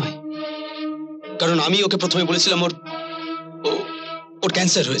 রাজা নয়। কারণ আমি ওকে প্রথমে বলেছিলাম ওর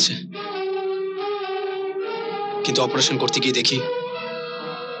ক্যান্সার হয়েছে, কিন্তু অপারেশন করতে গিয়ে দেখি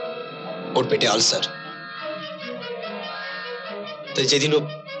ওর পেটে আলসার। তাই যেদিন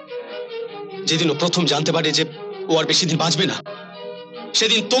ও প্রথম জানতে পারে যে ও আর বেশি দিন বাঁচবে না,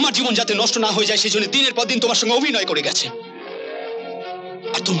 সেদিন তোমার জীবন যাতে নষ্ট না হয়ে যায় সেই জন্য দিনের পর দিন তোমার সঙ্গে অভিনয় করে গেছে।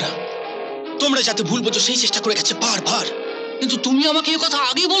 আর তোমরা যাতে ভুল বোঝো সেই চেষ্টা করে গেছে বারবার। কিন্তু তুমি আমাকে এই কথা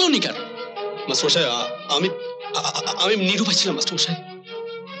আগে বলোনি কেন? মাস্টারমশাই, আমি নিরুপায় ছিলাম মাস্টারমশাই।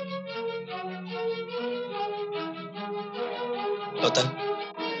 লতা,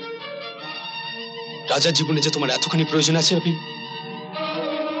 রাজার জীবনে যে তোমার এতখানি প্রয়োজন আছে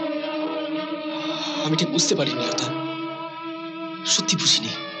আমি ঠিক বুঝতে পারিনি লতা, সত্যি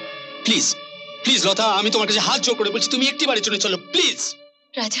বুঝিনি। প্লিজ প্লিজ লতা, আমি তোমার কাছে হাত জোড় করে বলছি তুমি একটি বাড়ির জন্য চলো প্লিজ।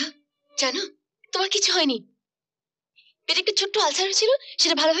 রাজা, জানো তোমার কিছু হয়নি। পেটে একটা ছোট্ট আলসার ছিল,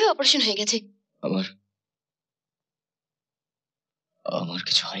 সেটা ভালোভাবে অপারেশন হয়ে গেছে। আমার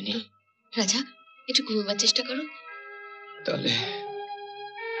কিছু হয়নি। রাজা, একটু ঘুমাবার চেষ্টা করো। তাহলে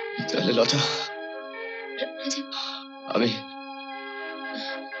লতা,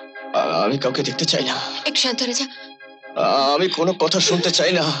 আমি কাউকে দেখতে চাই না। একটু শান্ত রাজা। আমি কোনো কথা শুনতে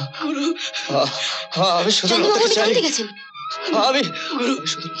চাই না। আমি শুধু লতাকে চাই। আমি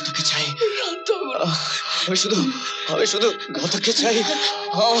শুধু লতাকে চাই। আমি শুধু লতাকে চাই।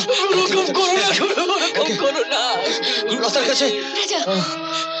 লতার কাছে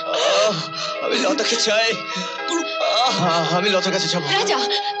আমি লতাকে চাই। আমি লতার কাছে যাবো। রাজা,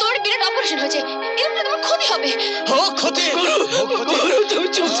 তোর বিরাট অপারেশন হয়েছে, এরপরে তোমার ক্ষতি হবে। ক্ষতি? তুমি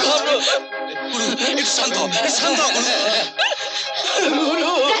চুপ করো।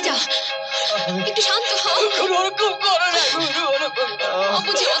 রাজা, একটু শান্ত হও। ওরকম করো না গুরু, ওরকম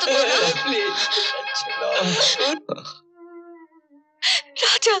অবুঝে মতো করো না প্লিজ।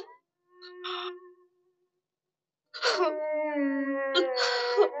 রাজা,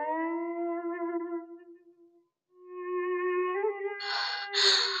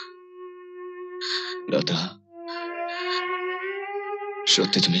 লতা,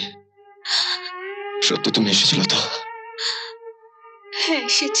 সত্যি তুমি এসেছো লতা? হ্যাঁ,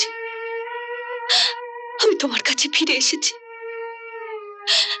 এসেছি। আমি তোমার কাছে ফিরে এসেছি।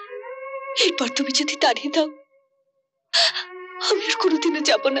 এরপর তুমি যদি দাঁড়িয়ে দাও, আমি আর কোনোদিনও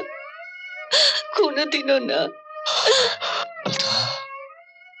যাব না, কোনোদিনও না।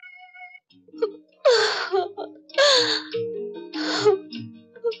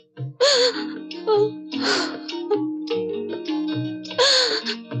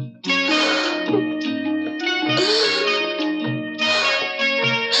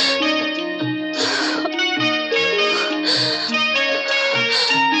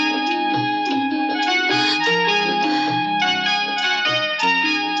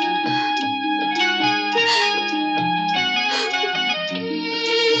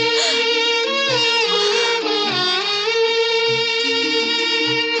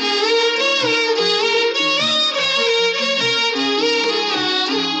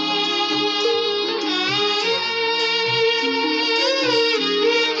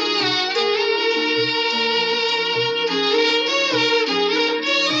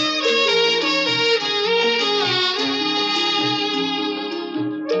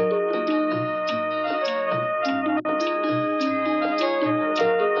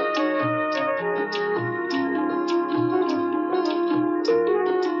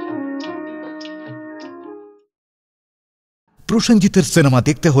 প্রসেনজিতের সিনেমা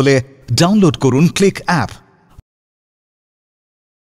দেখতে হলে ডাউনলোড করুন ক্লিক অ্যাপ।